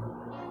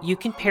 You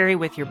can parry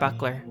with your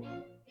buckler.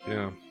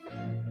 Yeah.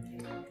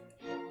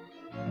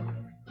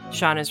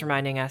 Sean is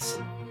reminding us.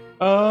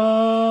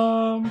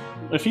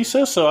 If he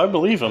says so, I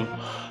believe him.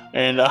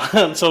 And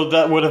so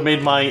that would have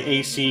made my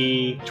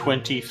AC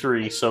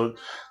 23, so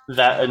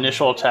that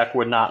initial attack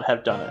would not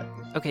have done it.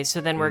 Okay,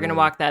 so then we're gonna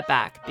walk that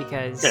back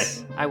because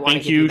Okay. I want to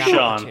Thank give you you, that Sean.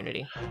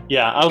 opportunity.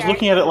 Yeah, I was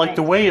looking at it like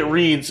the way it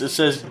reads, it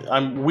says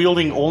I'm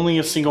wielding only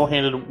a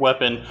single-handed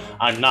weapon.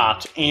 I'm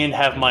not, and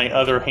have my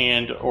other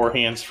hand or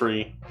hands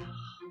free.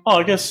 Oh,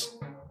 I guess,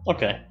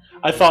 okay.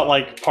 I thought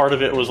like part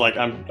of it was like,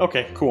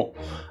 okay, cool.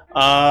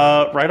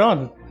 Right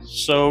on.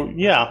 So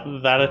yeah,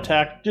 that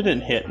attack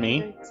didn't hit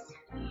me.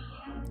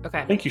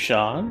 Okay. Thank you,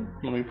 Sean.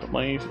 Let me put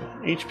my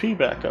HP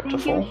back up to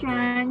Thank you, full.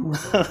 Sean.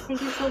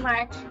 Thank you so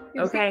much.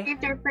 You Okay.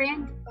 saved our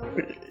friend.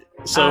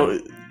 So,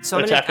 So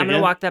I'm attack gonna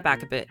again? walk that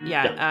back a bit.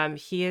 Yeah.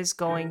 He is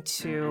going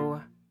to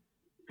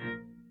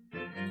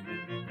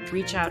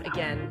reach out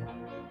again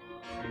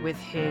with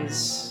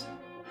his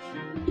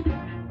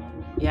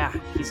Yeah,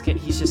 he's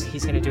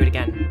gonna do it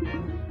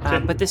again. Okay.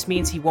 But this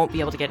means he won't be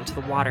able to get into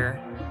the water.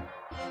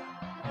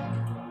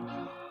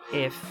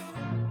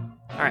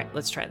 All right,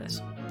 let's try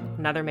this.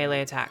 Another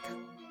melee attack.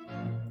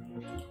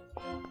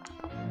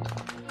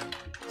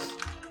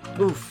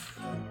 Oof,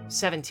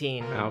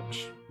 17.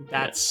 Ouch.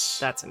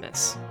 That's a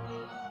miss.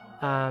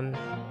 And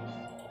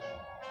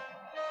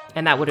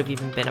that would have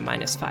even been a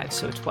 -5,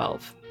 so a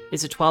 12.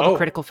 Is a 12 a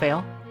critical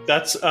fail?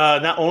 That's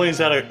not only is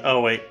that a. Oh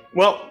wait.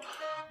 Well,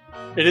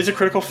 it is a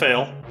critical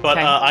fail, but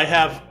Okay. I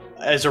have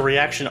as a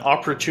reaction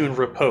opportune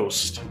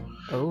riposte.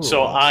 Oh.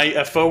 So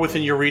a foe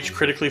within your reach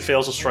critically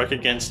fails a strike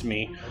against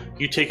me.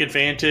 You take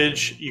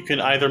advantage. You can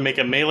either make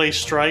a melee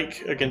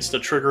strike against a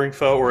triggering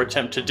foe or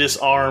attempt to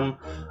disarm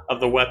of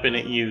the weapon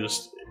it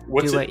used.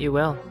 Do what you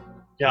will.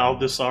 Yeah, I'll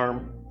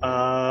disarm.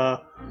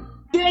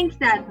 Drink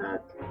that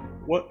hook.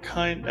 What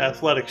kind?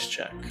 Athletics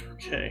check.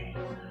 Okay.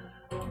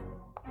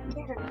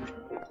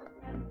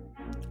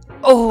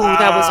 Oh,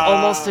 that was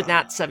almost a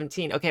nat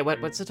 17. Okay,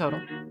 what's the total?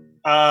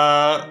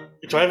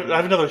 So I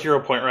have another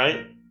hero point,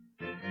 right?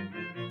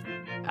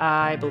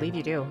 I believe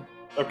you do.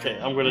 Okay,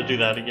 I'm going to do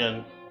that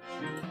again.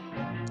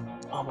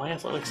 Oh, my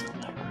athletics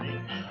not that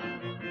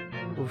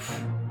great.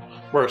 Oof.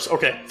 Worse.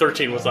 Okay,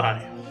 13 was the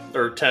high.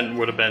 Or 10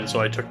 would have been,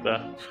 so I took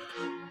that.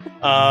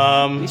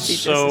 You see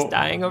this is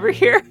dying over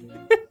here.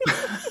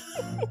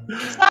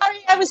 Sorry,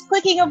 I was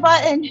clicking a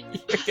button.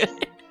 You're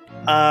good.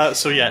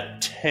 So yeah,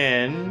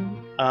 10.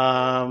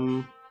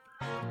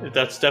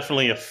 That's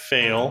definitely a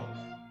fail.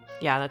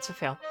 Yeah, that's a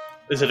fail.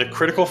 Is it a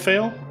critical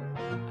fail?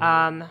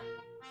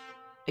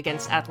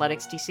 Against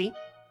athletics DC?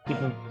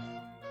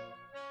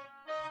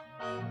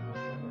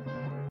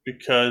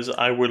 Because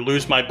I would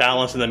lose my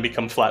balance and then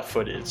become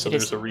flat-footed, so It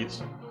there's is- a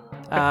reason.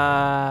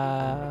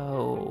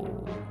 Oh,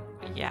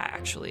 yeah,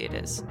 actually it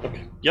is.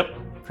 Okay. Yep.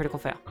 Critical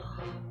fail.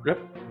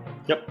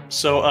 Yep.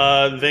 So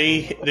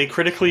they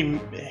critically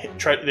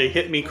they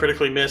hit me,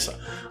 critically miss.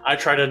 I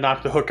try to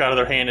knock the hook out of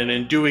their hand, and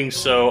in doing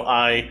so,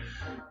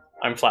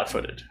 I'm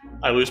flat-footed.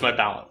 I lose my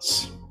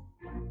balance.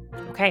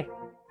 Okay,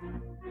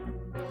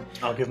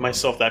 I'll give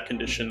myself that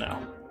condition now.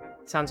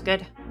 sounds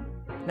good.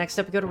 Next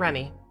up, we go to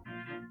Remy.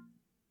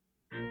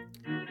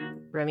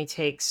 Remy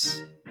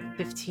takes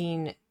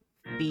 15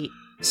 feet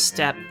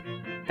step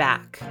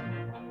back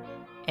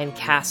and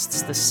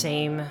casts the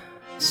same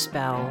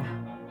spell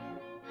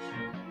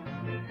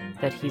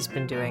that he's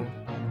been doing.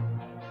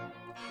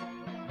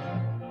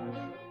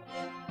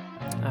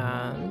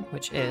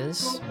 Which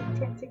is...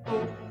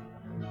 Tentacles.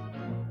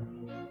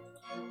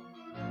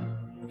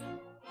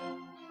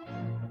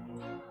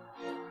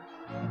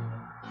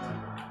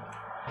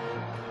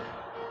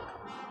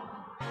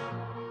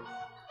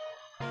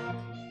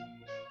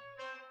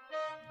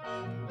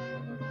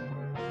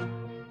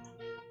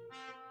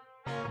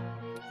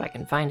 if I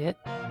can find it.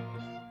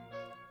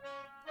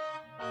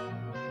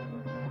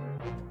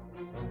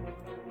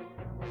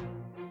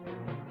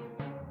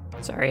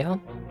 Sorry,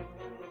 Al.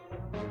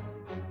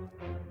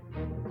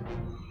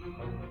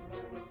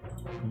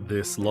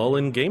 This lull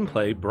in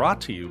gameplay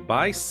brought to you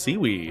by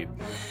Seaweed.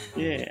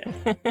 Yeah.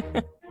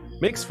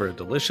 Makes for a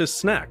delicious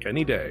snack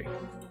any day.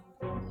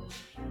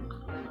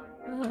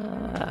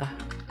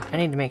 I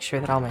need to make sure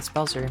that all my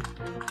spells are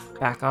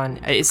back on.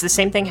 Is the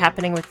same thing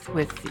happening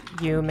with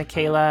you,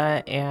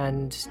 Michaela,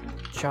 and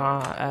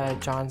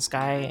John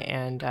Sky,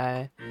 and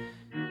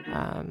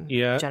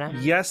Yeah. Jenna?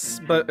 Yes,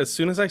 but as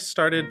soon as I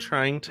started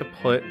trying to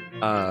put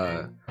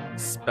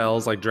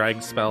spells, like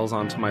drag spells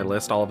onto my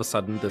list, all of a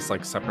sudden this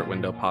like separate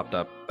window popped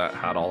up that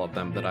had all of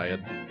them that I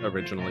had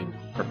originally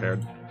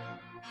prepared.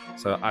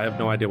 So I have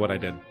no idea what I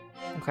did.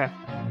 Okay.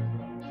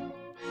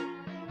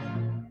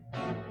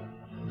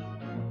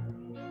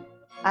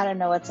 I don't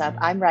know what's up.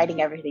 I'm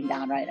writing everything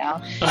down right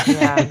now.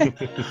 Yeah.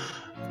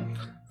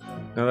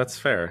 No, that's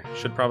fair.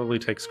 Should probably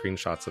take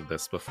screenshots of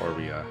this before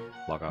we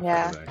log off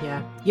Yeah. for the day.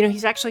 Yeah. You know,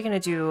 he's actually going to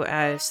do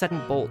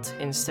sudden bolt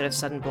instead of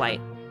sudden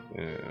blight.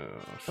 Yeah,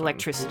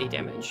 Electricity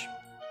damage.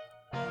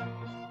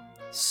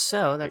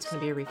 So that's going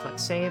to be a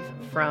reflex save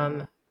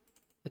from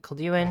the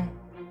Kilduin.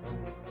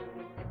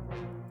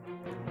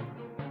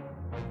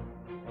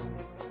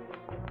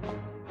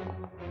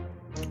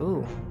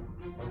 Ooh.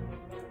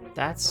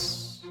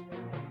 That's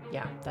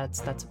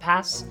a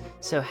pass.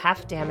 So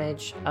half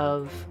damage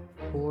of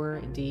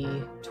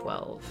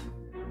 4d12.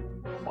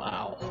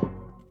 Wow.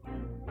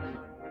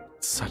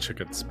 Such a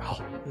good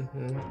spell.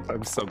 Mm-hmm.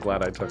 I'm so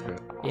glad I took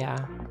it. Yeah.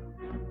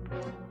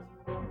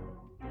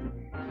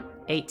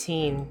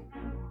 18.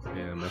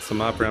 Yeah, mess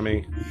him up,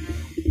 Remy.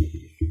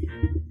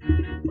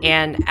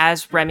 And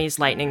as Remy's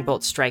lightning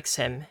bolt strikes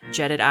him,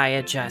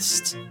 Jedediah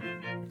just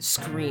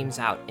screams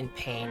out in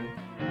pain.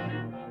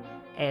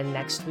 And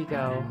next we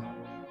go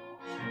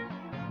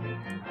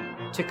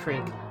to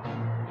Krieg.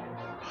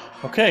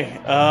 Okay.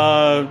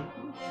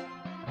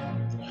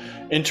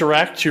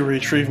 Interact to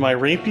retrieve my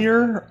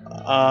rapier.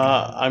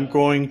 I'm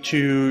going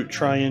to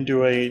try and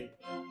do a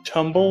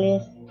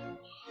tumble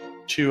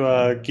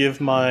to give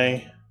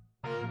my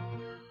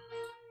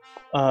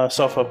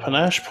self a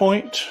panache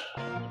point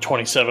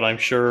 27, I'm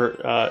sure,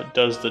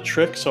 does the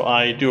trick. So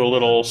I do a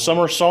little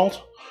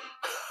somersault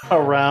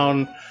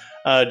around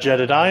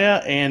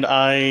Jedediah, and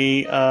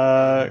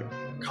I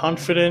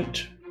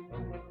confident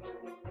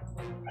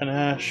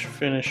panache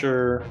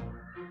finisher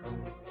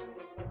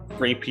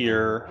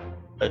rapier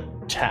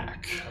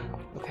attack.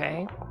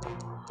 Okay.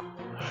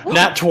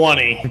 Nat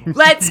 20.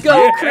 Let's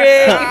go,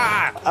 Craig!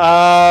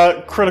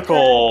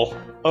 Critical.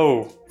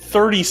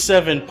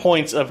 37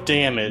 points of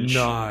damage.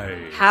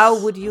 Nice. How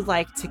would you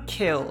like to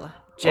kill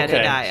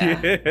Jedediah?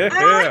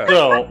 Yeah.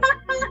 So,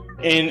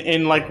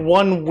 in like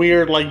one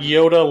weird like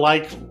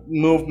Yoda-like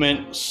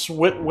movement,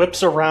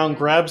 whips around,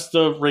 grabs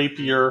the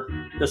rapier,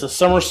 does a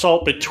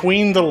somersault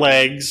between the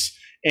legs,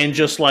 and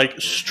just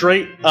like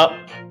straight up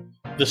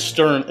the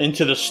stern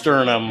into the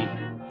sternum.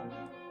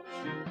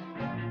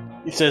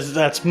 He says,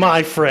 "That's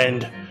my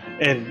friend,"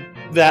 and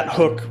that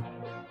hook,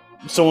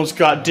 someone's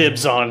got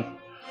dibs on.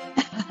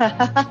 And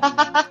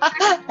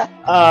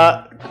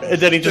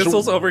then he just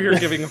Thistle's over here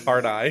giving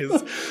hard eyes.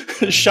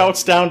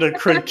 shouts down to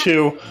Craig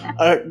 2,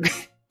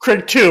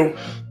 Craig 2,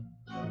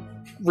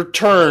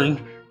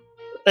 return,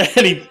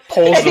 and he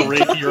pulls the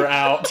rapier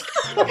out.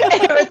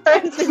 It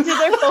returns into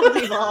their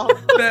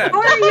Pokeball.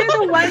 Or are you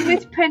the one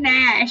with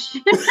panache?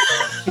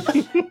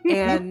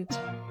 And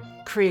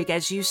Krieg,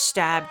 as you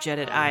stab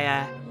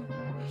Jedediah,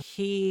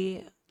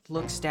 he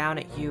looks down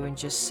at you and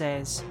just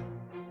says,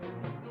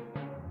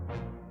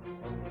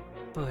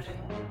 But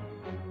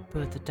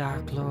the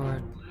Dark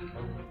Lord,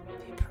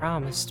 he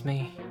promised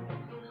me.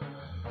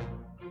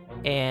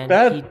 And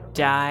he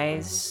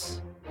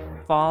dies,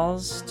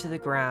 falls to the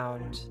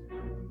ground,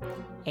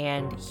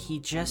 and he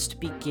just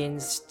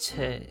begins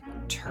to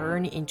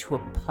turn into a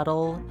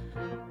puddle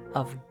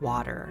of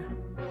water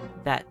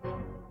that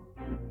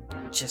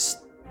just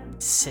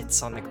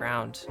sits on the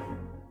ground.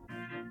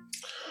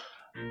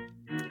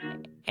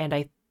 And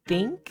I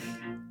think,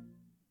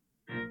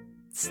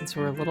 since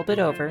we're a little bit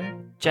over,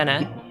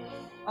 Jenna.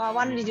 I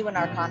wanted to do an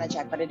Arcana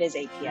check, but it is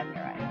 8 p.m.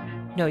 You're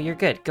right. No, you're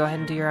good. Go ahead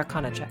and do your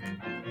Arcana check.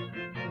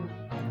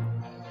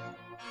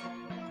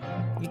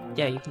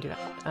 Yeah, you can do that.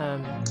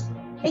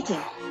 18.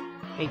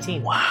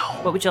 18. Wow.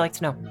 What would you like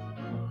to know?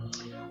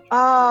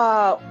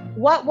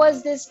 What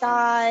was this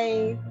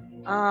guy?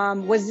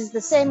 Was this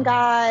the same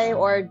guy,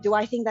 or do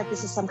I think that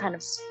this is some kind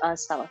of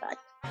spell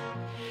effect?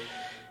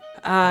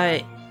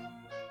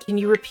 Can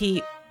you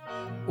repeat,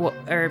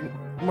 or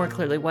more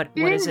clearly, what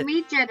is it? You didn't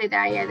meet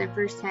Jedediah the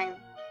first time.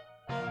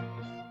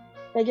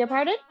 Beg your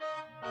pardon?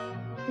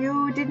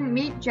 You didn't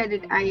meet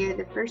Jedediah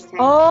the first time.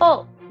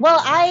 Oh,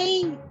 well,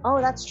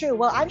 that's true.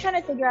 Well, I'm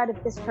trying to figure out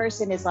if this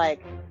person is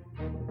like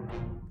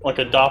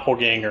a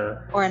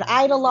doppelganger. Or an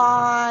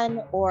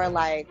Eidolon, or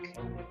like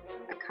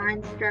a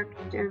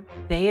construct of...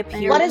 They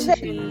appear what is to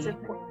it? be...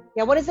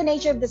 Yeah, what is the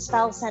nature of the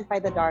spell sent by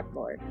the Dark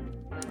Lord?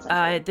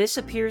 This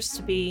appears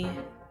to be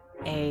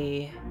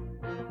a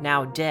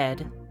now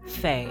dead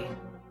Fae.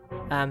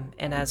 And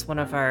as one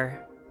of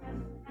our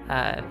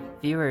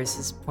viewers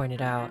has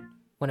pointed out,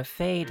 when a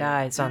Fae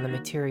dies on the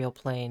material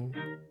plane,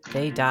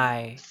 they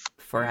die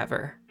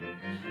forever.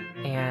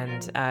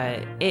 And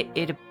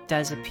it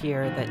does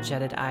appear that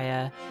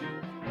Jedediah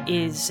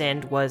is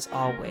and was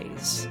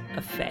always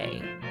a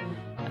Fae.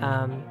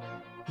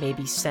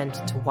 Maybe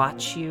sent to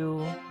watch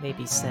you,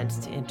 maybe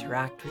sent to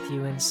interact with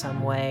you in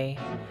some way,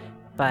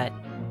 but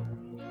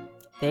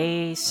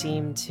they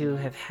seem to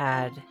have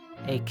had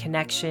a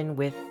connection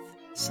with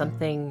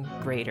something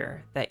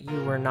greater that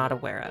you were not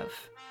aware of.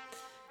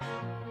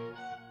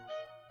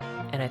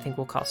 And I think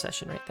we'll call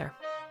session right there.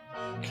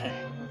 Okay.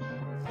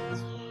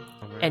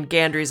 And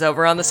Gandry's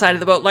over on the side of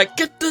the boat like,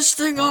 get this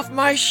thing off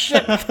my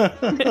ship!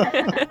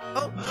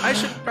 Oh, I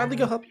should probably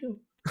go help you.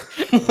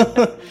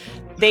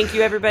 Thank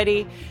you,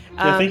 everybody.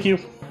 Thank you.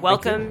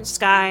 Welcome,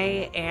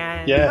 Sky,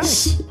 and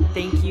Yes.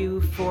 thank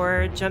you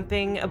for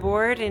jumping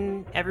aboard.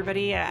 And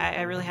everybody,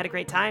 I really had a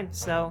great time.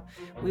 So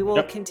we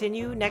will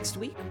continue next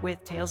week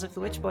with Tales of the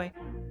Witch Boy.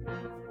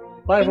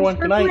 Bye, everyone.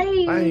 Good night.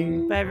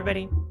 Bye. Bye,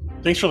 everybody.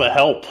 Thanks for the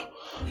help.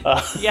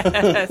 Yes.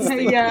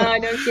 Yeah,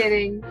 no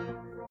kidding.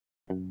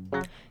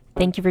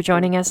 Thank you for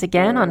joining us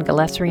again on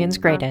Galesrian's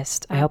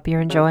Greatest. I hope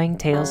you're enjoying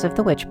Tales of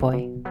the Witch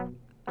Boy.